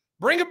 Tulsa?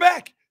 Bring him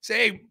back.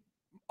 Say, hey,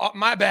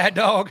 my bad,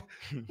 dog.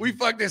 We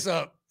fucked this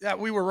up. Yeah,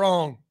 we were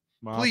wrong.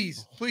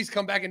 Please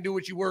come back and do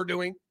what you were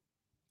doing.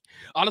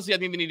 Honestly, I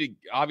think they need to,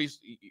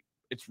 obviously,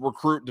 it's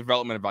recruit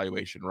development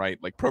evaluation, right?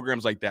 Like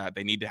programs like that,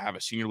 they need to have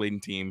a senior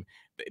leading team.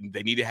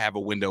 They need to have a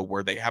window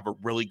where they have a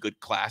really good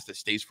class that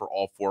stays for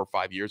all 4 or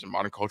 5 years. And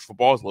modern college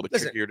football is a little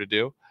bit trickier to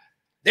do.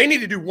 They need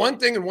to do one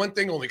thing and one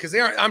thing only, because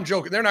I'm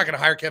joking. They're not going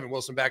to hire Kevin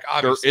Wilson back,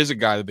 obviously. There is a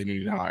guy that they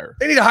need to hire.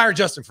 They need to hire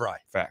Justin Fry.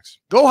 Facts.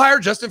 Go hire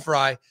Justin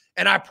Fry,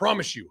 and I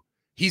promise you,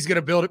 he's going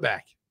to build it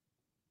back.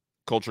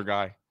 Culture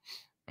guy.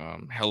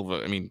 Hell of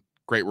a,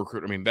 great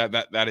recruit.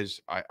 That is,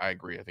 I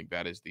agree. I think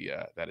that is the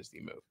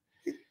move.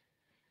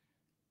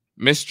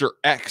 Mr.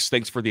 X,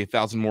 thanks for the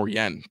 1,000 more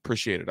yen.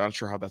 Appreciate it. I'm not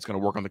sure how that's going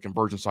to work on the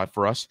conversion side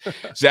for us.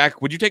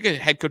 Zach, would you take a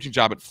head coaching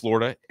job at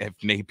Florida if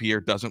Napier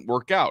doesn't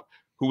work out?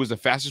 Who was the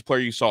fastest player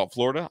you saw at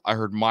Florida? I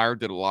heard Meyer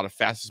did a lot of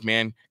fastest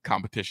man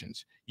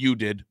competitions. You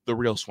did the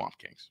real Swamp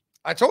Kings.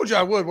 I told you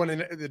I would when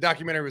the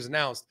documentary was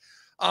announced.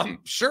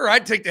 Sure,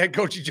 I'd take the head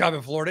coaching job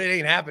in Florida. It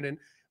ain't happening.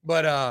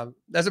 But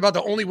that's about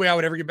the only way I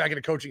would ever get back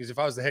into coaching is if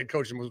I was the head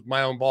coach and was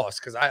my own boss,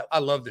 because I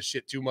love this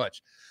shit too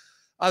much.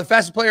 The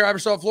fastest player I ever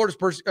saw at Florida is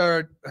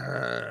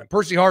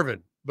Percy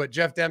Harvin, but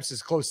Jeff Demps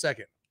is close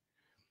second.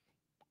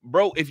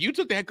 Bro, if you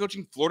took the head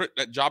coaching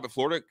job at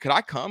Florida, could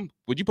I come?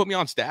 Would you put me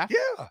on staff?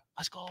 Yeah.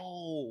 Let's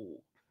go.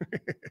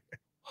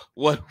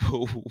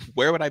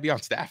 Where would I be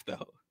on staff,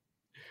 though?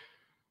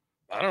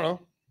 I don't know.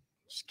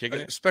 Just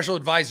kicking it. Special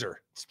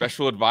advisor.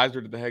 Special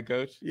advisor to the head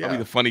coach? Yeah. I'll be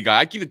the funny guy.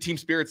 I keep the team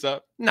spirits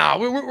up. Nah,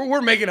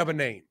 we're making up a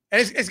name.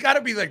 And it's got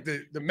to be like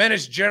the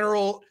Menace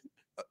General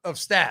of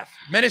Staff.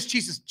 Menace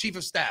Chief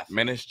of Staff.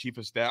 Menace Chief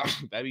of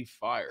Staff. That'd be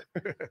fire.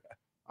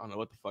 I don't know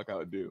what the fuck I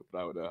would do,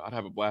 but I'd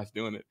have a blast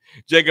doing it.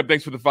 Jacob,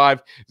 thanks for the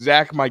 5.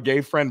 Zach, my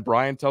gay friend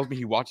Brian tells me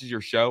he watches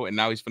your show, and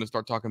now he's going to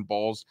start talking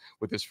balls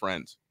with his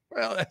friends.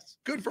 Well, that's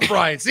good for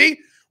Brian. See,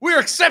 we're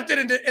accepted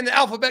in the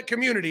alphabet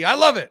community. I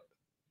love it.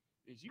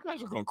 You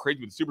guys are going crazy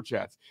with the super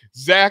chats.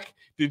 Zach,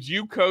 did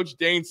you coach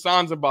Dane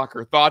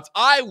Sanzenbacher? Thoughts?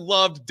 I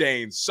loved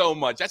Dane so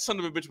much. That son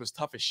of a bitch was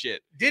tough as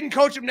shit. Didn't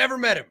coach him, never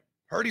met him.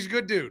 Heard he's a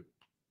good dude.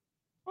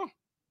 Oh,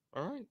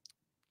 all right.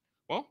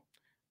 Well,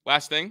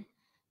 last thing.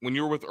 When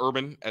you were with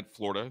Urban at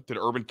Florida, did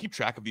Urban keep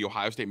track of the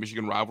Ohio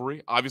State-Michigan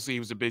rivalry? Obviously, he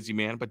was a busy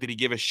man, but did he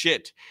give a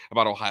shit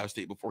about Ohio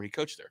State before he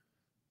coached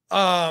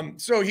there?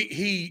 So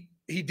he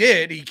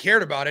did. He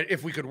cared about it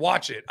if we could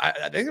watch it. I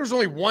think there was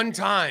only one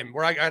time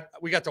where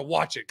we got to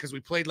watch it because we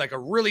played like a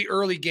really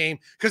early game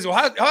because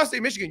Ohio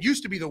State Michigan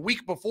used to be the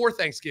week before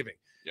Thanksgiving.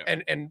 Yeah.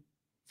 And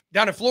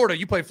down in Florida,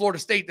 you played Florida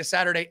State the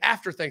Saturday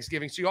after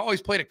Thanksgiving. So you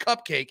always played a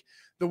cupcake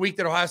the week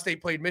that Ohio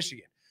State played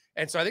Michigan.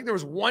 And so I think there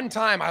was one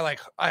time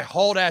I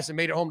hauled ass and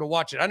made it home to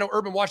watch it. I know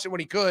Urban watched it when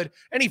he could,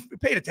 and he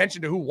paid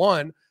attention to who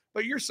won,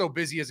 but you're so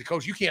busy as a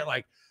coach. You can't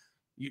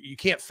you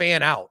can't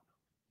fan out.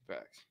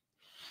 Facts.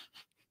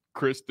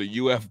 Chris,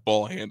 the UF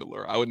ball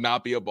handler. I would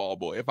not be a ball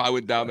boy. If I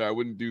went down there, I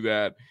wouldn't do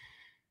that.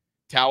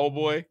 Towel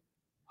boy,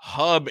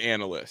 hub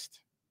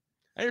analyst.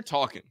 Now you're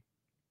talking.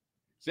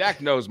 Zach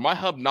knows my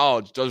hub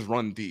knowledge does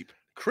run deep.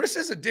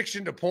 Chris's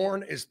addiction to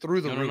porn is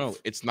through the roof. No,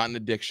 it's not an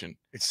addiction.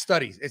 It's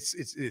studies. It's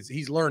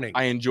he's learning.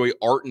 I enjoy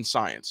art and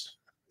science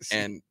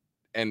and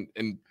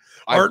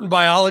art and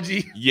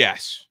biology.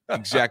 Yes,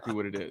 exactly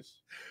what it is.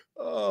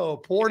 Oh,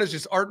 porn is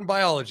just art and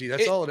biology.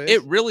 That's all it is.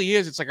 It really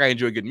is. It's like I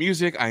enjoy good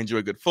music. I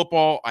enjoy good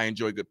football. I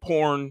enjoy good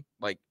porn.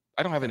 Like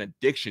I don't have an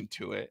addiction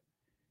to it.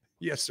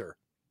 Yes, sir.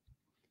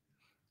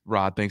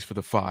 Rod, thanks for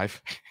the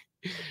 5.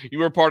 You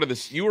were part of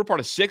this. You were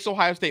part of 6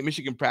 Ohio State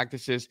Michigan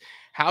practices.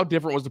 How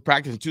different was the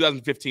practice in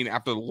 2015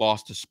 after the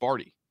loss to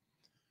Sparty?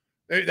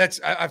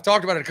 I've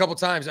talked about it a couple of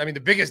times. I mean,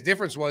 the biggest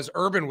difference was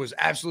Urban was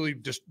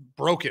absolutely just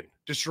broken,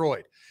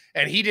 destroyed,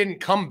 and he didn't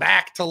come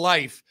back to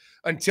life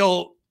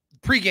until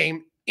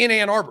pregame in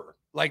Ann Arbor.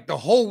 Like the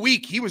whole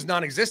week, he was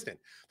non-existent.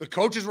 The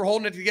coaches were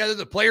holding it together.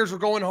 The players were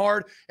going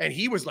hard, and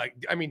he was like,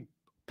 I mean,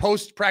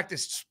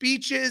 post-practice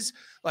speeches,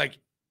 like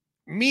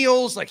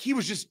meals, like he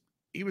was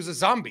a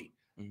zombie.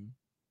 Mm-hmm.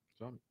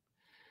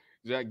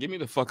 Zach, get me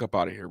the fuck up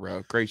out of here,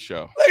 bro. Great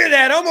show. Look at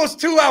that. Almost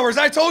 2 hours.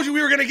 I told you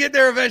we were going to get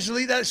there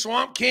eventually. That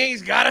Swamp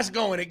Kings got us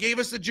going. It gave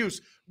us the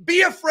juice.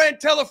 Be a friend.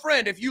 Tell a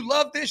friend. If you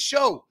love this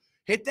show,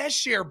 hit that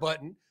share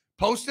button.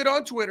 Post it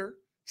on Twitter.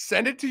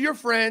 Send it to your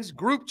friends,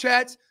 group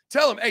chats.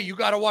 Tell them, hey, you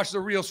got to watch the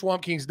real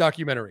Swamp Kings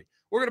documentary.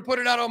 We're going to put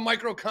it out on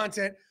micro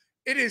content.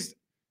 It's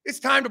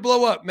time to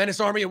blow up, Menace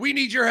Army, and we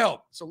need your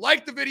help. So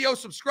like the video,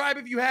 subscribe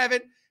if you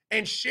haven't,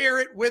 and share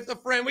it with a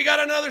friend. We got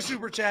another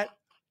super chat.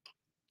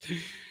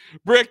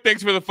 Brick,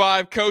 thanks for the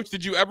 5. Coach,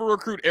 did you ever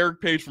recruit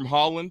Eric Page from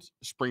Holland,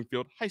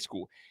 Springfield High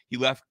School? He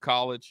left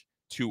college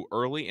too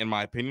early, in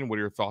my opinion. What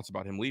are your thoughts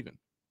about him leaving?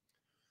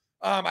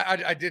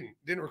 I didn't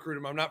recruit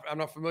him. I'm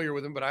not familiar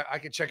with him, but I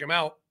can check him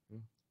out.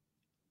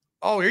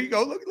 Oh, here you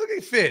go. Look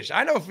at Fish.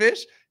 I know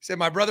Fish. He said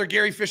my brother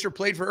Gary Fisher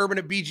played for Urban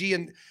at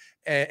BG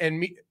and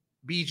me.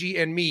 BG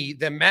and me,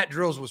 then Matt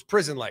Drills was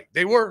prison-like.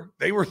 They were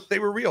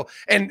real.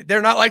 And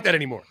they're not like that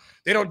anymore.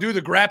 They don't do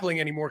the grappling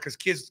anymore because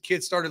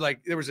kids started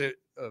like there was a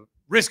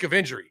risk of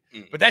injury.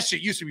 But that shit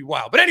used to be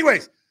wild. But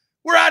anyways,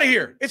 we're out of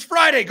here. It's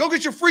Friday. Go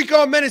get your freak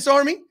on, Menace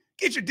Army.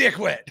 Get your dick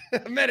wet.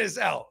 Menace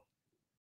out.